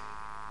against.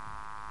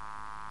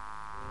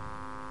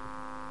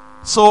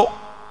 So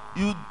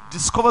you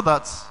discover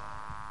that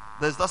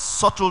there's that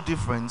subtle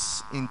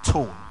difference in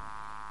tone,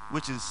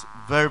 which is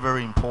very,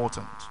 very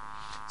important.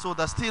 So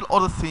there's still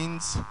other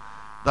things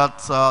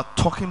that are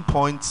talking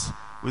points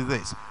with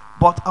this.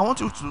 But I want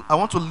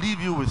to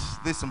leave you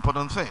with this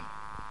important thing,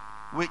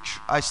 which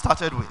I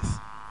started with.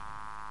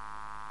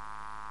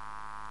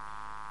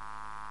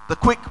 The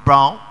quick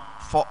brown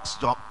fox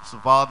jumps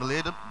over the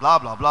lady, blah,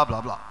 blah, blah,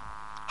 blah, blah.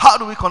 How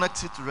do we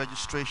connect it to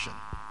registration?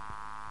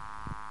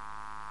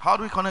 How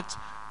do we connect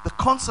the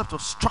concept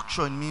of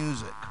structure in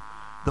music,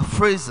 the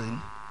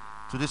phrasing,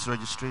 to this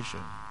registration?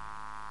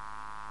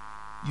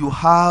 You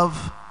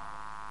have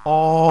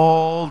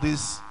all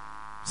these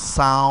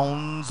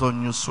sounds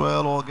on your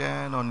swell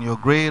organ, on your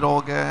great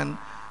organ,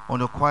 on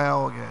your choir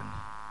organ.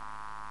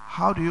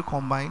 How do you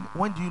combine?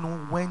 When do you know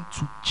when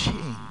to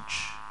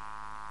change?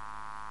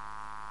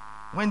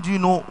 When do you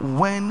know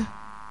when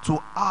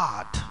to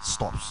add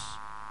stops?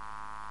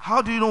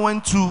 How do you know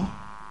when to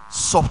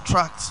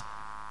subtract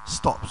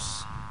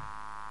stops?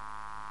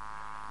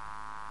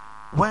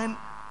 When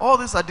all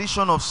this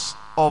addition of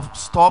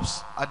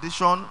stops,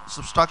 addition,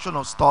 subtraction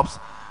of stops,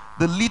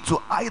 they lead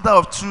to either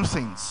of two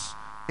things: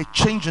 a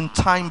change in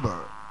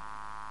timbre,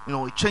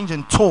 a change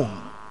in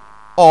tone,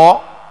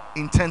 or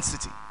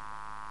intensity.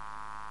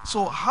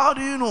 So how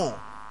do you know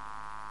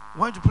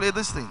when to play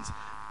these things?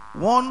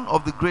 One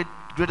of the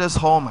greatest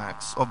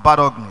hallmarks of bad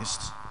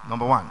organists,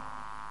 number one,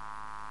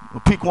 you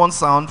pick one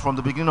sound from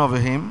the beginning of a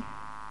hymn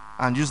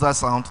and use that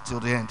sound till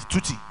the end.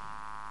 Tutti.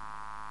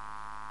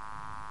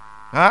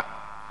 Huh?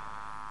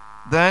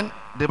 Then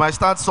they might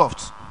start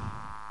soft,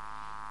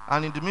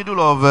 and in the middle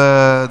of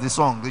the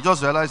song they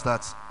just realize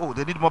that, oh,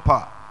 they need more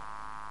power.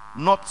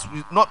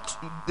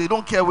 They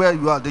don't care where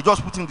you are, they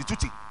just put in the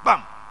tutti.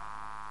 Bam.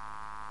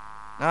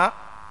 Huh?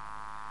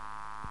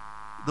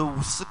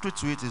 The secret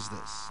to it is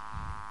this: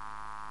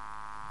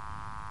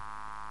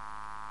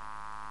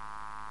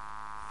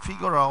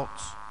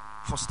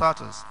 for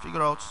starters,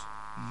 figure out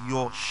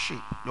your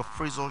shape, your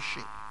phrasal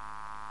shape.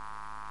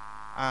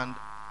 And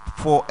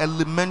for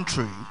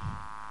elementary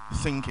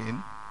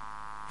thinking,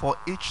 for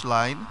each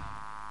line,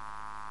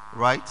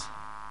 right,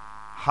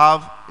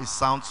 have a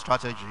sound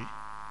strategy.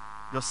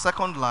 Your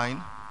second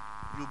line,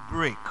 you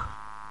break.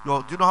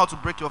 Do you know how to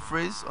break your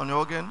phrase on your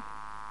organ?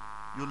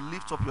 You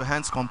lift up your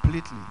hands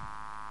completely.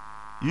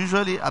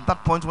 Usually at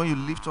that point when you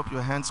lift up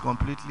your hands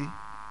completely,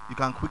 you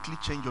can quickly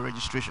change your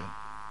registration.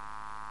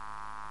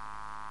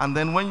 And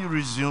then when you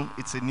resume,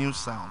 it's a new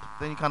sound.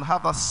 Then you can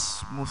have that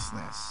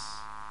smoothness.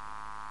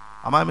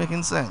 Am I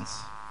making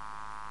sense?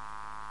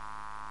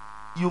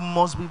 You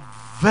must be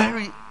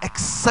very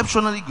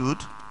exceptionally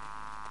good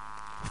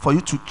for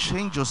you to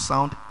change your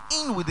sound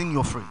within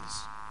your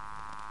phrase.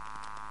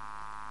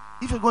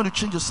 If you're going to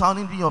change your sound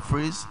in your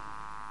phrase,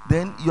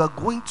 then you are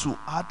going to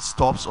add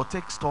stops or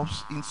take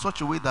stops in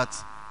such a way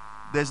that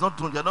you're not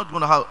going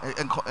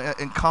to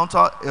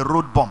encounter a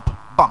road bump.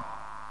 Bump.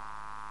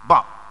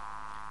 Bump.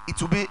 It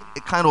will be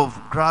a kind of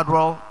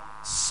gradual,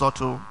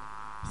 subtle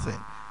thing.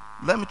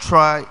 Let me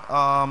try,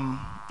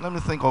 let me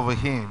think of a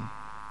hymn.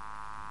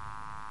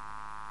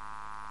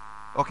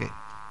 Okay.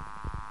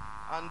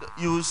 And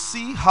you will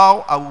see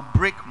how I will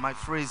break my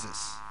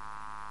phrases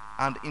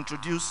and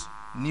introduce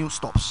new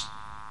stops.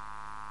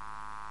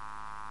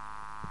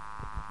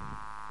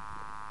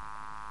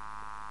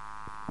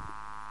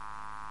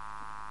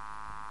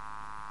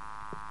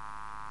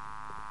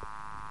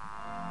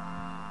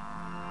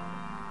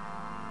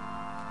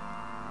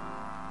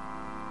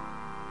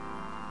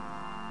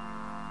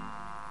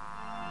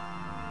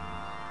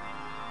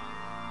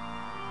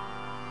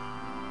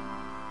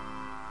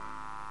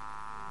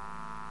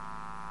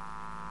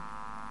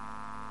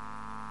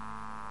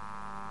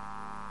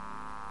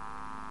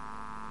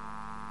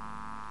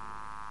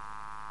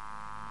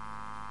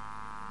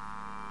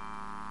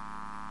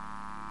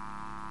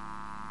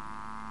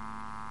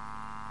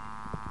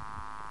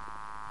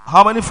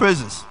 How many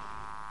phrases?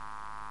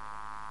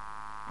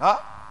 Huh?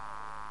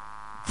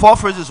 4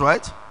 phrases,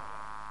 right?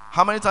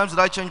 How many times did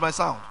I change my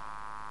sound?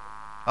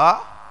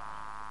 Huh?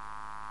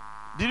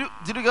 Did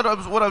you get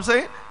what I'm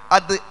saying?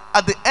 At the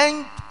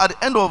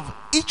end of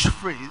each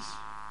phrase,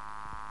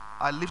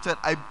 I lifted.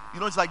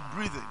 It's like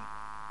breathing,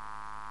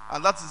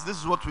 and this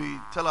is what we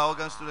tell our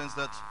organ students,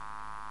 that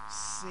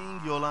sing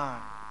your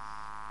lines.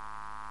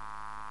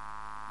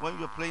 When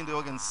you're playing the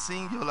organ,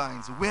 sing your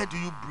lines. Where do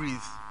you breathe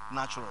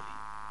naturally?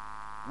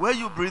 Where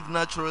you breathe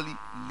naturally,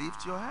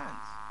 lift your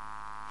hands.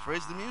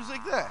 Phrase the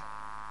music there.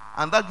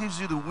 And that gives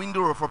you the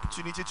window of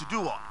opportunity to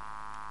do what?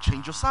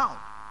 Change your sound.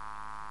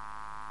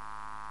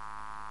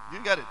 Do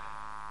you get it?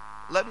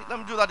 Let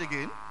me do that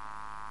again.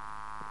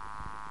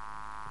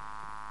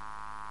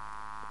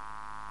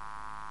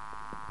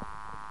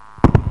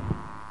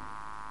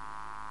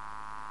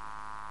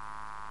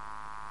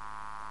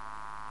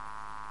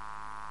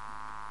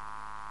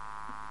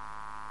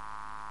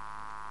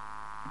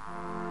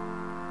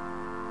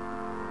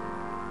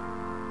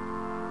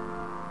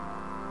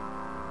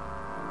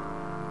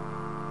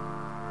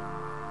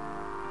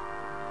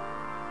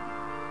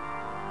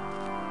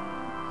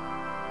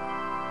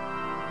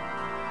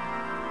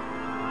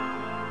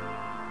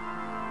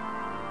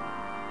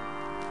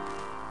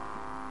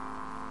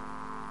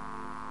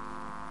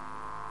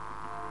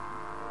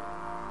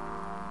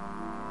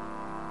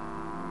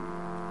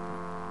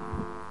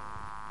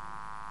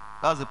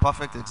 That's a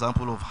perfect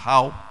example of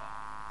how.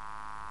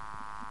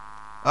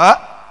 Huh?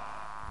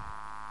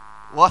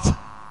 What?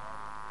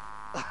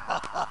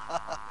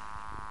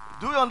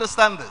 Do you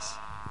understand this?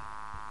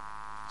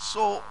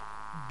 So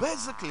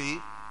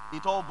basically,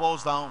 it all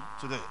boils down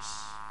to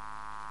this: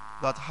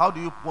 that how do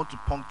you want to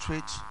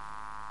punctuate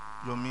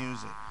your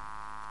music?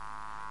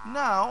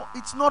 Now,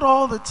 it's not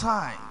all the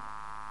time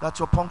that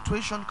your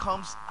punctuation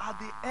comes at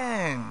the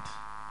end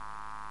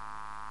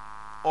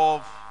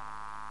of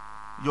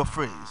your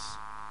phrase.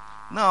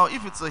 Now,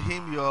 if it's a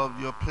hymn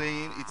you're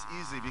playing, it's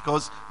easy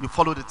because you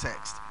follow the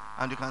text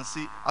and you can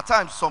see at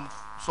times some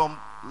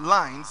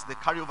lines they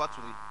carry over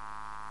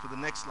to the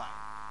next line,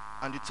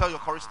 and you tell your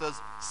choristers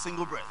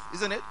single breath,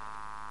 isn't it?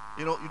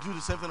 You know, you do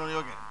the same thing on your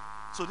organ.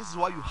 So this is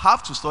why you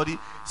have to study.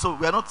 So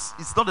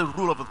it's not a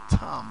rule of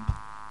thumb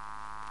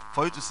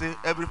for you to say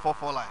every four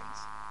lines.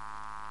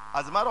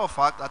 As a matter of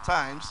fact, at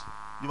times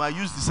you might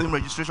use the same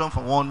registration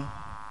for one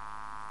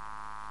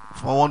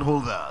whole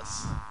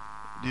verse.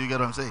 Do you get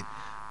what I'm saying?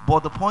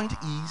 But the point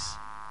is,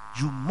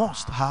 you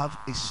must have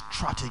a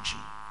strategy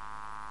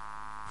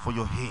for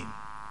your hymn.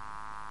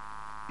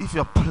 If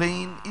you're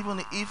playing,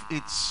 even if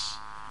it's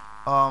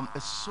a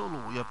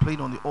solo you're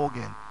playing on the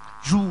organ,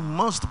 you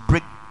must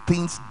break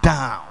things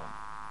down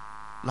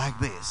like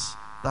this.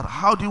 That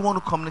how do you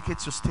want to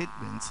communicate your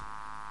statements?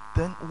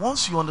 Then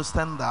once you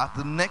understand that,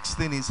 the next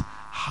thing is,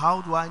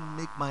 how do I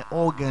make my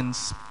organ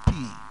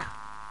speak?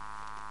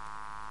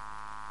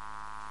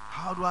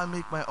 How do I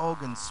make my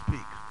organ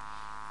speak?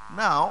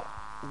 Now,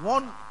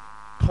 one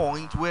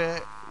point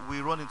where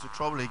we run into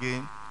trouble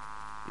again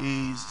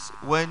is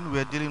when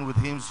we're dealing with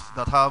hymns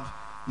that have,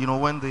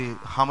 when the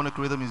harmonic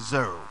rhythm is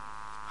 0.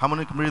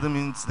 Harmonic rhythm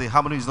means the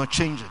harmony is not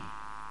changing.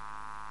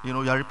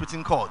 You're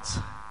repeating chords.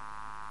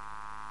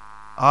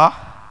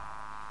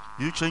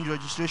 You change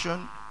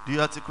registration? Do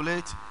you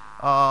articulate?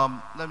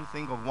 Let me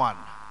think of one.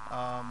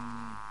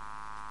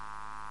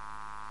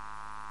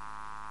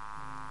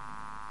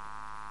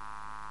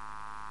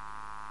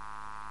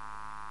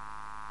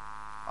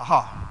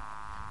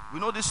 We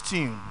know this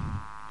tune,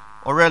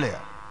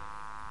 Aurelia.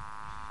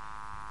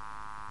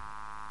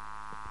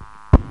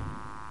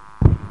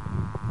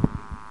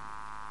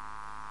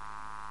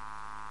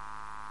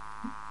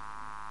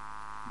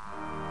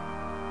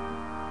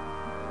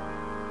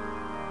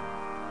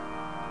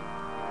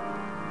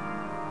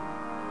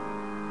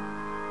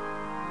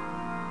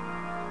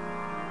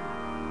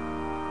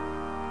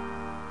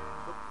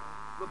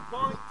 The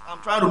point I'm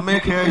trying to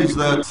make here is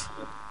that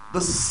the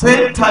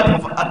same type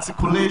of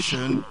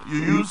articulation you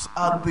use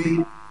at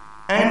the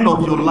end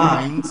of your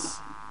lines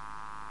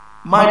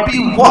might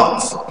be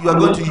what you are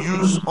going to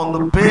use on the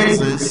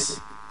basis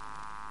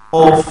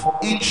of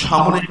each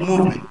harmonic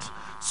movement.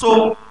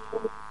 So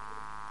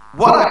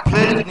what I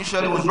played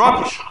initially was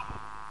rubbish.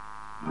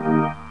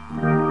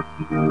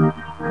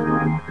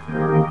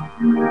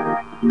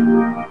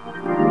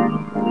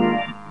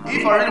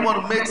 If I really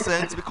want to make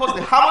sense, because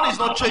the harmony is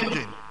not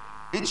changing,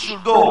 it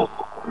should go.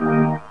 Do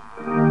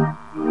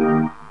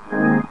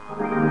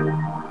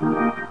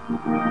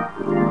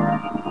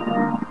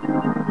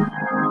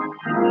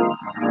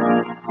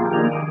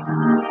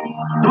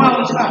you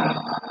understand?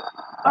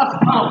 That's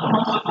part of the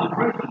concept of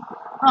breaking.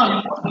 Now you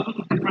must be able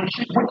to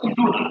differentiate when you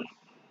do that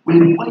when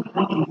you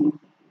want to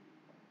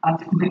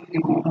articulate a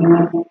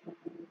whole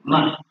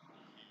line.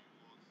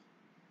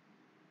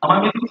 Am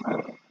I making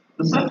sense?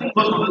 The same thing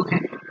goes for this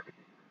game.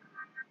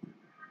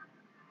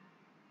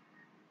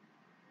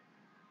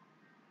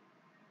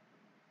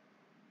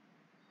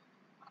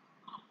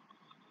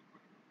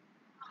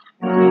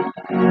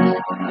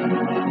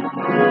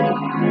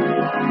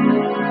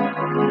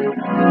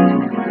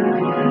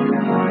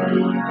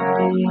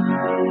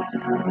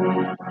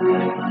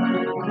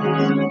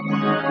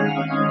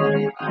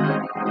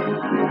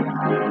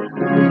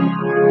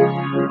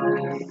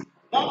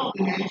 One of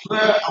the things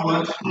where our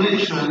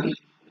articulation,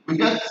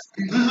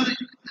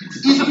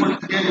 it's easy for it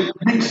to get it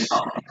mixed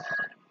up.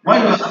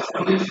 Why you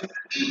articulate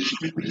each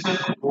repeated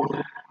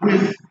chord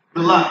with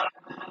the line.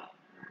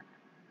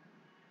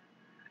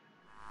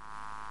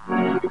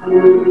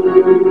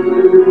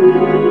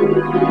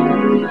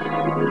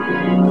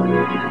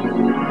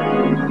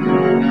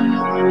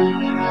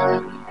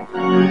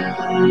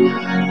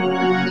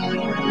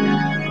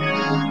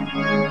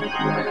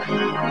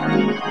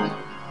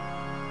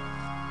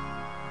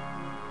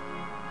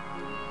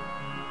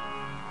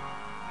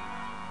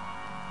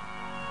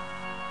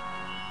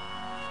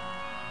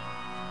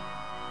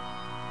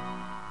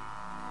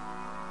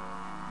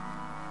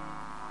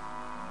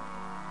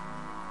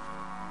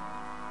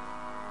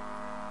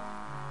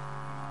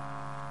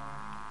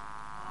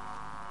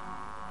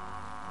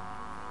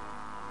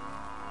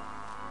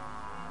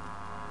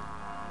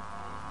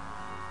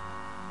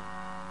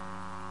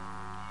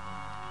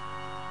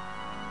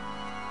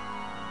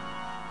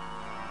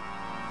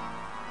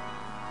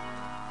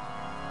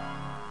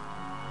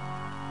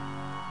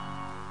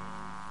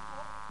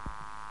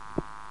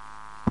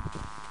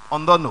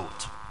 On that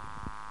note,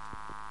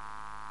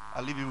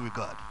 I leave you with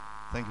God.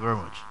 Thank you very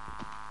much.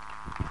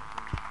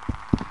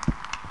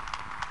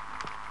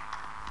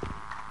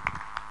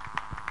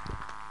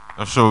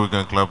 I'm sure we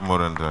can clap more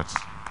than that.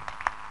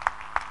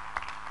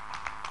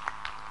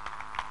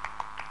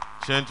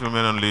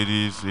 Gentlemen and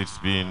ladies, it's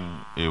been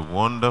a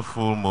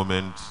wonderful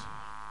moment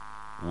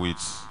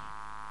with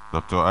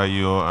Dr.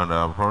 Ayo and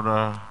our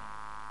brother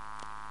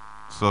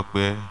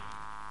Sokwe,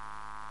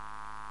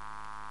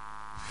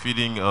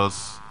 feeding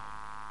us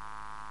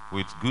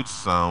with good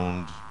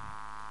sound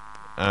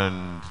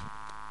and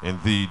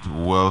indeed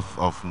wealth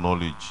of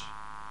knowledge,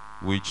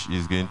 which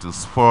is going to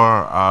spur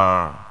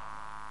our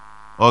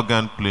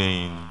organ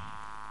playing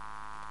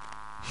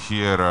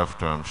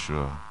hereafter, I'm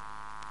sure.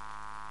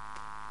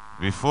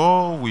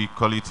 Before we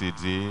call it a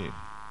day,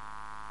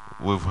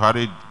 we've had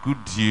a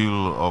good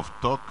deal of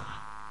talk,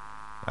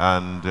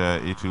 and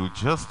it will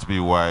just be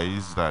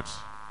wise that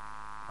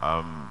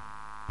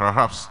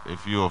perhaps a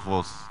few of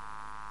us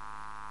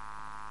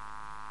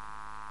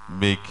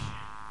make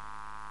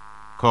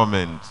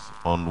comments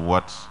on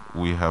what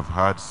we have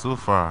heard so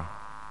far,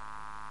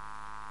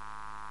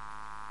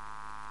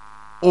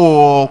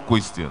 or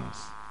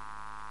questions,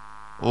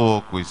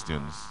 so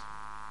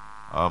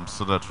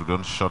that we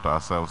don't shut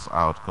ourselves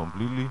out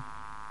completely.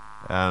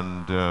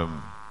 And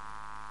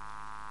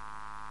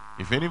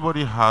if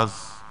anybody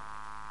has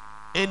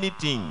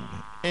anything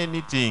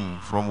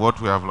from what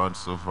we have learned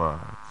so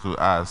far to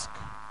ask,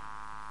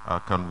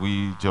 can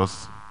you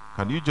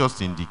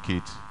just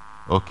indicate?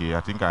 Okay, I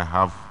think I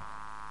have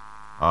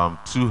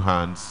 2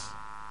 hands.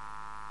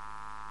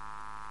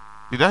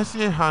 Did I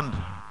see a hand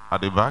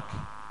at the back?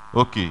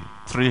 Okay,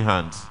 3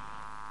 hands.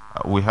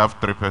 We have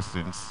 3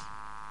 persons.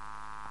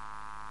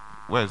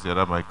 Where's the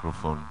other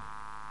microphone?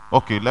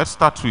 Okay, let's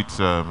start with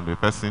the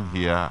person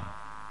here.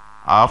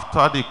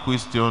 After the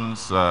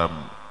questions,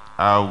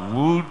 I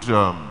would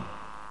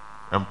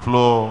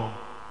implore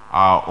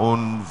our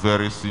own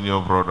very senior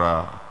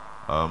brother,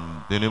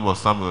 the name of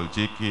Samuel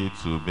JK,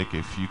 to make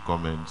a few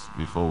comments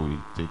before we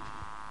take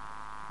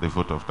the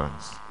vote of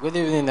thanks. Good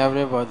evening,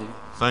 everybody.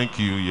 Thank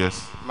you,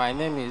 yes. My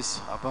name is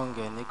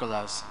Abonge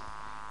Nicholas.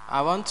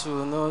 I want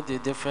to know the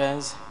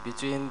difference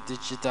between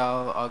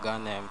digital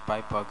organ and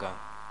pipe organ.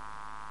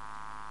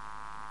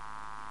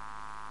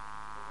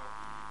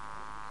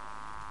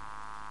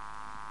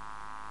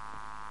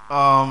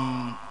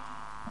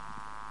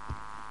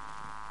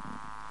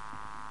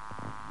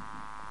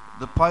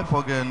 The pipe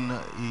organ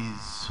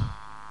is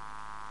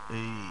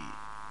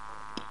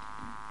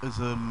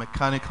a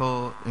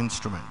mechanical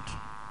instrument.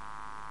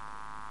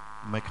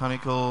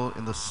 Mechanical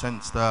in the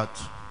sense that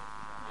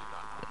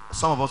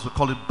some of us would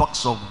call it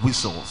box of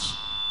whistles.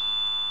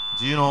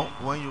 Do you know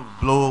when you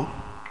blow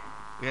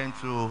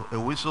into a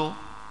whistle,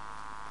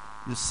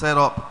 you set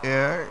up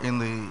air in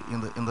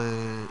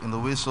the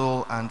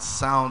whistle and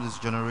sound is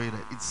generated.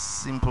 It's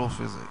simple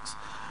physics.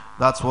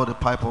 That's what the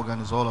pipe organ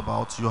is all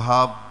about. You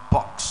have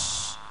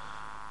box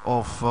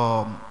of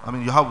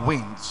you have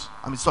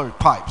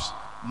pipes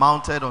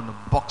mounted on the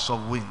box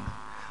of wind.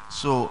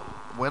 So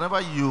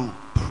whenever you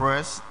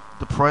press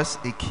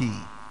a key,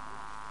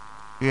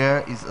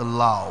 air is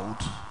allowed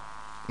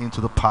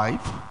into the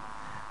pipe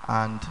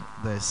and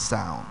there's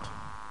sound.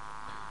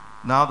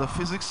 Now the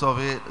physics of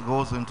it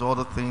goes into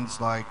other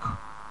things like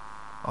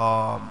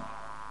the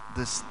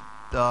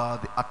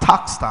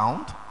attack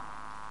sound,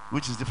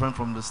 which is different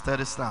from the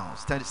steady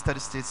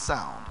state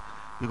sound,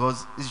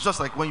 because it's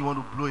just like when you want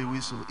to blow a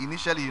whistle.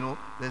 Initially,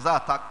 there's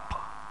that attack,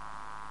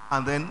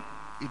 and then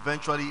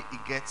eventually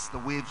the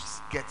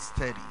waves get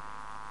steady.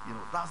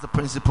 That's the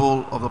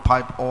principle of the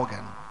pipe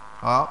organ.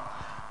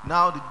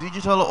 Now the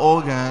digital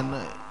organ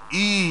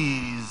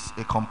is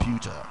a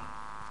computer.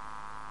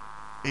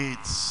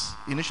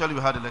 Initially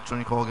we had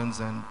electronic organs,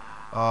 and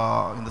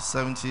in the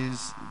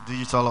 70s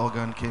digital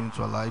organ came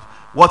into our life.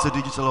 What's a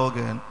digital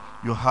organ?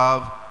 You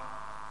have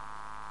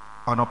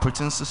an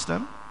operating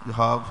system, you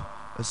have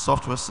a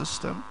software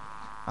system,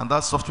 and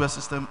that software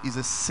system is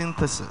a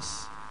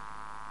synthesis.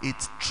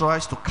 It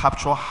tries to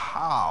capture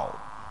how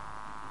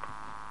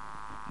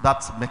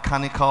that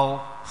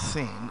mechanical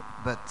thing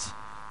that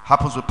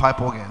happens with pipe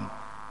organ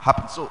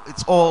happens. So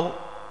it's all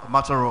a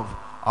matter of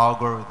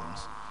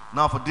algorithms.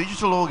 Now for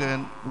digital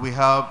organ, we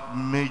have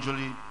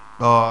majorly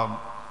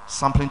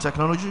sampling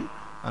technology,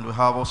 and we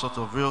have all sorts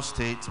of real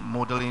estate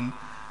modeling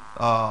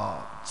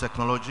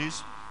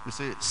technologies. You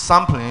see,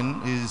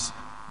 sampling is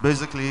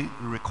basically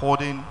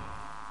recording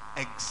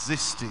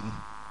existing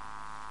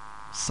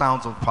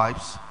sounds of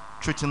pipes,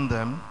 treating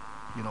them,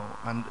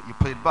 and you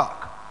play it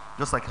back,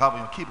 just like having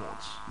your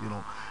keyboards,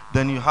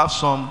 Then you have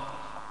some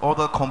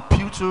other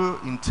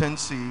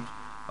computer-intensive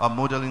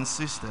modeling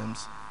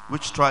systems,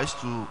 which tries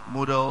to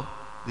model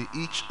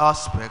each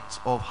aspect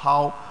of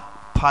how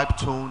pipe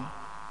tone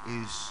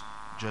is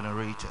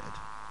generated,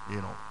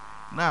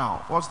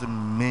 Now, what's the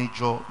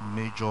major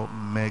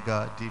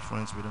mega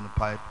difference between the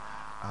pipe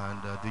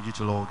and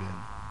digital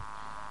organ?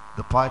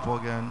 The pipe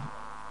organ,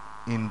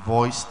 in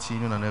voice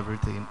tuning and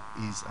everything,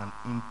 is an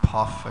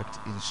imperfect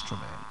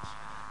instrument,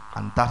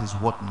 and that is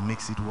what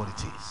makes it what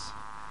it is.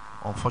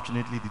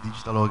 Unfortunately, the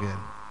digital organ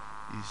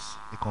is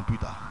a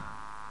computer.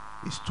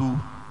 It's too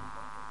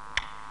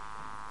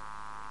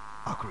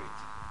accurate.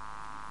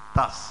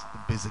 That's the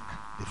basic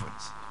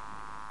difference.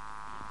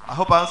 I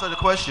hope I answered the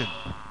question.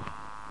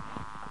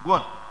 Go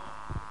on.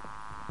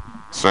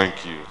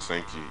 Thank you,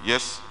 thank you.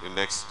 Yes, the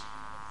next.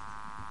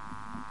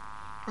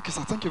 Okay,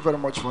 sir, thank you very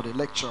much for the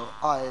lecture.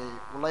 I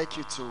would like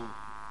you to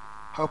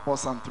help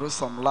us and throw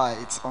some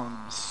light on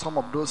some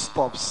of those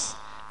stops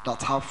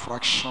that have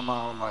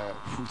fractional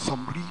food,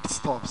 some reed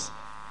stops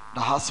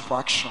that has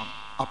fraction.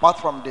 Apart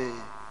from the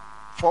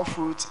 4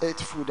 foot, 8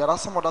 foot, there are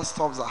some other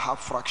stops that have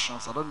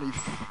fractions. I don't know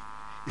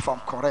if I'm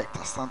correct.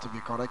 I stand to be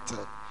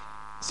corrected.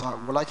 So I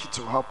would like you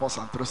to help us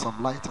and throw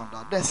some light on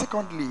that. Then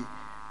secondly,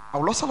 I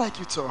would also like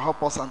you to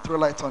help us and throw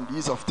light on the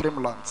use of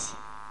tremulants.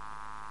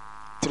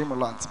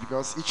 Tremulants,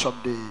 because each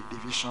of the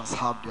divisions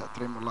have their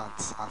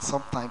tremulants, and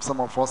sometimes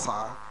some of us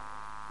are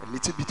a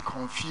little bit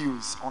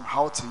confused on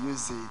how to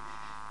use the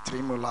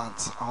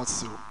tremulants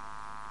also.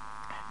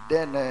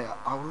 Then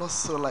I would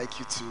also like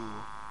you to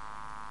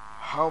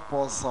help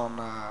us on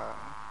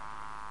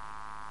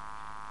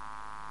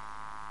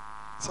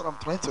so I'm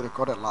trying to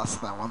record the last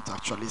thing I want to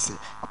actually say.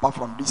 Apart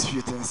from these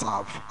few things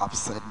I've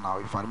said now,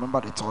 if I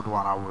remember the third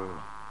one, I will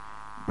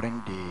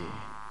bring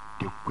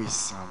the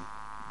question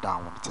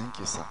down. Thank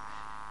you, sir.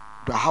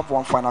 Do I have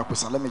one final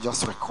question? Let me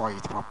just record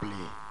it properly.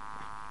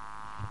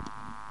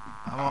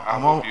 I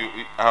hope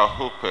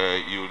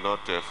you will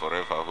not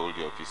forever hold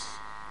your peace.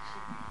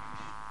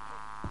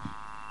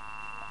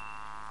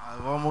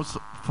 I've almost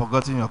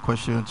forgotten your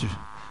question too.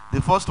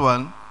 The first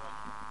one,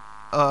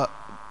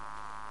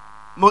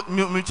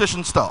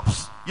 mutation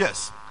stops.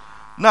 Yes.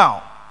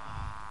 Now,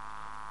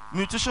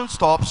 mutation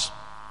stops.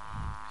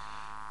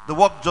 They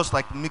work just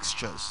like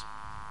mixtures.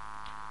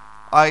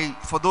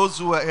 For those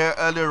who were here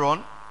earlier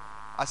on,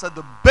 I said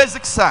the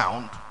basic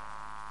sound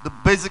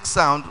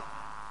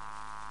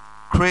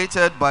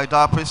created by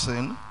that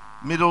person,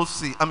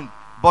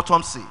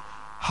 bottom C.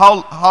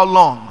 How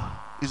long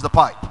is the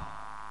pipe?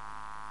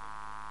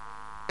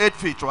 8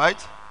 feet,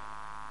 right?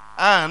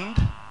 And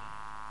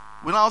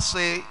we now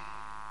say,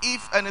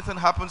 if anything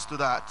happens to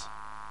that,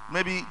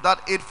 maybe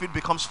that 8 feet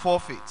becomes 4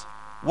 feet.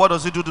 What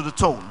does it do to the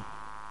tone?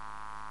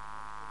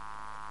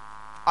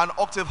 An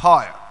octave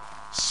higher.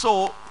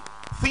 So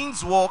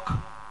things work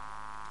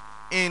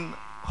in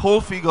whole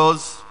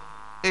figures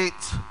 8,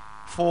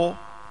 4,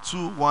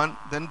 2, 1,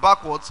 then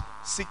backwards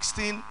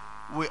 16.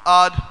 We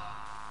add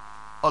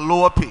a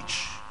lower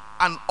pitch,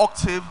 an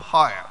octave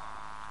higher.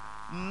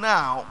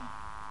 Now,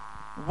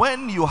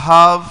 when you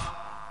have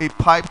a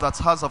pipe that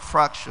has a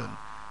fraction,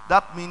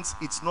 that means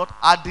it's not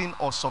adding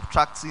or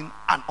subtracting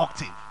an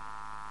octave.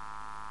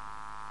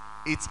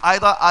 It's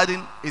either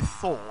adding a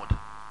third,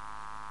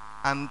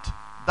 and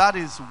that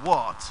is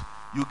what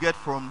you get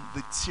from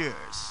the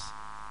tiers,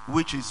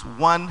 which is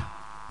 1,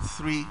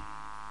 3,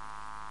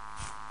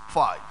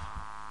 5.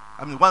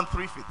 1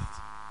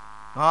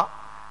 3/5.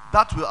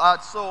 That will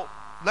add. So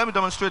let me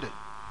demonstrate it.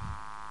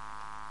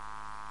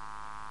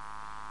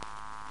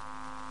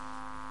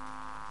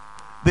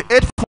 The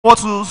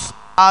 8/4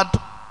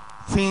 add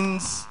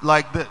things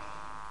like this.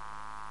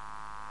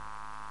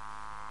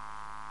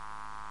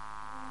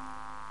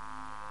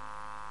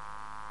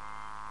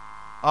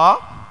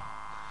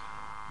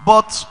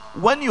 But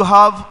when you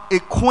have a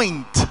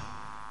quint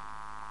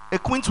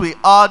will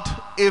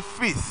add a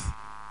fifth,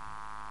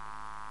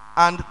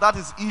 and that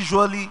is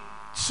usually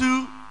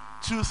 2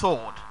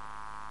 2/3,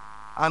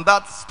 and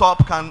that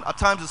stop can at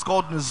times it's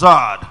called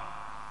Nazard,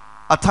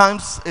 at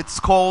times it's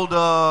called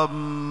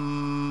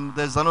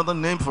there's another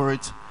name for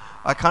it,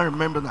 I can't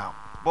remember now.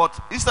 But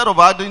instead of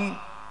adding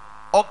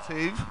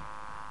octave,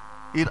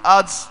 it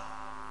adds.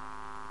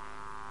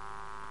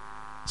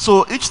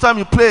 So each time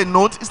you play a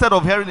note, instead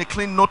of hearing a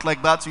clean note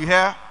like that, you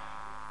hear.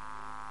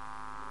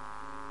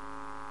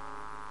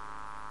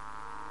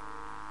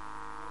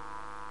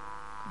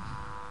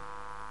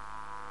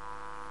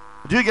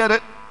 Do you get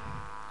it?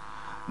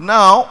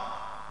 Now,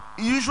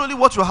 usually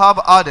what you have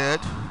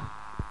added,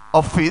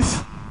 a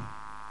fifth,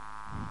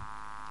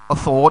 a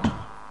third,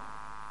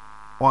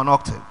 or an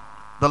octave.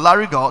 The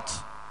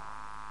larigot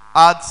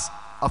adds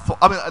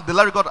the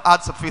larigot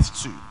adds a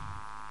fifth too,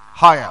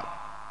 higher,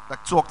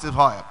 like 2 octaves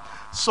higher.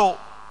 So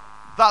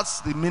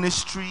that's the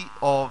ministry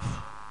of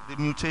the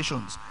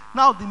mutations.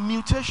 Now the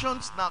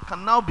mutations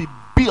can now be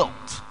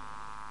built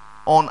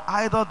on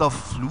either the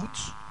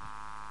flute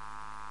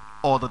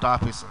or the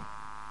diapason.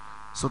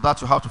 So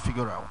that you have to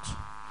figure out.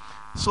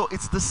 So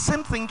it's the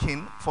same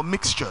thinking for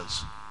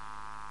mixtures.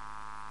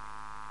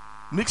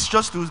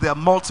 Mixtures too, they are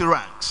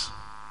multi-ranks,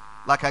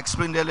 like I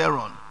explained earlier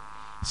on.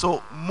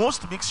 So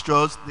most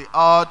mixtures, they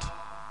add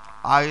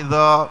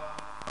either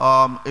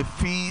a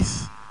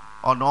fifth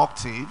or an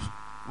octave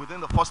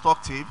within the first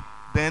octave,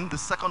 then the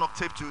second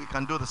octave too, you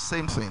can do the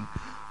same thing.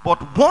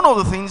 But one of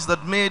the things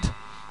that made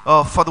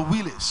Father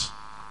Willis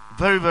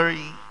very,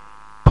 very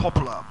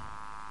popular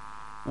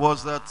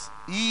was that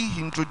he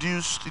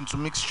introduced into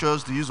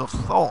mixtures the use of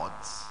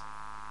thirds.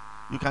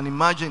 You can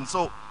imagine.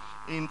 So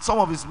in some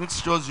of his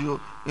mixtures,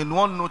 in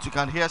one note you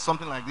can hear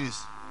something like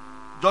this.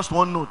 Just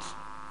one note.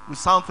 We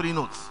sound 3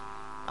 notes.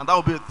 And that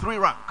will be a 3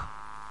 rank.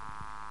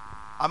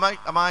 Am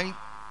I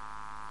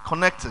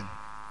connecting,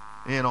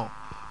 you know.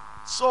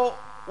 So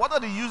what are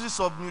the uses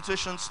of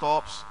mutation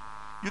stops?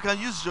 You can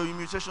use your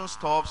mutation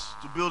stops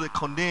to build a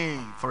cornet,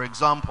 for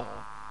example.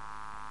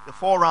 A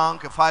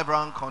 4-rank, a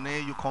 5-rank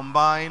cornet, you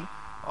combine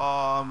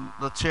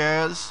the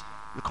chairs,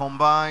 you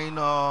combine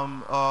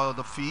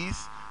the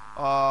fifth,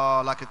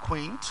 like a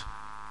quint,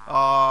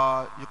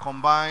 you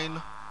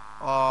combine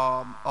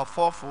a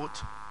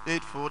 4-foot,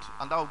 8-foot,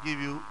 and that will give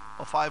you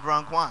a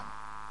 5-rank one.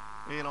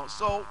 You know,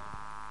 so,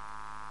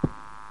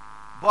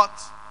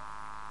 but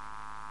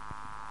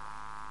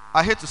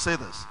I hate to say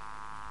this.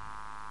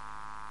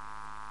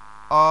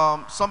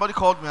 Somebody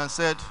called me and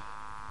said,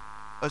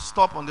 a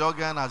stop on the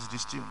organ has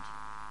distuned.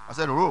 I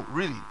said, oh,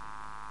 really?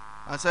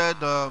 I said,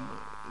 the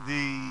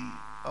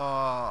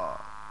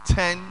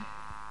 10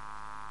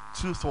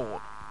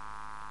 2/3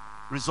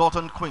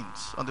 resultant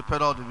quints on the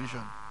pedal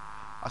division.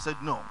 I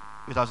said, no,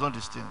 it has not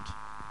distuned.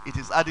 It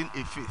is adding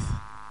a fifth.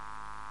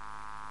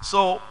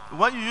 So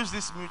when you use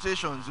these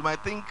mutations, you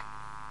might think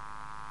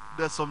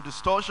there's some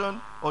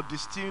distortion or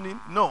distuning.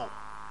 No,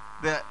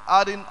 they're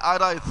adding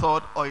either a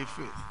third or a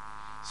fifth.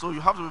 So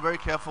you have to be very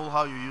careful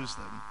how you use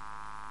them.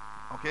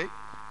 Okay?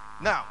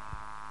 Now,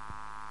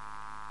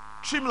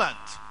 trim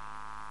length.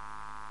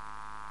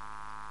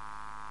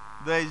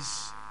 There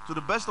is, to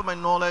the best of my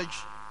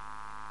knowledge,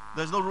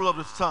 there's no rule of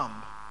the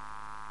thumb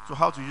to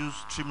how to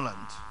use trim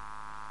length.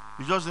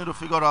 You just need to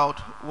figure out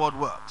what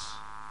works.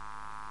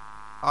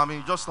 I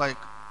mean, just like,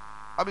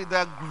 there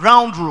are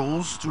ground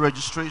rules to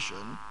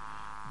registration,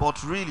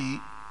 but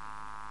really,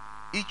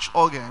 each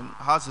organ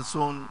has its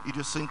own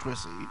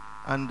idiosyncrasy,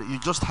 and you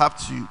just have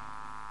to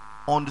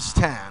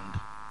understand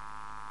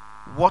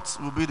what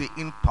will be the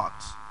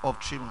impact of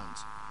trim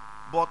length.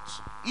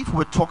 But if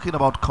we're talking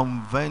about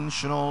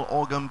conventional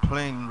organ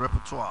playing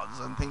repertoires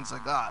and things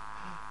like that,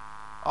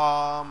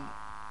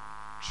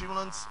 trim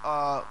lengths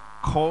are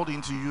called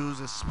into use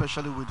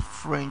especially with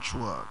French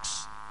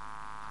works.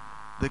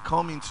 They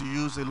come into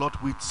use a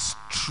lot with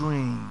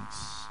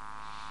strings,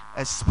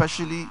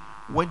 especially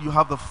when you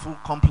have the full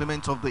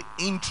complement of the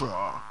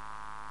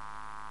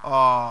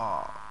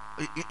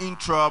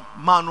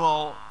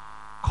intra-manual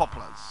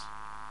couplers.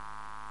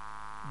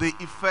 The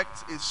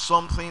effect is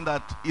something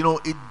that, you know,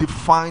 it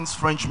defines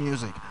French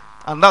music.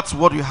 And that's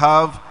what you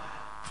have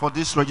for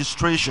this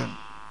registration.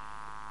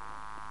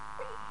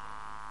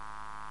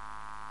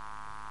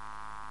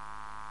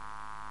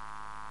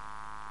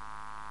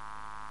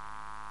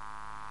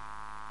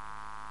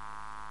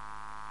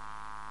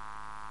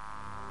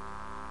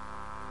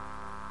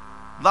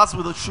 That's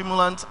with the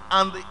stimulant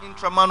and the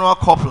intramanual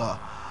coupler.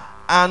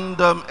 And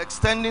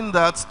extending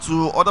that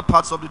to other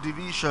parts of the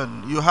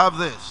division, you have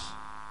this.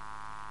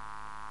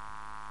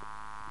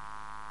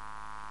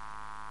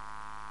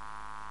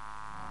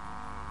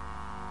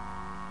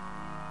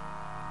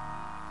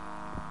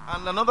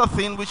 And another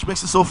thing which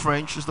makes it so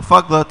French is the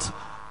fact that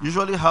you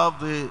usually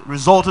have the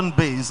resultant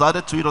bass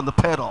added to it on the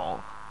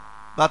pedal.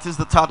 That is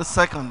the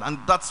 32nd, and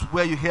that's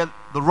where you hear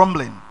the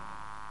rumbling.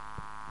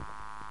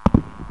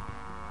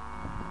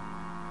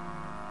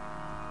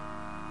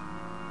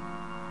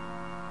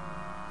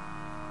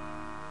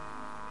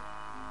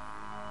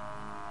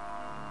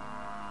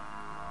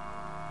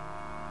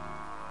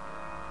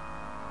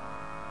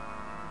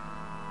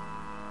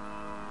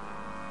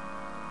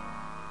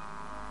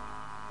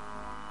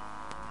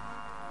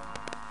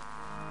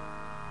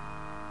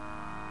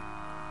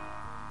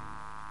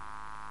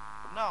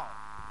 Now,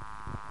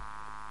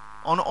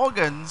 on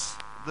organs,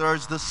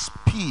 there's the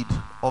speed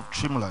of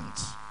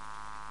tremulants.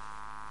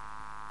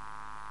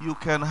 You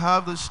can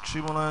have these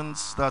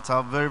tremulants that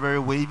are very, very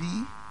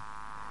wavy,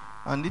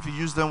 and if you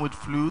use them with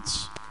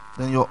flutes,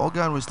 then your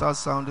organ will start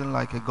sounding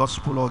like a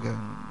gospel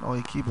organ or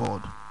a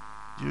keyboard.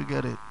 Do you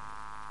get it?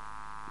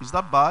 Is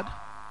that bad?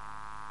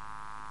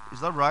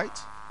 Is that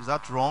right? Is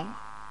that wrong?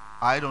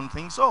 I don't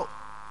think so.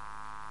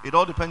 It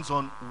all depends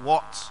on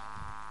what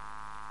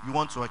you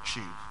want to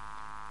achieve.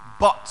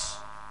 But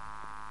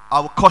I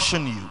will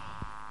caution you,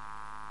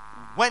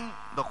 when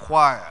the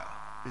choir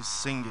is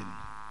singing,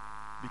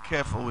 be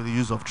careful with the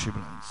use of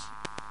tremulants,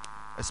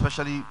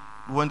 especially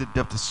when the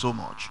depth is so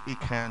much,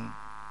 it can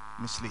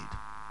mislead.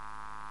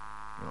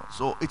 You know,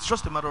 so it's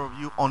just a matter of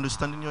you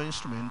understanding your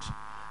instrument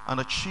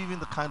and achieving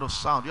the kind of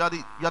sound. You are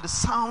the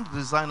sound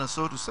designer,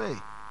 so to say.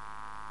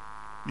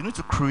 You need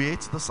to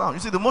create the sound.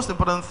 You see, the most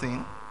important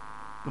thing,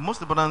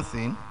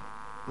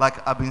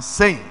 like I've been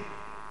saying,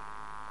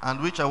 and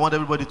which I want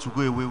everybody to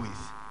go away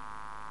with,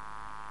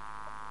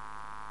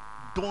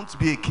 don't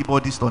be a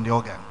keyboardist on the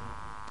organ.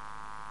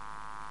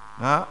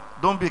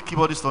 Don't be a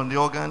keyboardist on the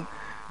organ.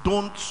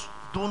 Don't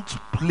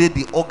play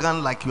the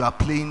organ like you are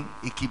playing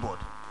a keyboard.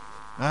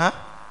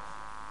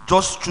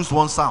 Just choose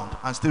one sound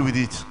and stay with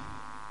it.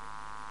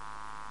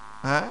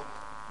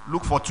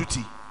 Look for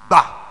tutti.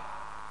 Bah!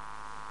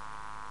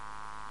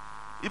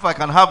 If I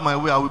can have my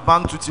way, I will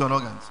ban tutti on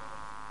organs.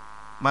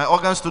 My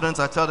organ students,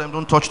 I tell them,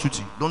 don't touch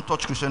tutti, don't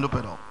touch crescendo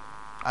pedal.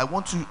 I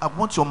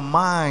want your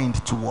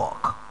mind to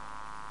work.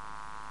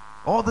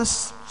 All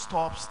these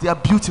stops, they are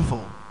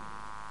beautiful.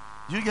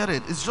 You get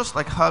it? It's just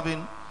like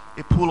having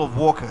a pool of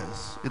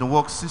workers in a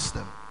work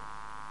system,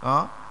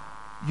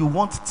 you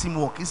want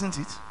teamwork, isn't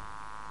it?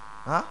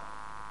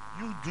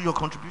 You do your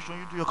contribution,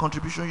 you do your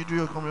contribution, you do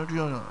your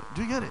contribution.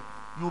 Do you get it?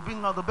 You will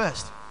bring out the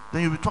best.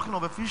 Then you'll be talking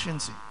of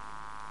efficiency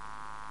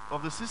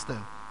of the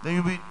system. Then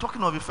you'll be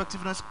talking of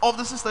effectiveness of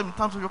the system in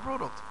terms of your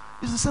product.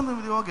 It's the same thing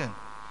with the organ.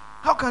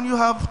 How can you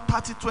have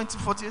 30, 20,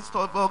 48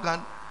 stop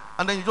organ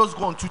and then you just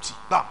go on tutti,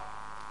 bam,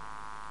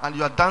 and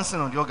you are dancing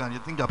on the organ, you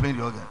think you're playing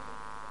the organ?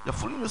 You're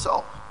fooling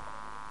yourself.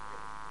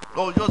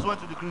 Or you just went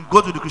to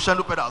go to the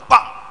crescendo pedal,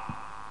 bam.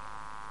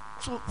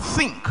 So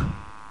think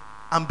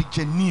and be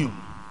genuine.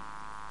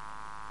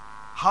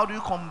 How do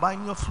you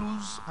combine your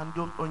flutes and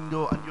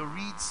your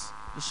reeds,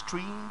 the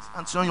strings,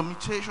 and so on, your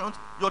mutations,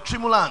 your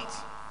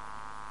tremulants?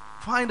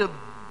 Find a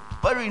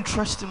very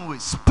interesting way.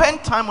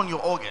 Spend time on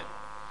your organ.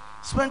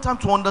 Spend time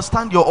to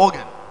understand your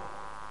organ.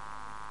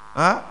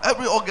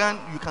 Every organ,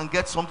 you can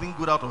get something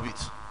good out of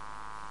it.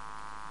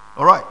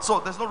 All right. So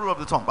there's no rule of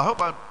the thumb. I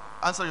hope I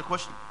answered your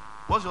question.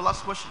 What's your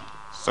last question?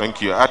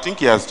 Thank you. I think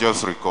he has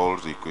just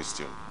recalled the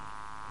question.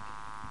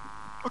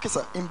 Okay,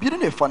 sir. In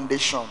building a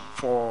foundation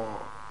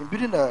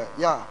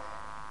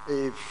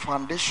a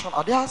foundation,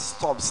 are there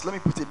stops? Let me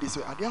put it this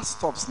way: are there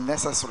stops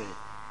necessary,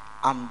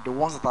 and the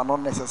ones that are not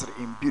necessary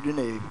in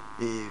building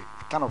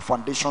a kind of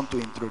foundation to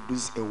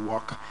introduce a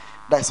work?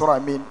 That's what I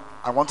mean.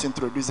 I want to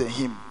introduce a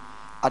hymn.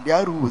 Are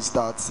there rules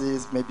that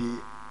says maybe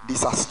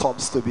these are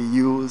stops to be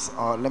used,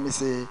 or let me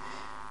say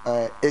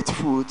 8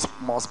 foot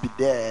must be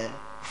there,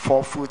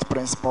 4 foot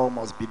principle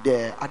must be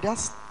there? Are there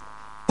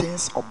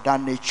things of that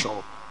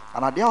nature?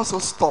 And are there also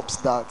stops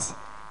that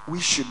we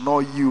should not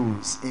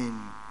use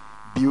in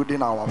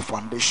building our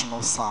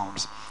foundational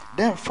sounds?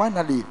 Then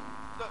finally,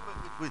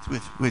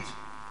 wait.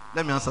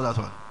 Let me answer that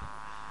one.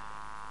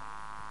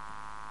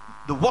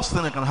 The worst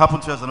thing that can happen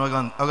to you as an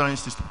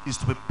organist is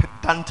to be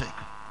pedantic.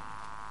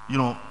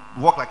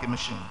 Work like a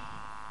machine.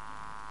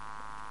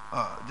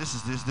 This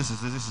is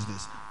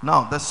this.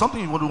 Now, there's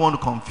something you want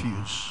to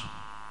confuse.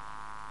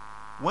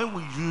 When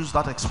we use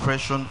that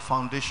expression,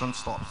 foundation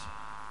stops,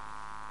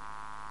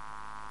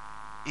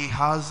 it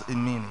has a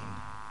meaning.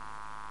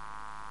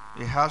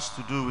 It has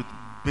to do with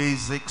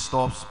basic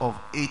stops of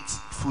 8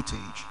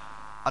 footage,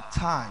 at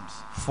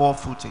times 4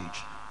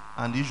 footage,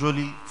 and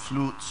usually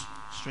flutes,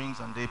 strings,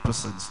 and day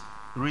persons.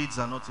 Reeds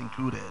are not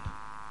included.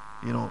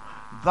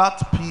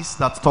 That piece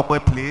that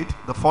Tokwe played,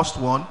 the first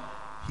one,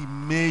 he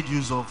made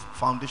use of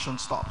foundation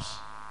stops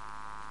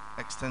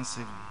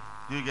extensively.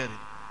 Do you get it?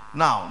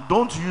 Now,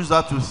 don't use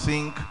that to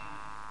think,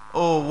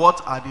 oh,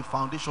 what are the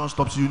foundation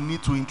stops you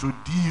need to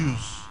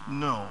introduce?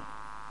 No,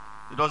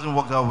 it doesn't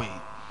work that way.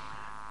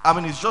 I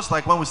mean, it's just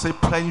like when we say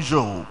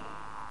plenjo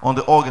on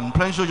the organ.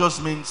 Plenjo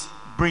just means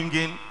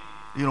bringing,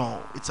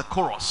 it's a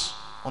chorus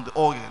on the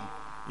organ.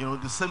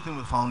 The same thing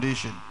with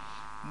foundation.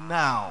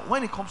 Now,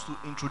 when it comes to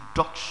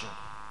introduction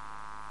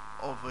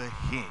of a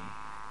hymn,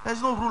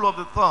 there's no rule of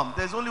the thumb.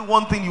 There's only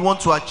one thing you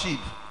want to achieve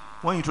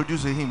when you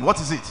introduce a hymn.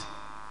 What is it?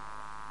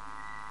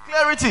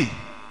 Clarity.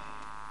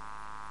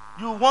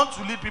 You want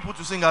to lead people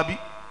to sing Abi.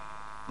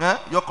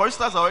 Your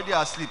choristers are already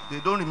asleep. They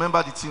don't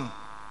remember the tune.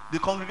 The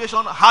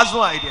congregation has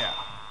no idea.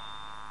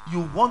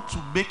 You want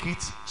to make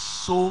it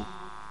so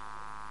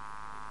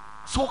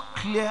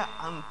clear,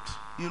 and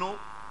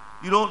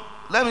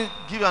let me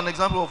give you an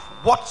example of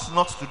what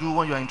not to do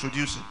when you are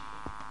introducing.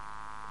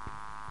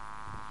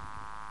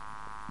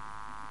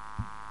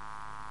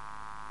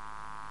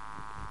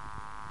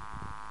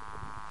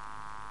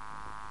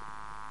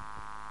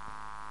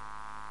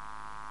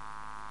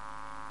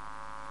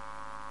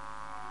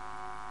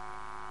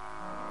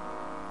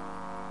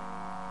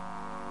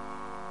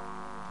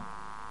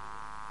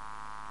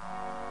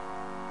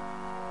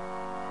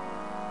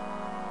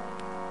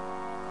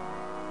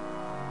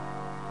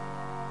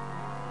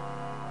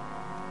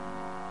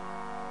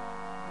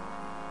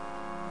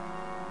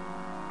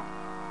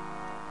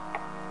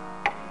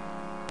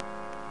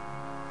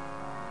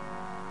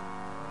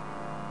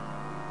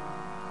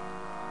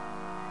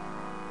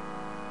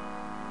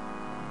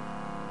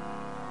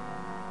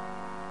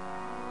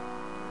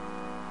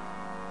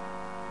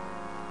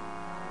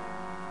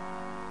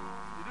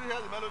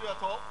 The melody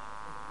at all?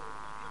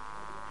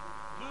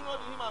 Do you know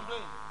the hymn I'm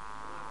playing?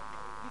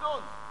 You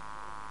don't?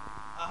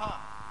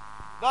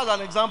 That's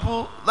an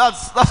example.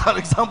 That's an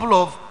example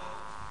of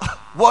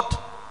what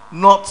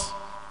not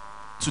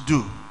to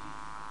do.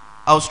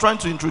 I was trying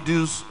to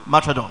introduce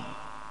Matradon.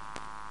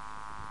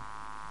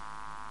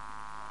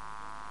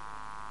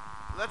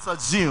 Let's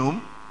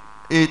assume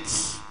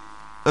it's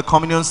a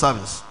communion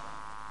service.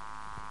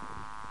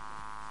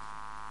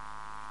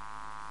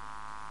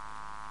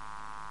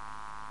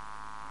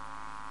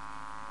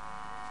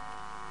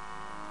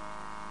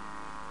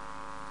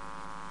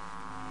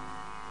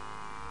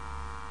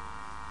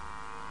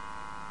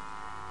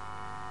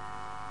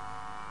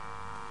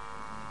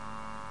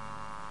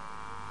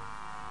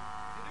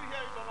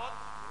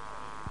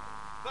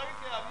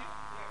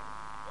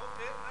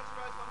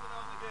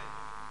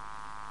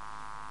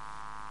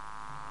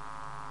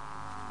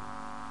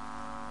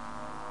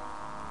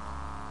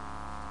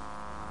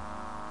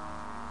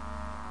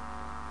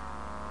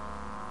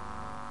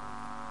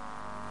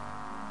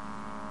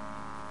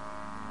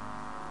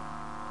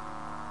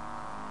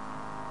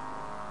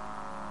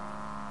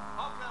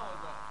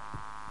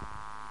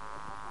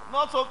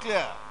 Not so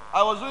clear.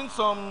 I was doing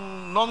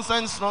some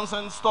nonsense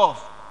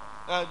stuff,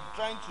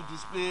 trying to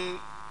display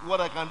what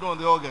I can do on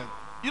the organ.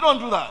 You don't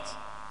do that.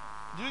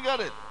 Do you get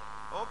it?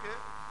 Okay.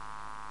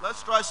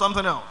 Let's try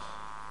something else.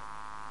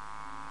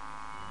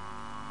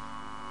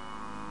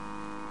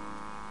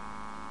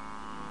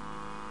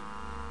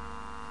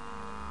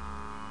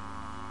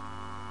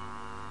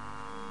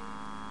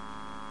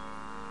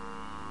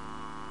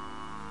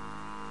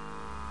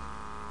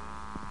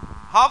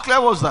 How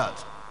clear was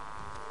that?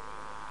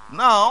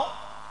 Now,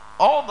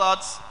 all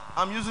that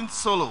I'm using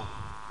solo.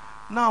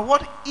 Now,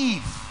 what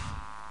if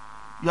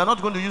you are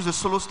not going to use a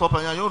solo stop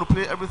and you're going to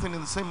play everything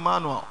in the same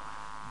manual?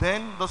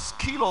 Then the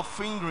skill of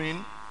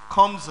fingering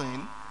comes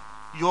in.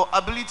 Your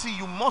ability,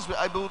 you must be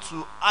able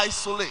to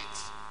isolate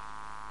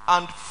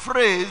and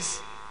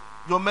phrase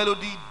your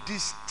melody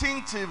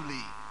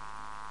distinctively.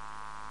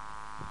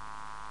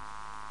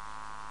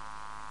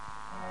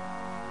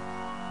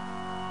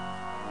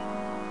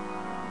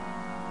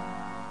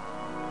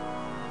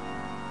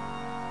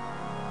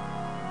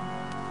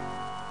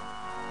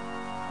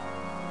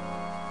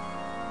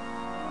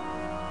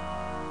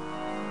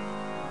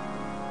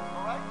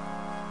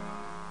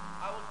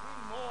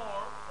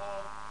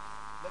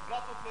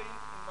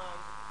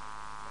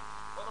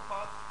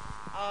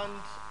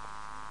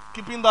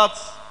 Keeping that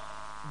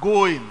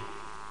going.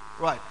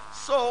 Right.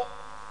 So,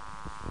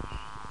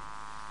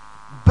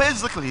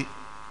 basically,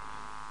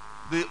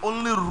 the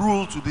only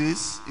rule to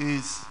this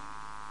is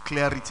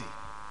clarity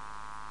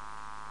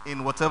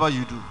in whatever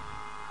you do.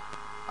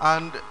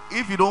 And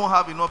if you don't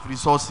have enough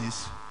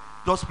resources,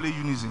 just play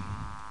unison.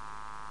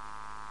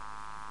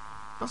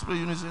 Just play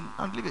unison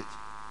and leave it.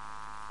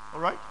 All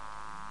right?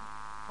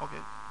 Okay.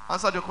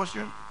 Answered your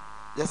question?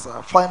 Yes,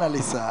 sir.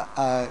 Finally, sir,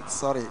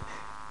 sorry.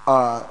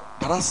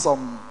 There are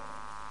some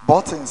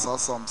buttons or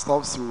some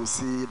stuffs you will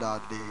see that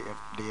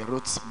they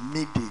wrote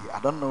MIDI. I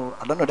don't know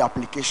the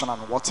application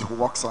and what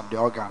works on the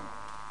organ.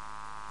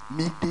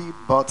 MIDI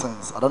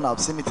buttons. I don't know. I've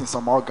seen it in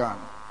some organ.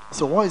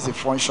 So what is the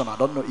function? I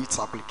don't know its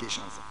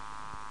applications.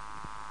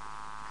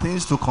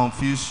 Things to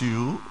confuse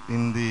you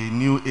in the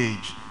new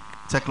age.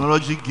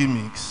 Technology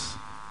gimmicks,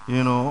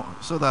 you know,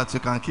 so that you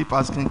can keep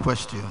asking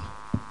questions.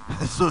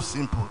 It's so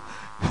simple.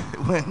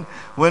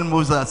 When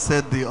Mozart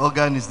said the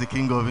organ is the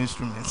king of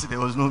instruments, there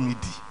was no MIDI.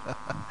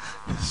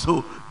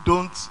 So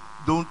don't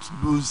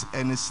lose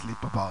any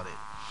sleep about it.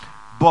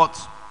 But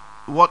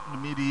what the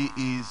MIDI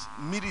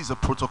is a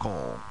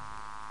protocol,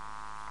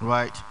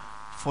 right?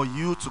 For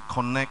you to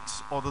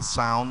connect other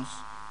sounds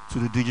to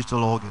the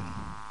digital organ.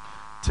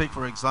 Take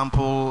for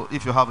example,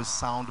 if you have a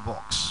sound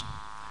box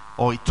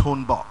or a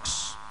tone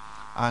box,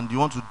 and you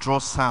want to draw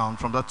sound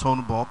from that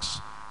tone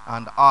box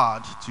and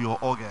add to your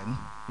organ,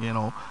 you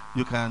know,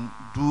 you can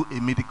do a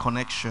MIDI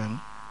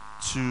connection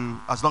to,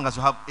 as long as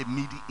you have a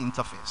MIDI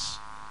interface.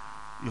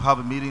 You have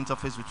a MIDI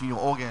interface between your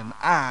organ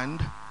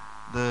and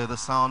the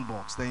sound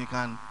box. Then you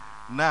can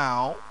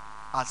now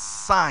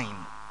assign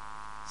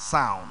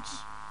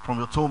sounds from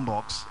your tone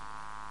box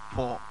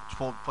for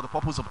the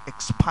purpose of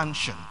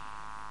expansion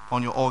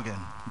on your organ.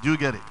 Do you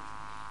get it?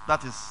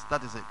 That is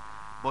it.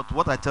 But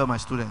what I tell my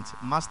students,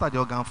 master the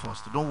organ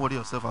first. Don't worry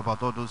yourself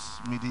about all those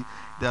MIDI.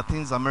 There are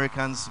things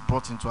Americans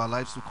brought into our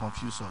lives to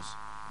confuse us.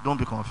 Don't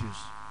be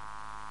confused.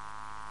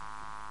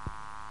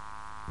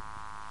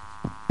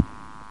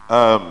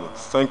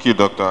 Thank you,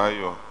 Dr.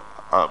 Ayo.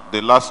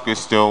 The last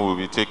question will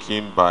be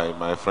taken by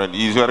my friend.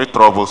 He's very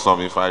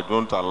troublesome. If I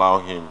don't allow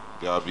him,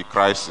 there will be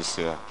crisis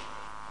here.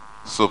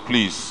 So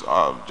please,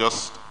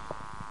 just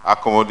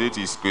accommodate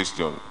his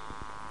question.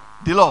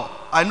 Dilo,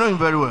 I know him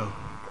very well.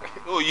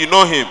 Oh, you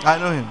know him? I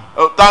know him.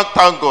 Oh,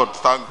 thank God,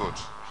 thank God.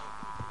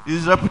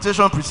 His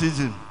reputation precedes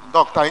him.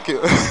 Doc, thank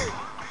you.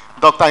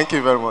 Doc, thank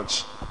you very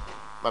much.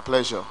 My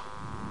pleasure.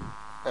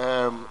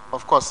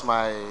 Of course,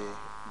 my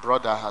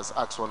brother has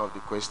asked one of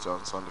the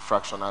questions on the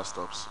fractional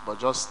stops, but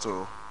just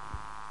to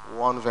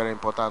one very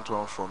important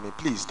one for me.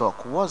 Please,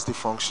 Doc, what's the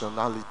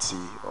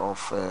functionality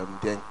of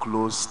the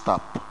enclosed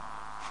tap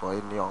for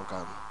any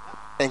organ?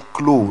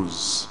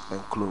 Enclose.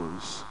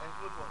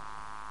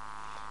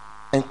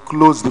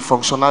 Enclose, the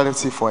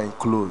functionality for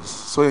enclose.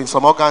 So in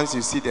some organs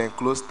you see the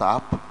enclosed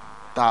tab,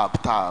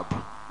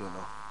 you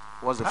know.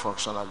 What's the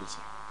functionality?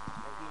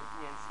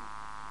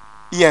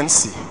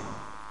 ENC.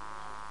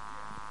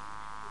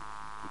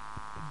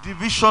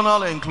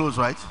 Divisional enclose,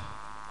 right?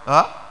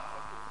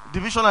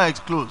 Divisional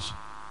enclose.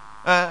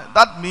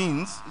 That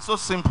means, it's so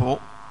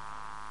simple.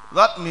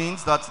 That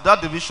means that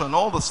division,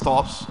 all the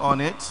stops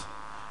on it,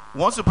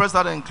 once you press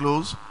that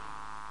enclose,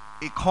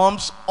 it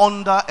comes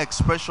under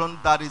expression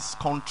that is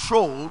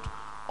controlled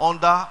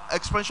under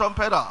expression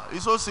pedal.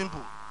 It's so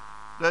simple.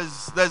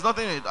 There's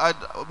nothing in it.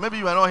 Maybe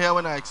you were not here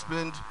when I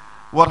explained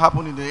what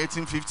happened in the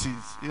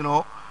 1850s, you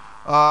know,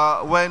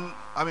 when,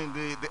 I mean,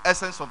 the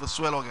essence of the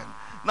swell organ.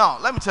 Now,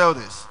 let me tell you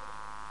this.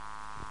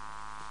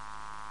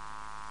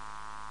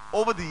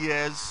 Over the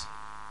years,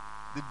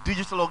 the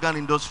digital organ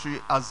industry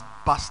has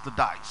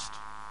bastardized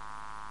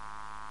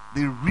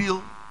the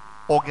real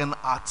organ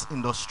art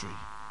industry.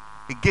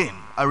 Again,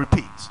 I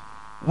repeat,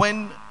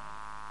 when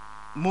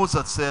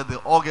Mozart said the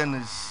organ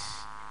is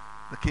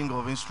the king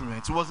of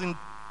instruments, he wasn't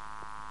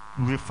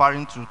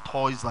referring to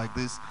toys like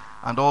this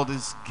and all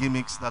these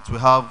gimmicks that we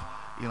have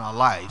in our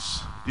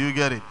lives. Do you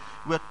get it?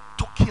 We're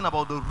talking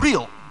about the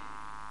real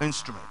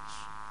instruments.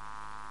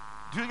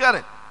 Do you get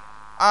it?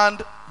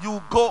 And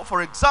you go,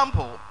 for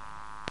example,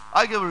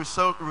 I gave a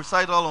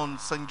recital on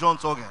St.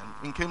 John's organ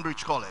in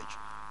Cambridge College.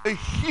 A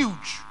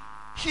huge,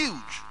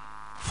 huge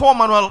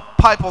 4-manual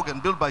pipe organ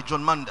built by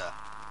John Mander.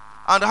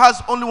 And it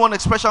has only one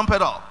expression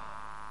pedal.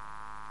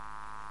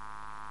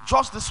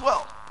 Just the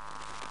swell.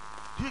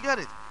 Do you get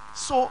it?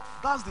 So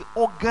that's the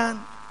organ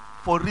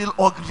for real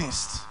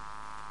organists.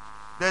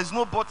 There's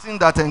no button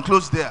that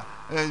enclose there.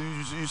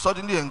 You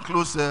suddenly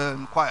enclose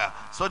choir,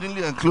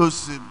 suddenly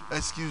enclose,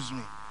 excuse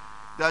me.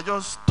 They are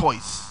just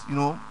toys, you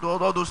know.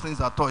 All those things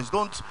are toys.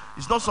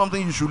 It's not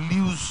something you should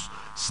lose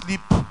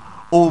sleep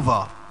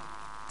over.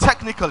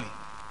 Technically,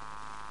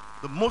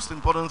 the most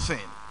important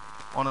thing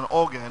on an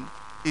organ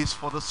is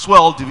for the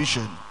swell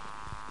division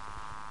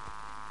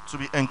to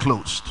be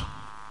enclosed.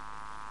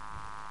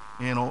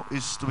 You know,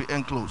 is to be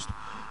enclosed.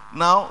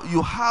 Now,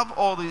 you have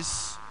all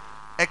these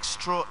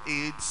extra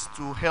aids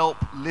to help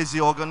lazy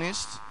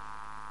organists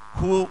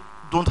who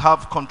don't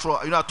have control.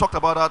 You know, I talked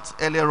about that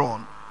earlier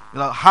on. You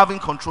know, having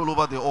control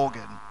over the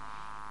organ.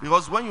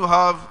 Because when you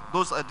have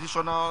those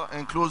additional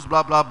enclosed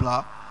blah, blah,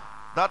 blah,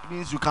 that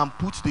means you can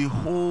put the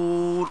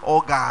whole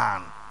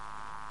organ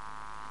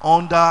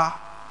under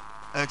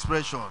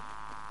expression.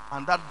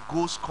 And that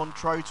goes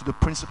contrary to the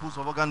principles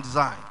of organ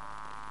design.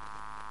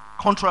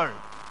 Contrary.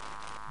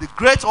 The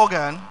great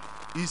organ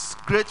is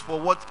great for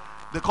what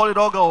they call it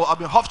organ, or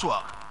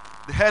Hauptwerk,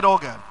 the head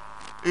organ.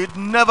 It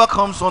never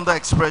comes under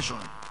expression.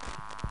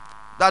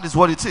 That is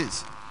what it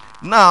is.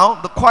 Now,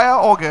 the choir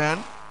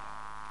organ,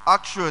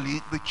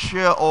 actually the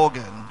chair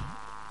organ,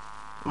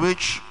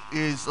 which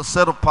is a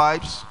set of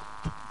pipes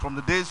from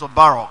the days of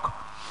Baroque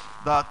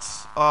that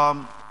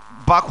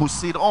Bach would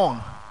sit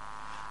on.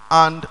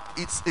 And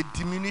it's a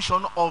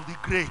diminution of the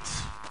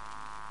great.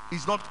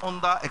 It's not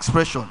under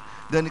expression.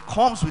 Then it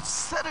comes with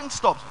certain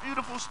stops,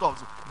 beautiful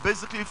stops,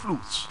 basically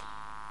flutes.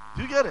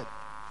 Do you get it?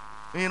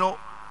 You know,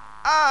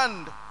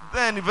 and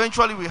then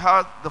eventually we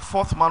had the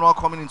 4th manual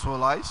coming into our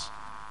lives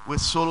with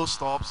solo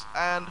stops,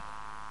 and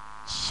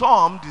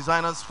some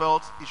designers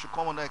felt it should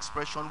come under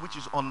expression, which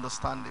is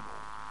understandable.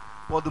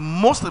 But the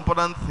most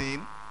important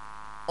thing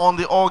on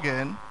the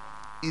organ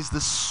is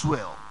the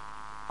swell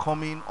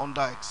coming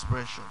under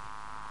expression.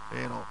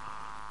 You know,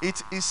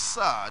 it is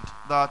sad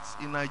that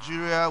in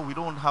Nigeria we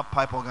don't have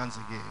pipe organs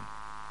again.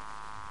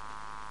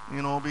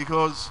 You know,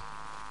 because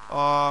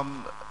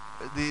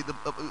the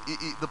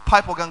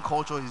pipe organ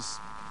culture is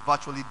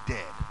virtually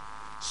dead.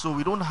 So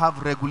we don't have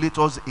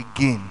regulators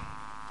again.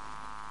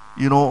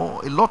 You know,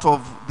 a lot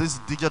of these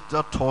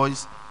digital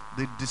toys,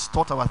 they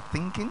distort our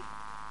thinking.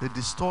 They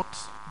distort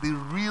the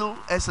real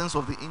essence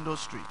of the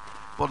industry.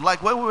 But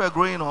like when we were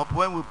growing up,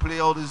 when we play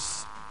all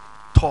these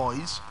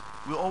toys,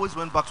 we always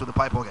went back to the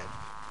pipe organ.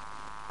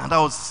 And that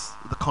was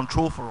the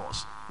control for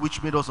us,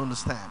 which made us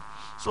understand.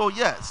 So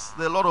yes,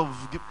 there are a lot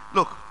of,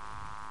 look,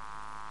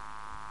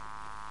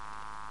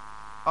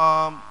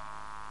 a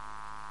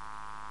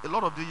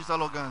lot of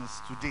digital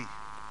organs today,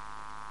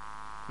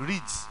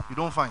 reeds you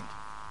don't find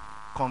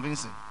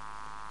convincing,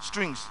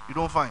 strings you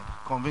don't find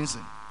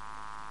convincing,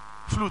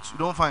 flutes you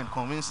don't find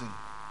convincing.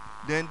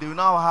 Then they will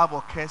now have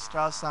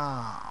orchestral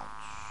sounds,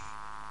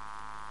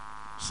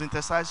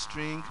 synthesized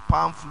string,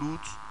 pan flute,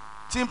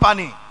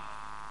 timpani.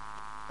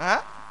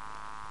 Huh?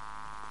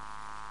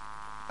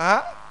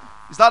 Huh?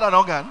 Is that an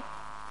organ?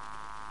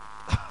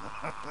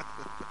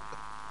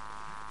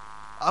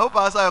 I hope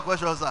I answered your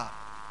question, sir.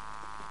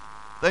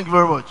 Thank you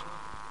very much.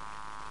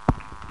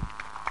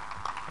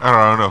 A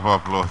round of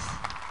applause.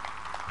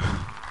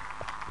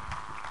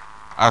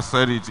 I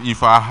said it,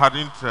 if I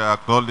hadn't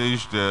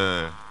acknowledged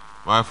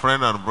my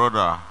friend and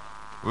brother,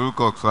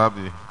 Wilcox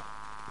Abbey,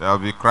 there will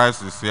be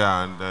crisis here,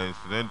 and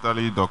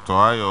incidentally, Dr.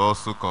 Ayo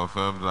also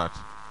confirmed that.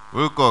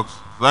 Wilcox,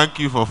 thank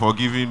you for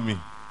forgiving me.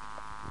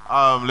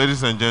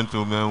 Ladies and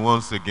gentlemen,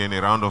 once again,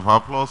 a round of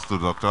applause to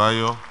Dr.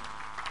 Ayo.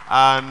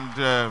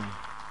 And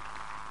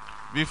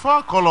before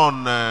I call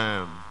on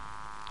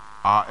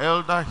our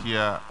elder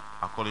here,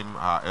 I call him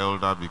our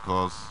elder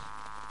because,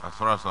 as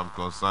far as I'm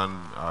concerned,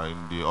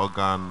 in the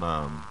organ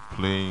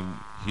playing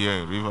here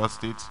in River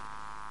State,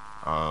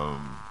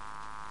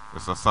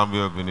 Mr.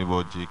 Samuel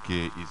Benibo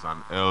JK is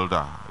an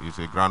elder. He's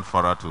a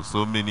grandfather to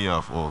so many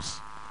of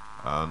us.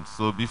 And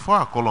so before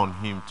I call on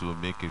him to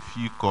make a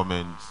few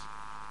comments,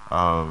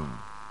 I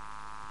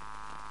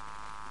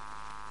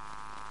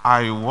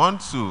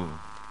want to,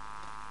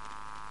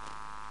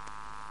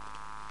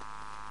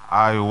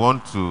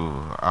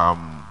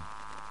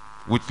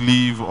 with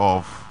leave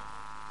of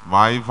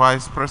my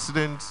vice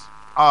president,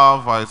 our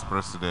vice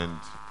president,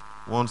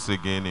 once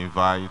again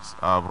invite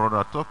our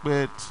brother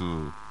Tokbe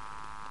to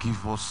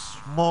give us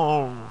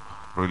small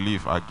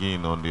relief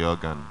again on the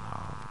organ.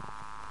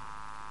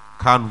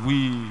 Can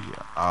we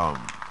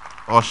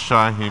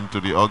usher him to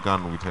the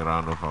organ with a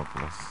round of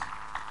applause?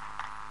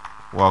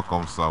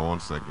 Welcome, sir,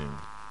 once again.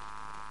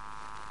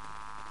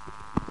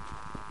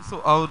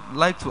 So I would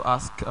like to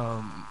ask,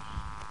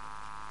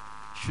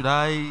 should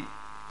I?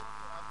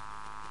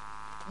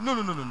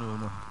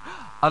 No.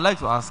 I'd like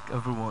to ask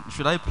everyone,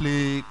 should I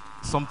play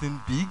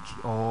something big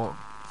or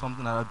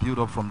something that I build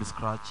up from the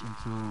scratch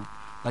into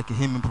like a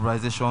hymn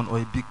improvisation or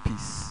a big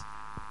piece?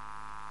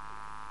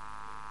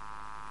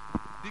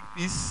 Big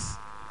piece,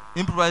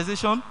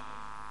 improvisation.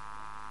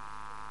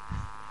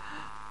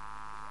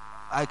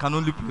 I can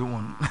only play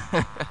one.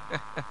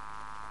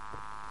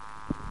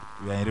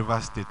 We are in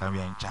River State and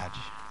we are in charge.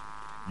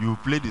 You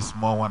play the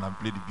small one and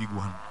play the big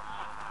one.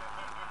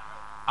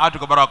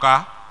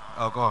 Baraka.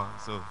 Okay,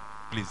 so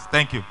please,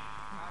 thank you.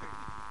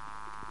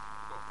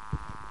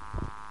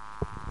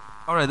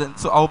 All right, then.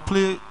 So I'll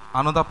play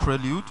another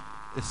prelude,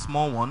 a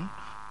small one,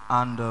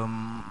 and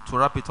to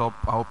wrap it up,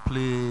 I'll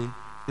play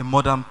a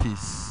modern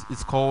piece.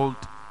 It's called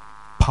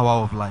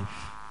 "Power of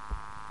Life."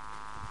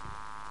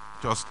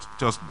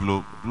 Just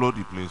blow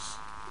the place.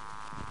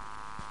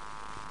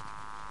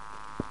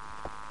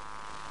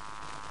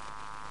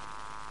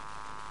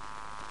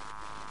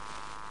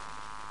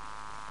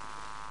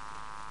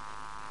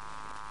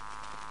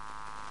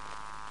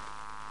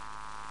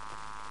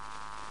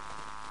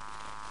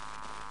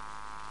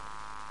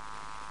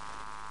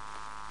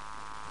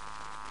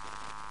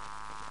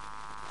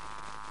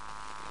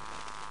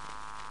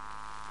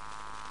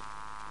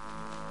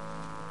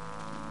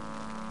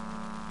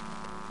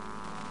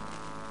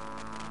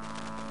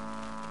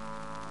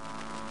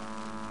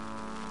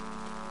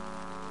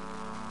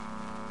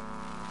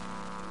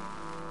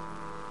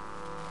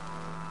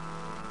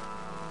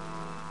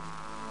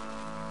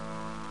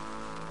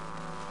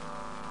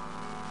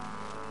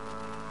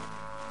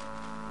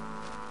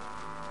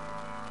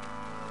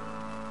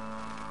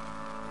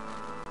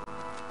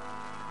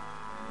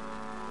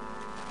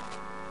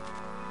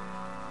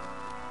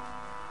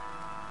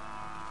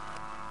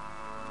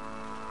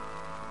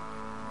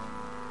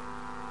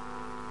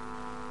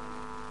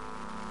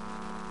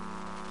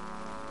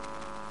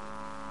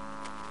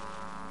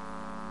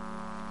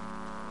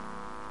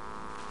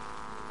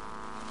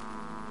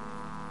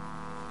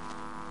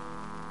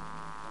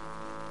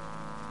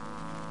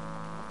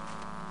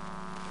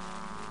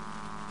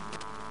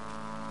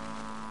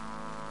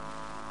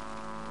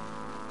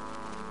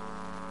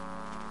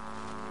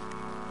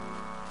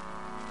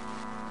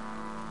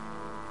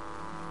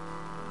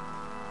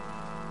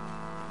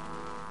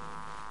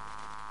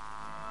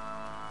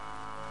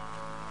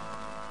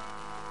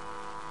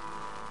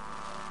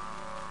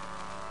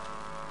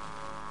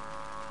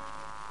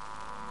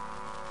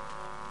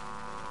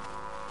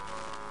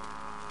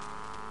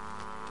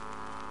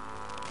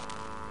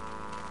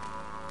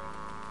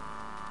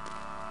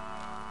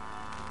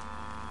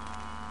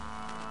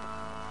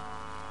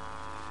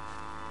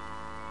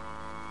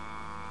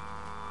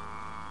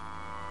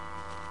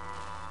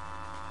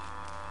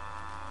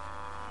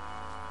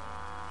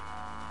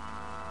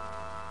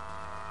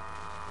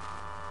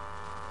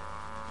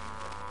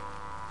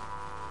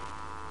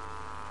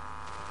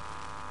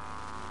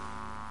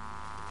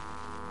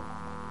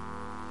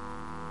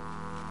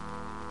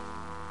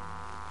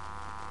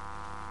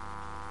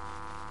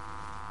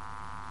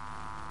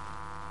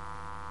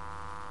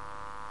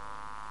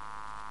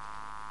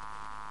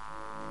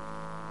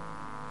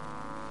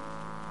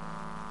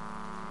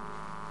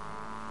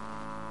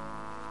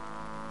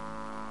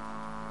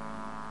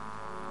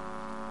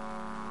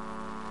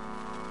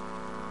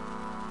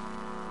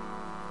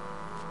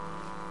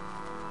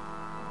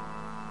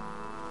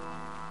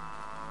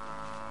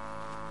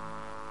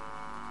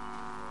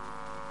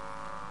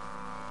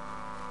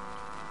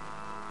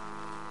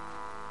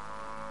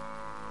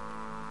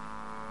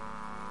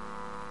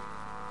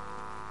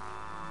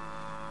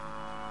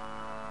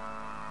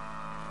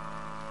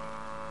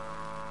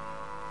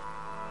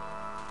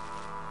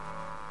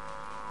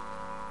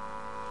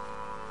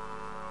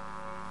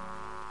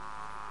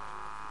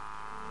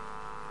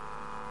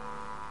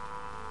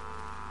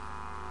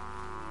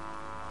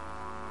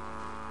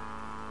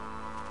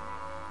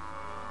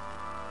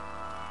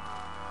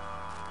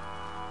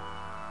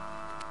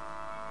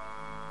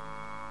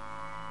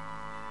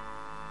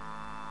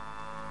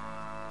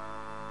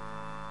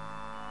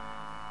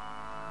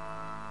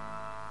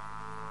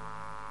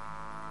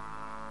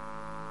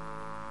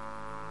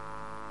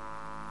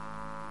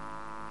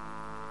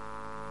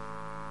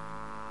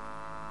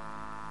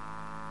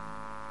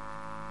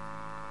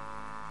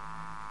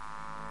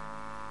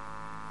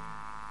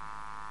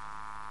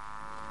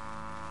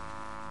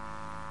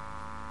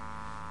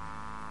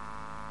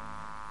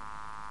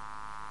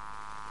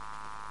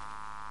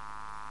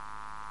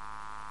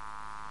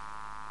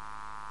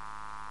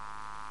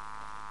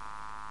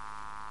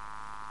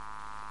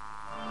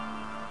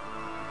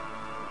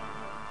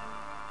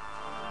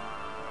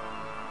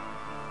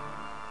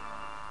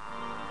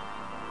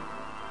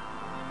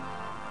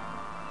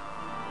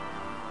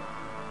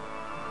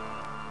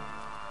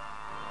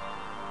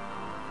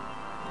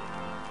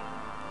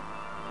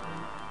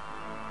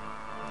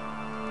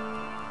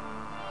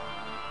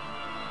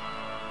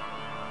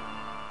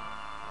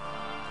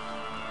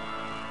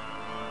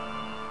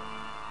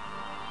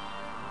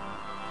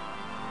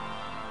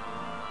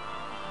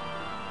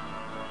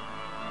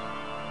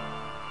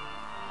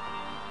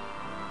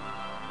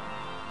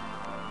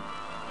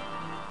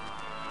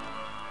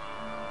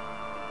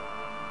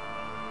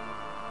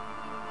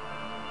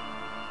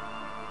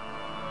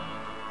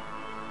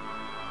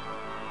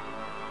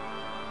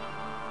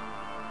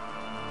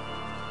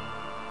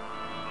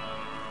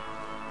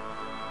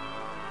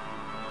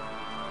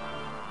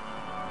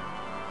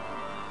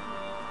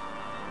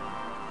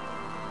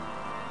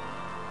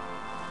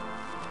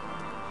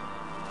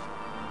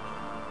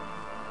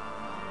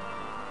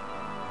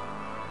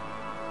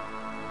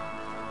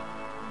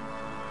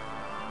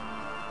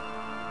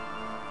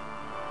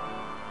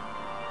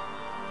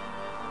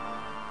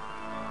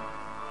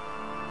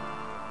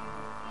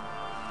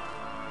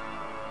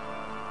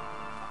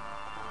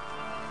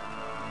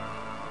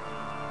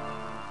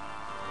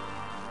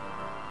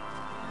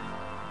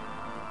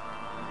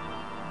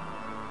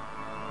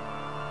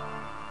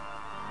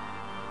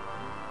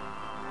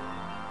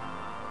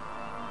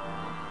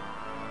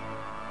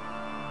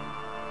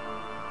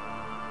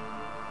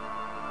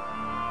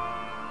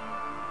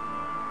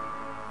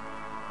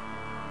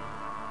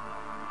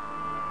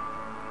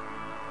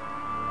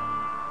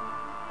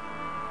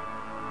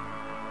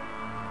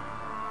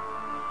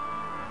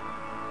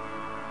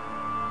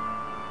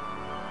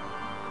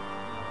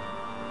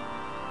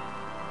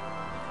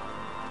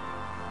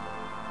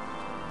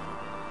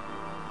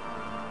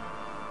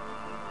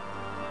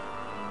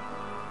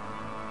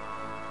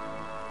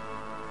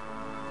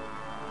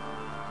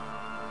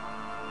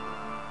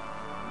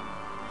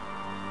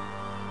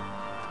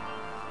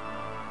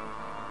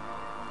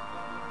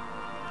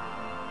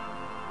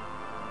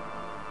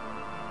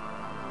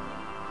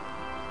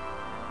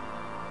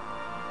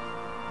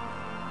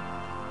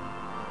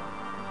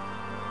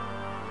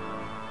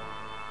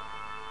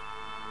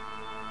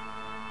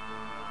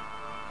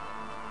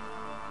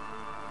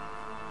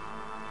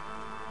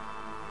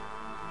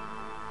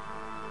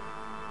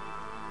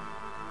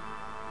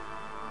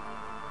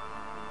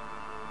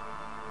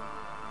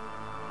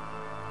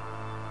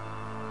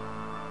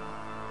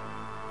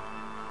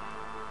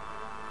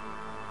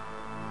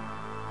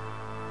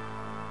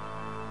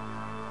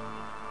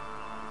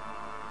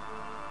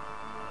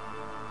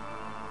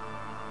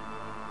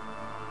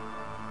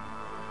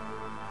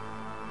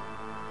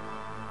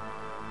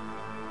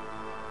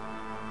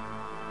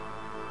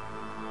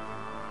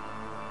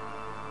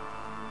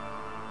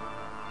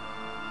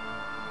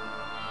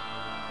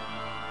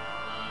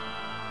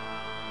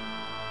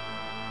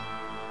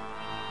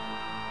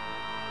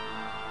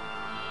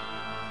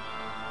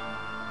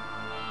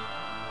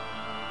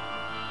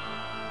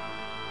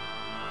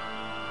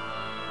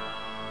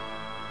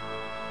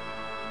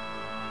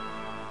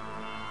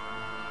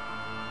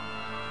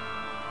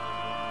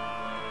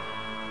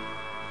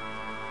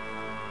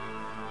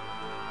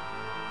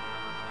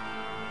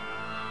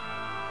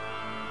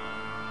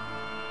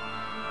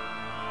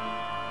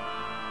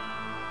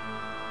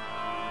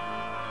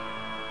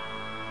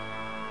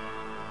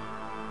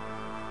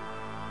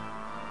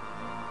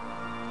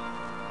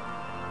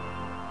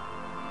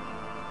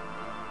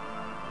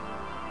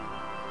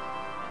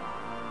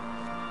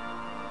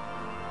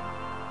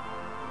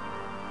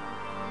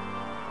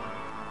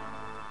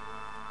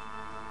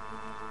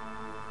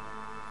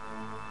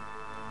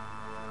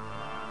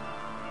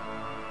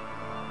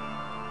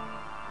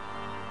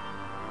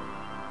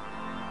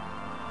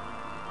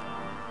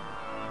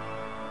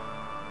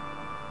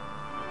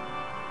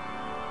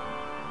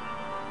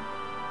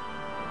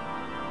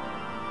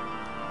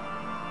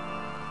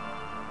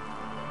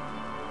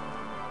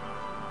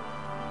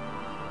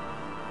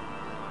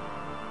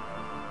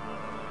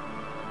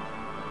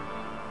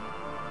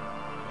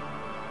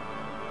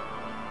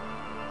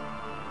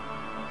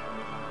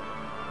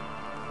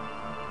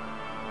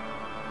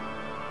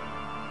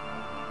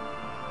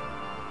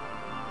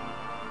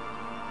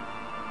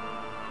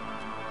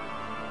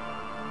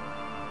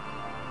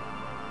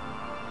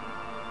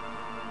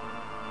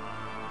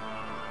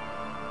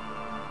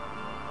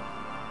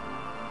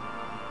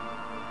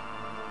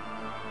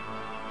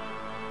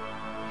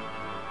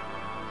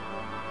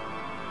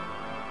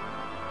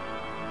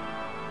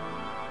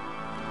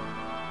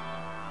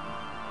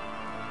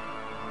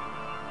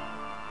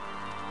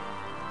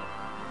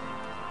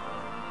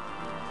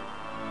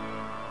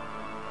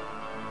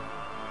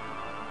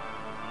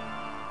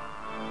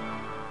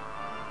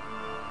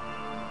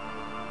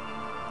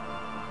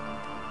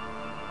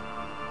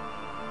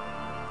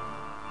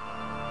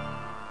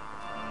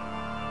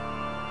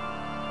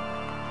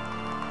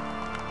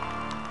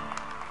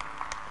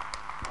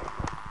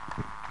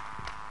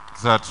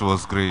 That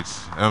was great.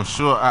 I'm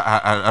sure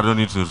I don't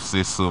need to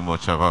say so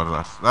much about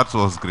that. That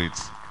was great.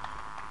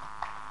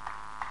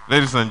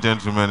 Ladies and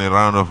gentlemen, a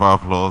round of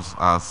applause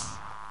as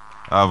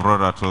our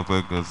brother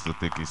Tope goes to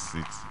take his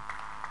seat.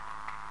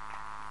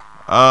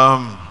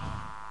 Dr.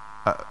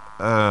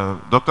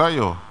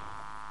 Ayo,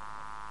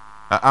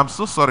 I'm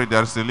so sorry,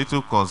 there's a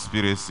little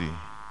conspiracy.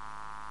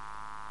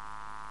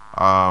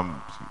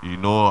 You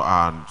know,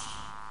 and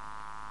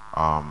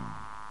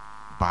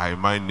by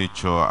my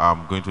nature,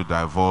 I'm going to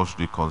divulge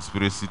the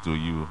conspiracy to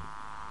you.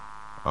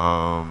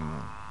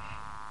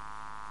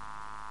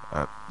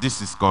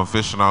 This is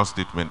confessional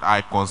statement.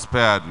 I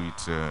conspired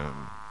with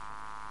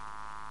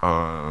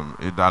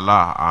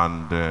Idala,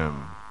 and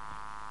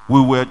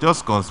we were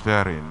just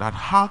conspiring that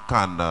how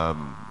can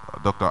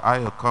Dr.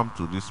 Ayo come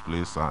to this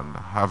place and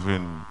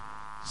having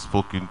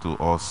spoken to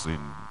us in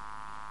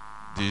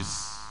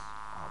this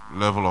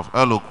level of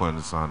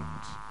eloquence, and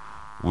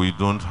we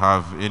don't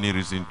have any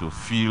reason to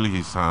feel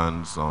his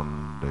hands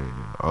on the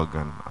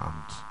organ,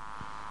 and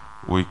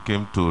we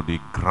came to the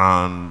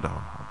grand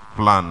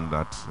plan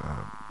that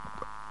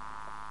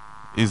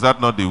is that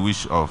not the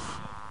wish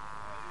of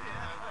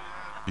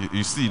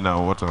you see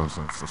now what I was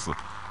saying.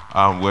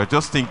 We're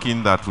just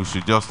thinking that we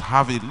should just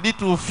have a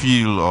little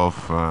feel of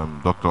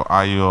Dr.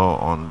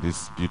 Ayo on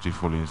this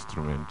beautiful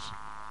instrument.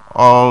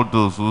 All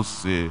those who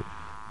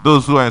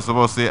are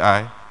supposed to say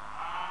I,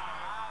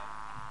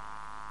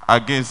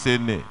 again say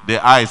nay.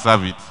 The eyes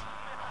have it.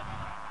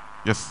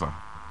 Yes, sir.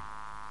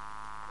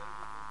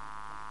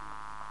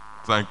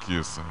 Thank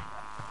you, sir.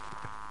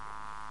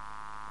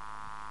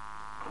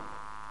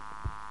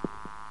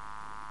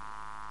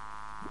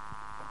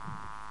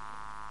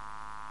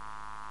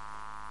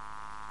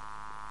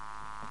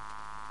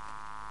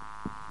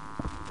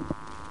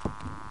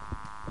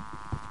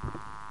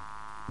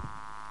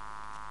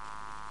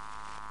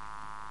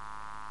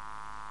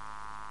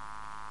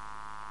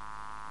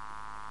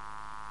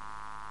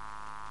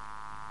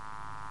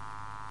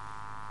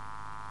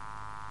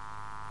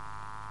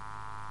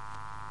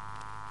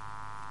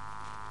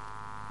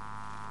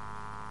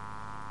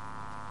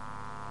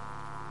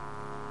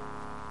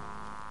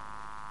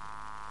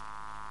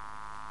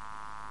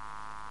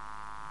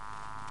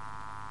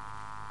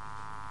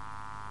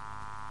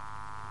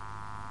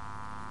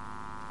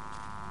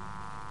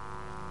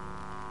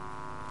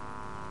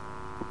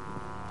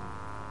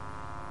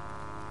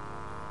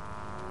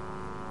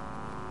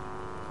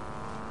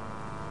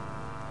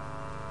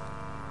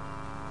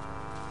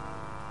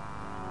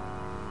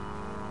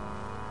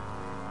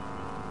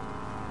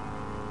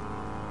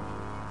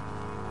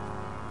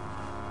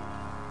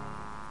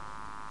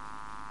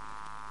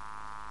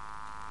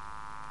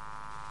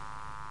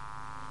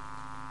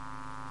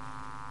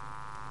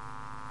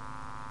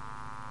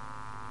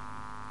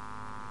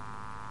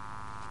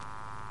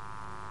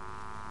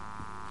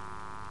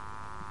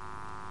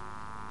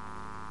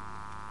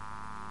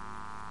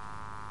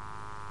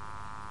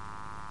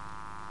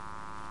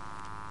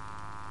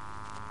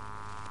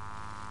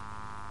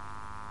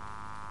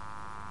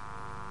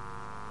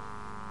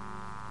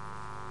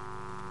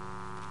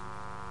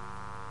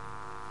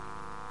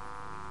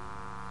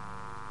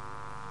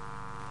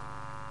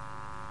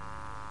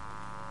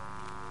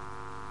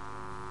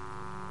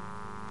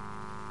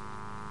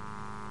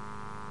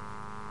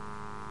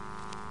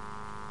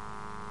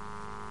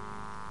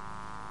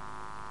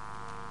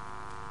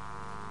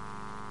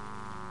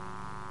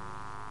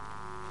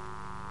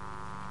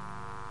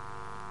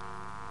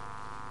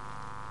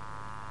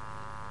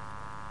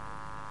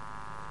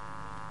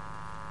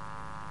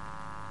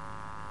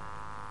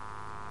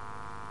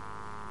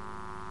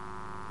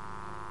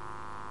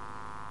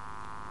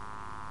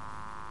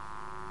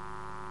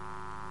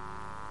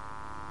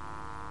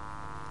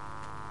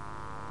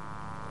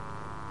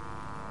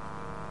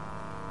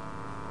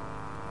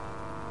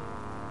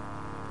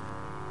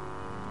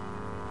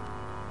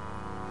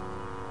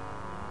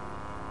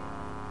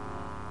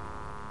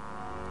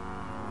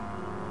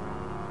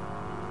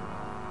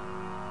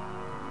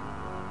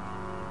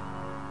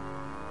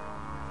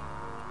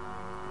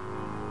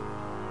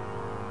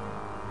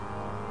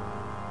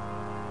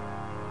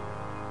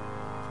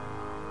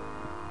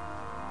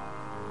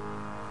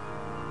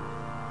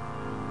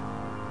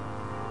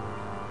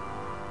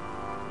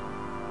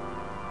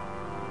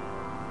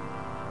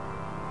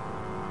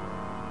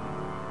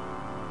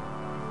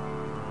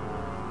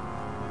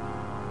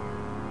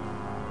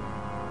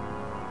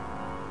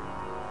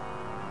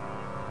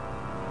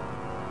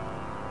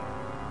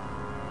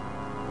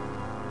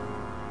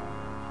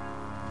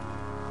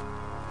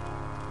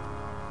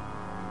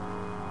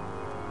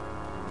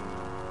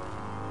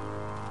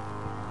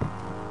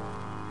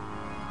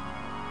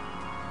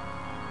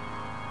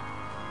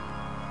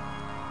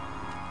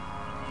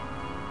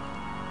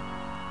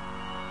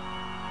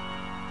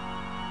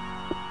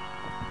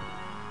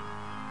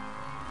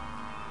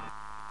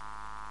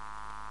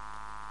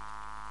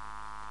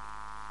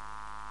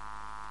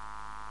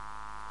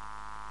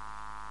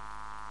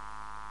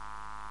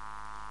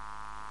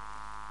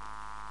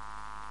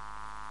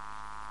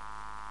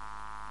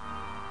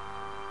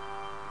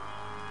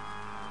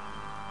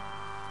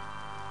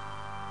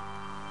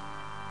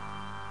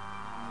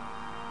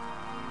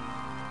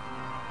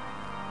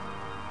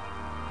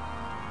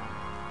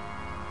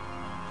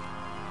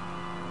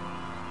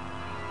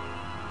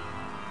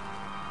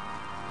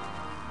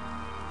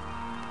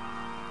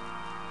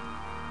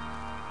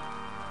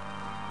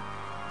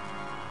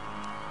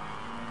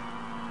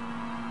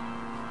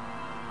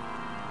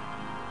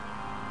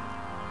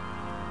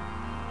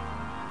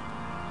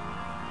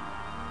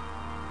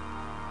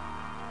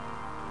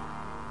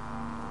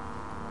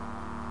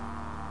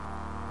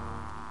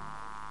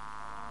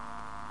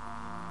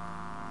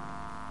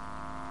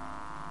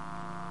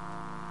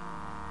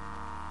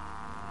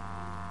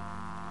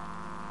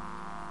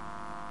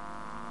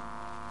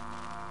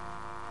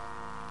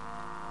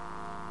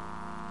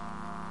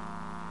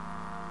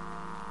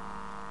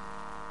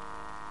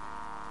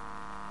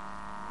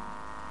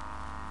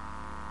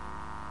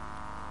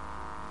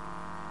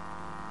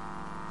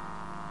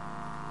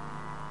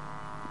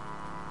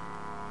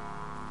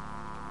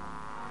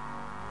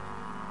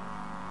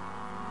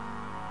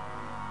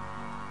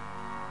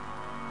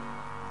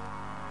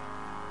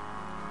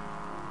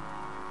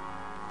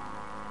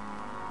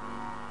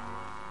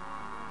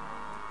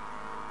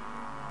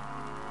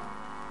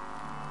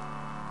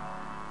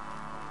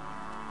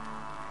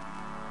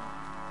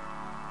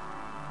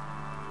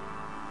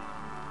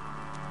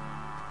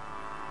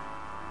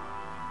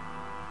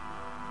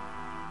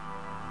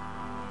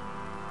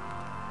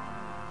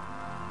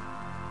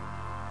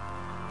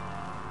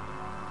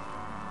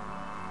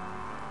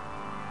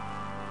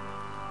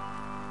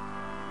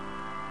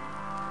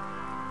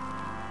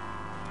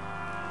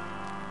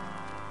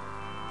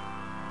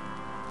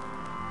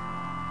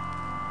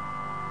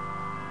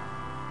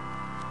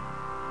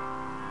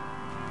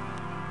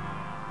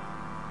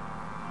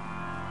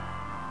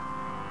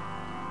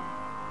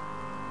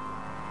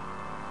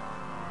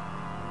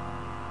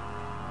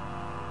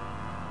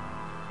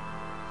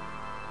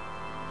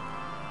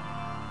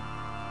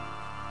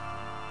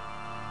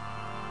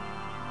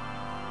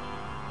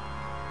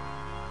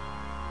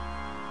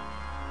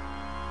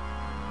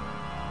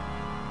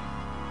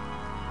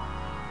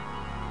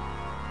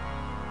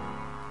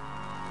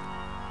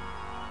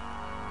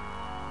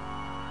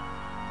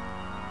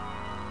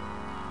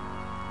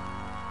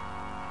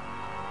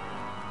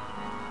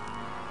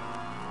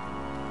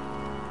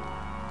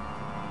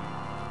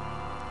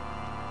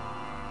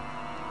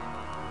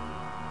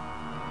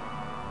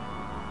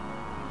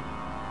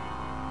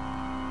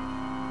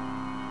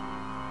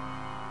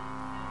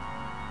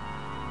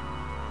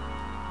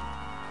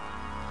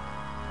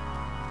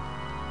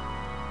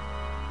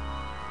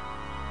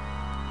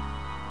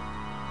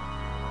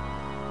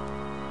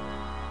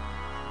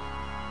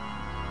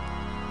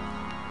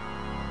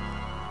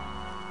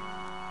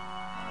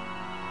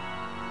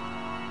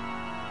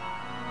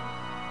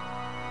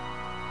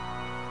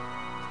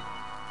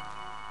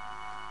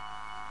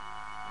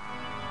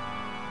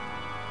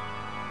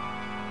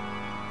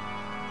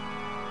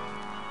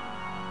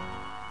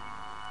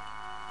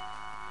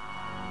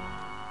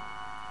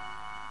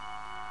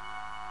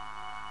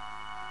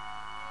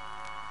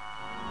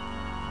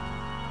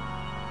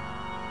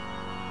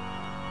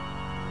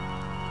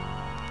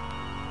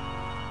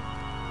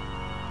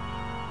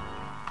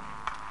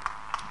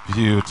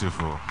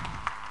 Beautiful.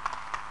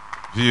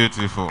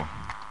 Beautiful.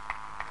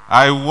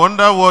 I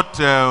wonder what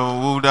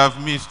we would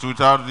have missed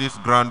without this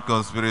grand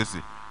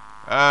conspiracy.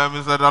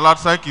 Mr. Dalat,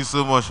 thank you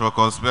so much for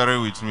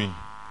conspiring with me.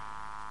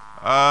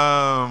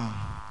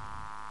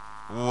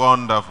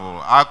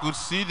 Wonderful. I could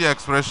see the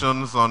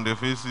expressions on the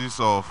faces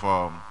of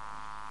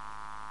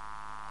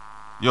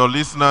your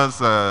listeners,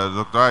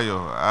 Dr.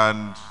 Ayo,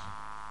 and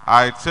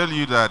I tell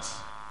you that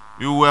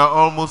you were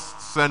almost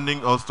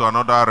sending us to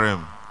another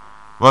realm.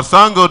 But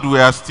thank God we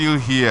are still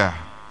here.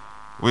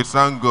 We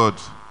thank God.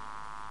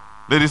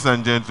 Ladies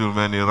and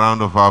gentlemen, a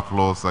round of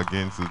applause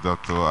again to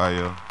Dr.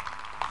 Ayo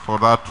for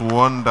that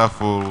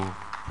wonderful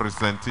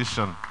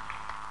presentation.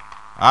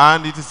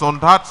 And it is on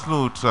that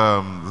note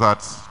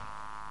that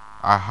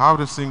I have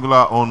the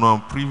singular honor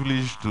and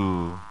privilege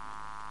to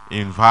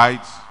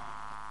invite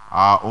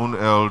our own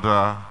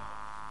elder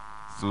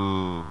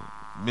to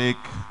make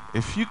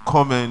a few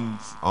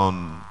comments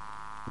on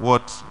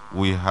what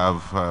we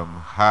have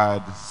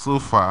had so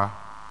far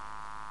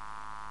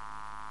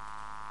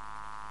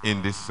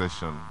in this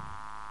session.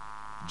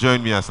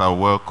 Join me as I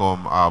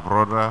welcome our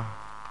brother,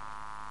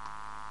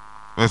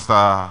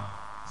 Mr.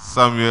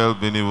 Samuel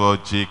Beniwo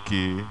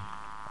JK,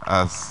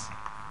 as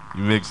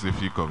he makes a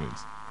few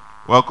comments.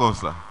 Welcome,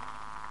 sir.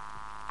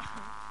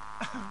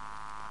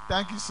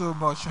 Thank you so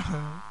much.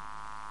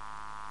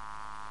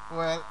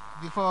 Well,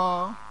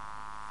 before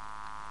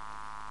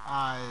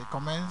I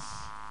commence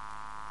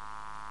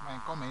my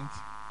comment,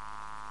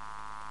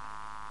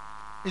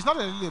 it's not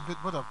really a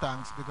vote of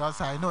thanks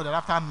because I know that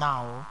after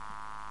now,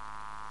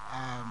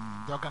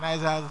 the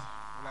organizers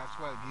will as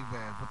well give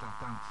a vote of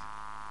thanks.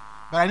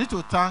 But I need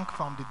to thank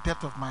from the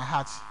depth of my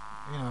heart,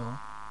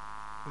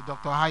 to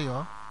Dr.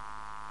 Ayo.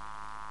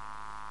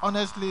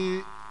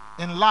 Honestly,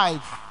 in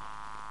life,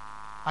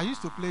 I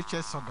used to play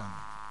chess organ.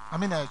 I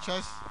mean a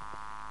chess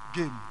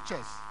game,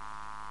 chess.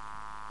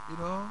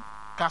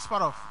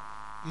 Kasparov,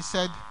 he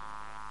said,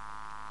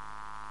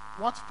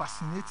 what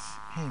fascinates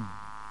him,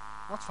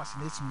 what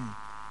fascinates me,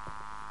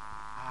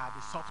 are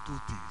the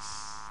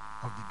subtleties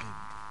of the game.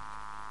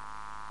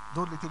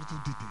 Those little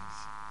details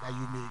that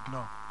you may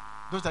ignore.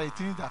 Those are the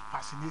things that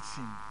fascinates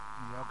him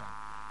in the organ.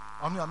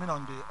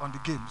 On the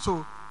game.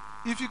 So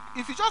if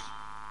you just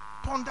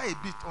ponder a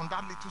bit on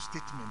that little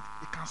statement,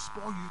 it can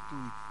spoil you to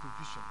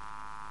vision.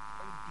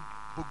 Very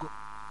big,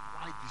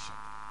 wide vision.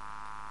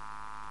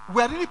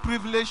 We are really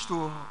privileged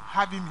to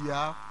have him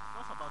here.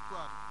 Just about 2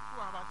 hours,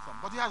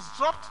 but he has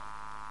dropped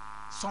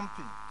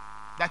something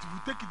that if we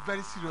take it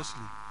very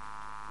seriously,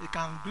 it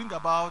can bring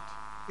about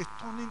a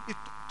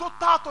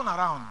total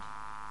turnaround.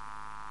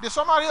 The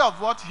summary of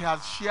what he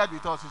has shared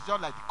with us is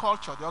just like the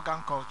culture, the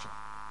organ culture,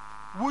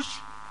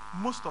 which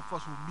most of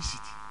us will miss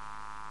it.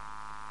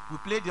 We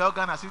play the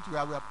organ as if we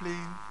are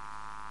playing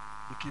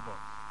the keyboard.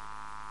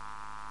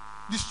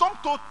 The sum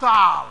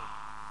total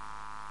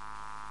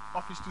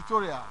of his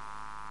tutorial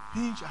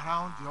hinged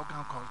around the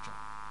organ culture.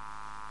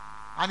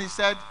 And he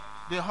said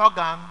the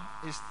organ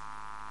is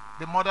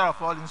the mother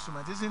of all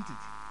instruments, isn't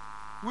it?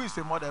 Who is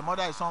a mother? A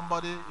mother is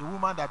somebody, a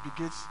woman that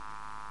begets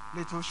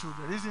little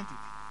children, isn't it?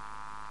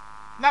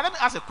 Now let me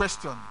ask a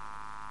question.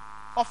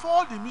 Of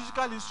all the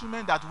musical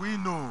instruments that we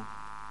know,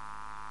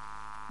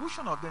 which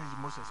one of them is the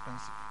most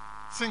expensive?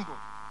 Single.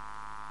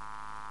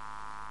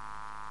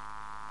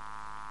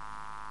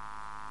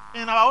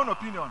 In our own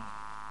opinion,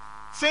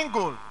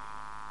 single,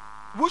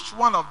 which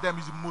one of them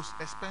is the most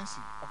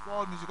expensive of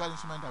all musical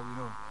instruments that we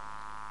know?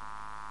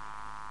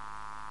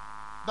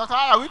 Dr.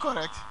 Are we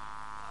correct?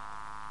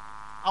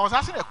 I was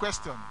asking a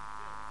question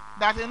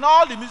that in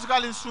all the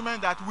musical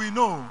instruments that we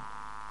know,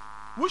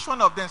 which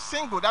one of them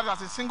single, that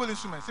is a single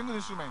instrument?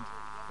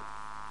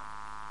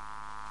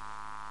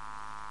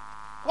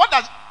 What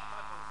does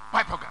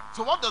pipe organ?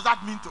 So what does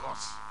that mean to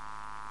us?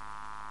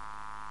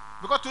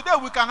 Because today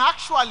we can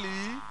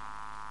actually,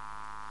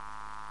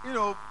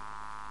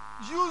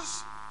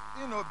 use,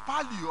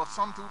 value of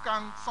something. We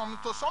can,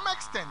 to some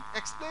extent,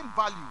 explain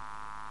value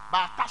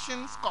by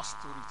attaching cost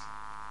to it.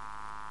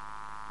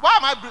 Why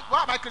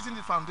am I creating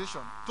this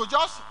foundation? To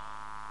just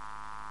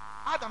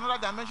add another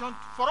dimension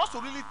for us to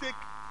really take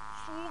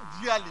full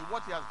dearly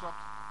what he has dropped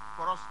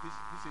for us this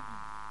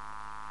evening.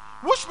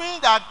 Which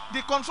means that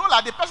the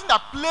controller, the person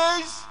that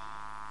plays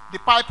the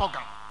pipe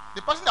organ,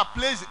 the person that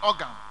plays the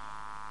organ,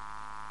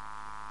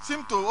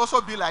 seem to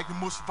also be like the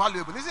most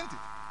valuable, isn't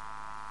it?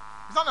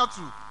 Is that not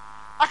true?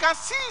 I can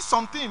see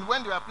something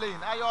when they were playing.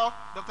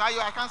 Dr. Ayo,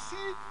 I can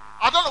see,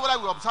 I don't know whether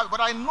we observe,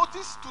 but I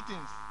noticed two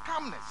things: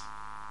 calmness,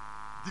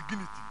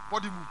 dignity,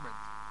 body movement.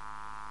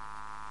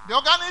 The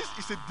organist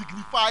is a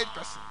dignified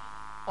person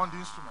on the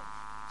instrument.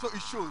 So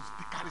it shows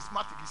the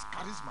charismatic, his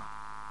charisma.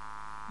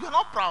 You're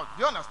not proud,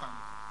 do you understand?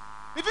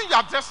 Even you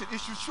address it, it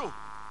should show.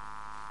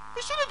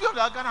 You shouldn't be on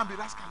the organ and be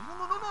rascal. No,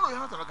 you're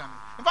not an organist.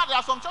 In fact, there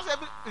are some churches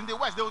in the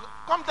West, they will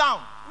come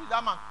down. Who is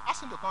that man?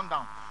 Ask him to come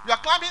down. You are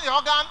climbing the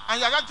organ and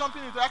you are just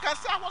jumping into it. I can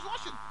see, I was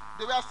watching.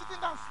 They were sitting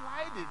down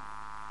sliding.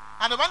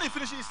 And when they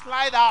finish, he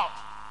slide out.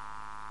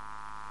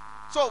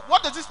 So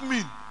what does this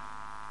mean?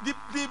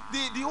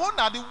 the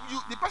owner,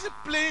 the person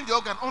playing the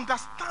organ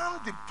understands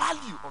the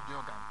value of the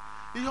organ.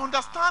 He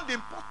understands the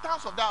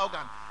importance of that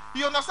organ.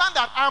 He understands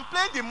that I'm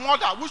playing the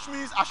mother, which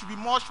means I should be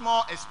much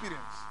more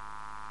experienced.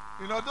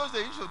 You know, those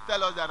days you should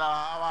tell us that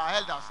our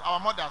elders, our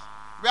mothers,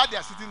 where they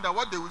are sitting there,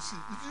 what they will see.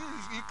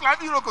 If you climb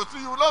Iroko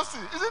tree, you will not see,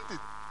 isn't it?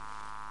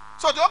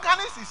 So the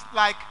organist is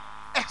like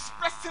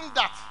expressing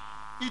that.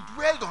 He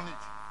dwelled on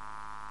it.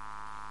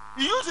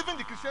 He used even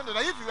the crescendo.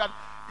 That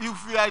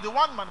if you are the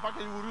one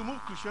manufacturer, you will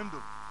remove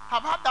crescendo.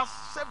 I've had that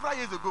several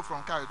years ago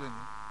from Caledonian.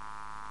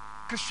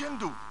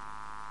 Crescendo.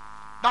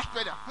 That's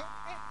better.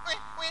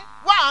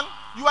 One,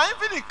 you are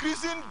even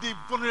increasing the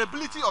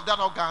vulnerability of that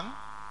organ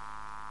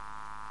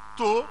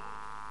to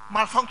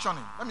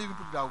malfunctioning. Let me even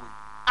put it that way.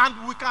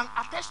 And we can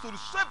attest to the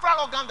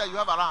several organs that you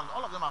have around.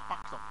 All of them are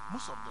packed up.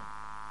 Most of them.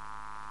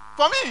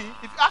 For me,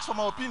 if you ask for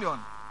my opinion,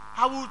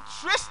 I will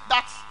trace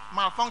that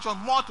malfunction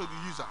more to the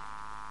user.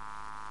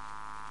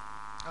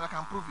 And I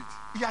can prove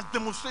it. He has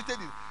demonstrated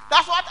it.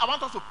 That's what I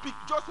want us to pick,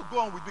 just to go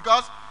on with,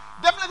 because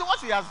definitely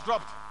once he has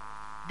dropped,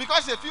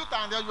 because a few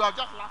times you are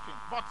just laughing.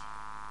 But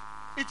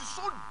it is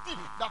so deep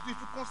that if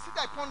you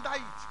consider, ponder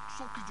it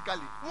so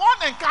critically, one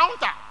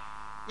encounter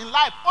in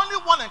life, only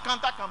one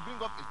encounter can bring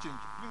about a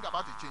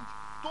change.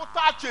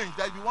 Total change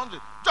that you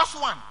wondering. Just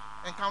one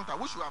encounter,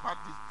 which we have had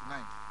this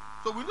tonight.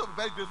 So we need to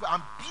be very grateful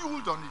and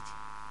build on it.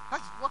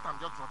 That's what I'm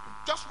just dropping.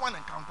 Just one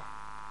encounter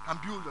and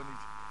build on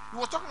it. He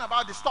was talking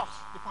about the stuff,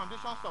 the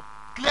foundation stuff,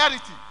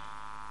 clarity.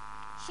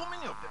 So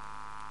many of them.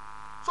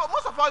 So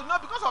most of us,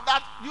 because of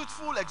that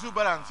youthful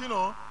exuberance,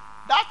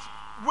 that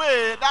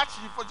way, that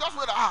she for just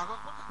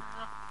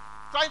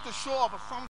trying to show up something.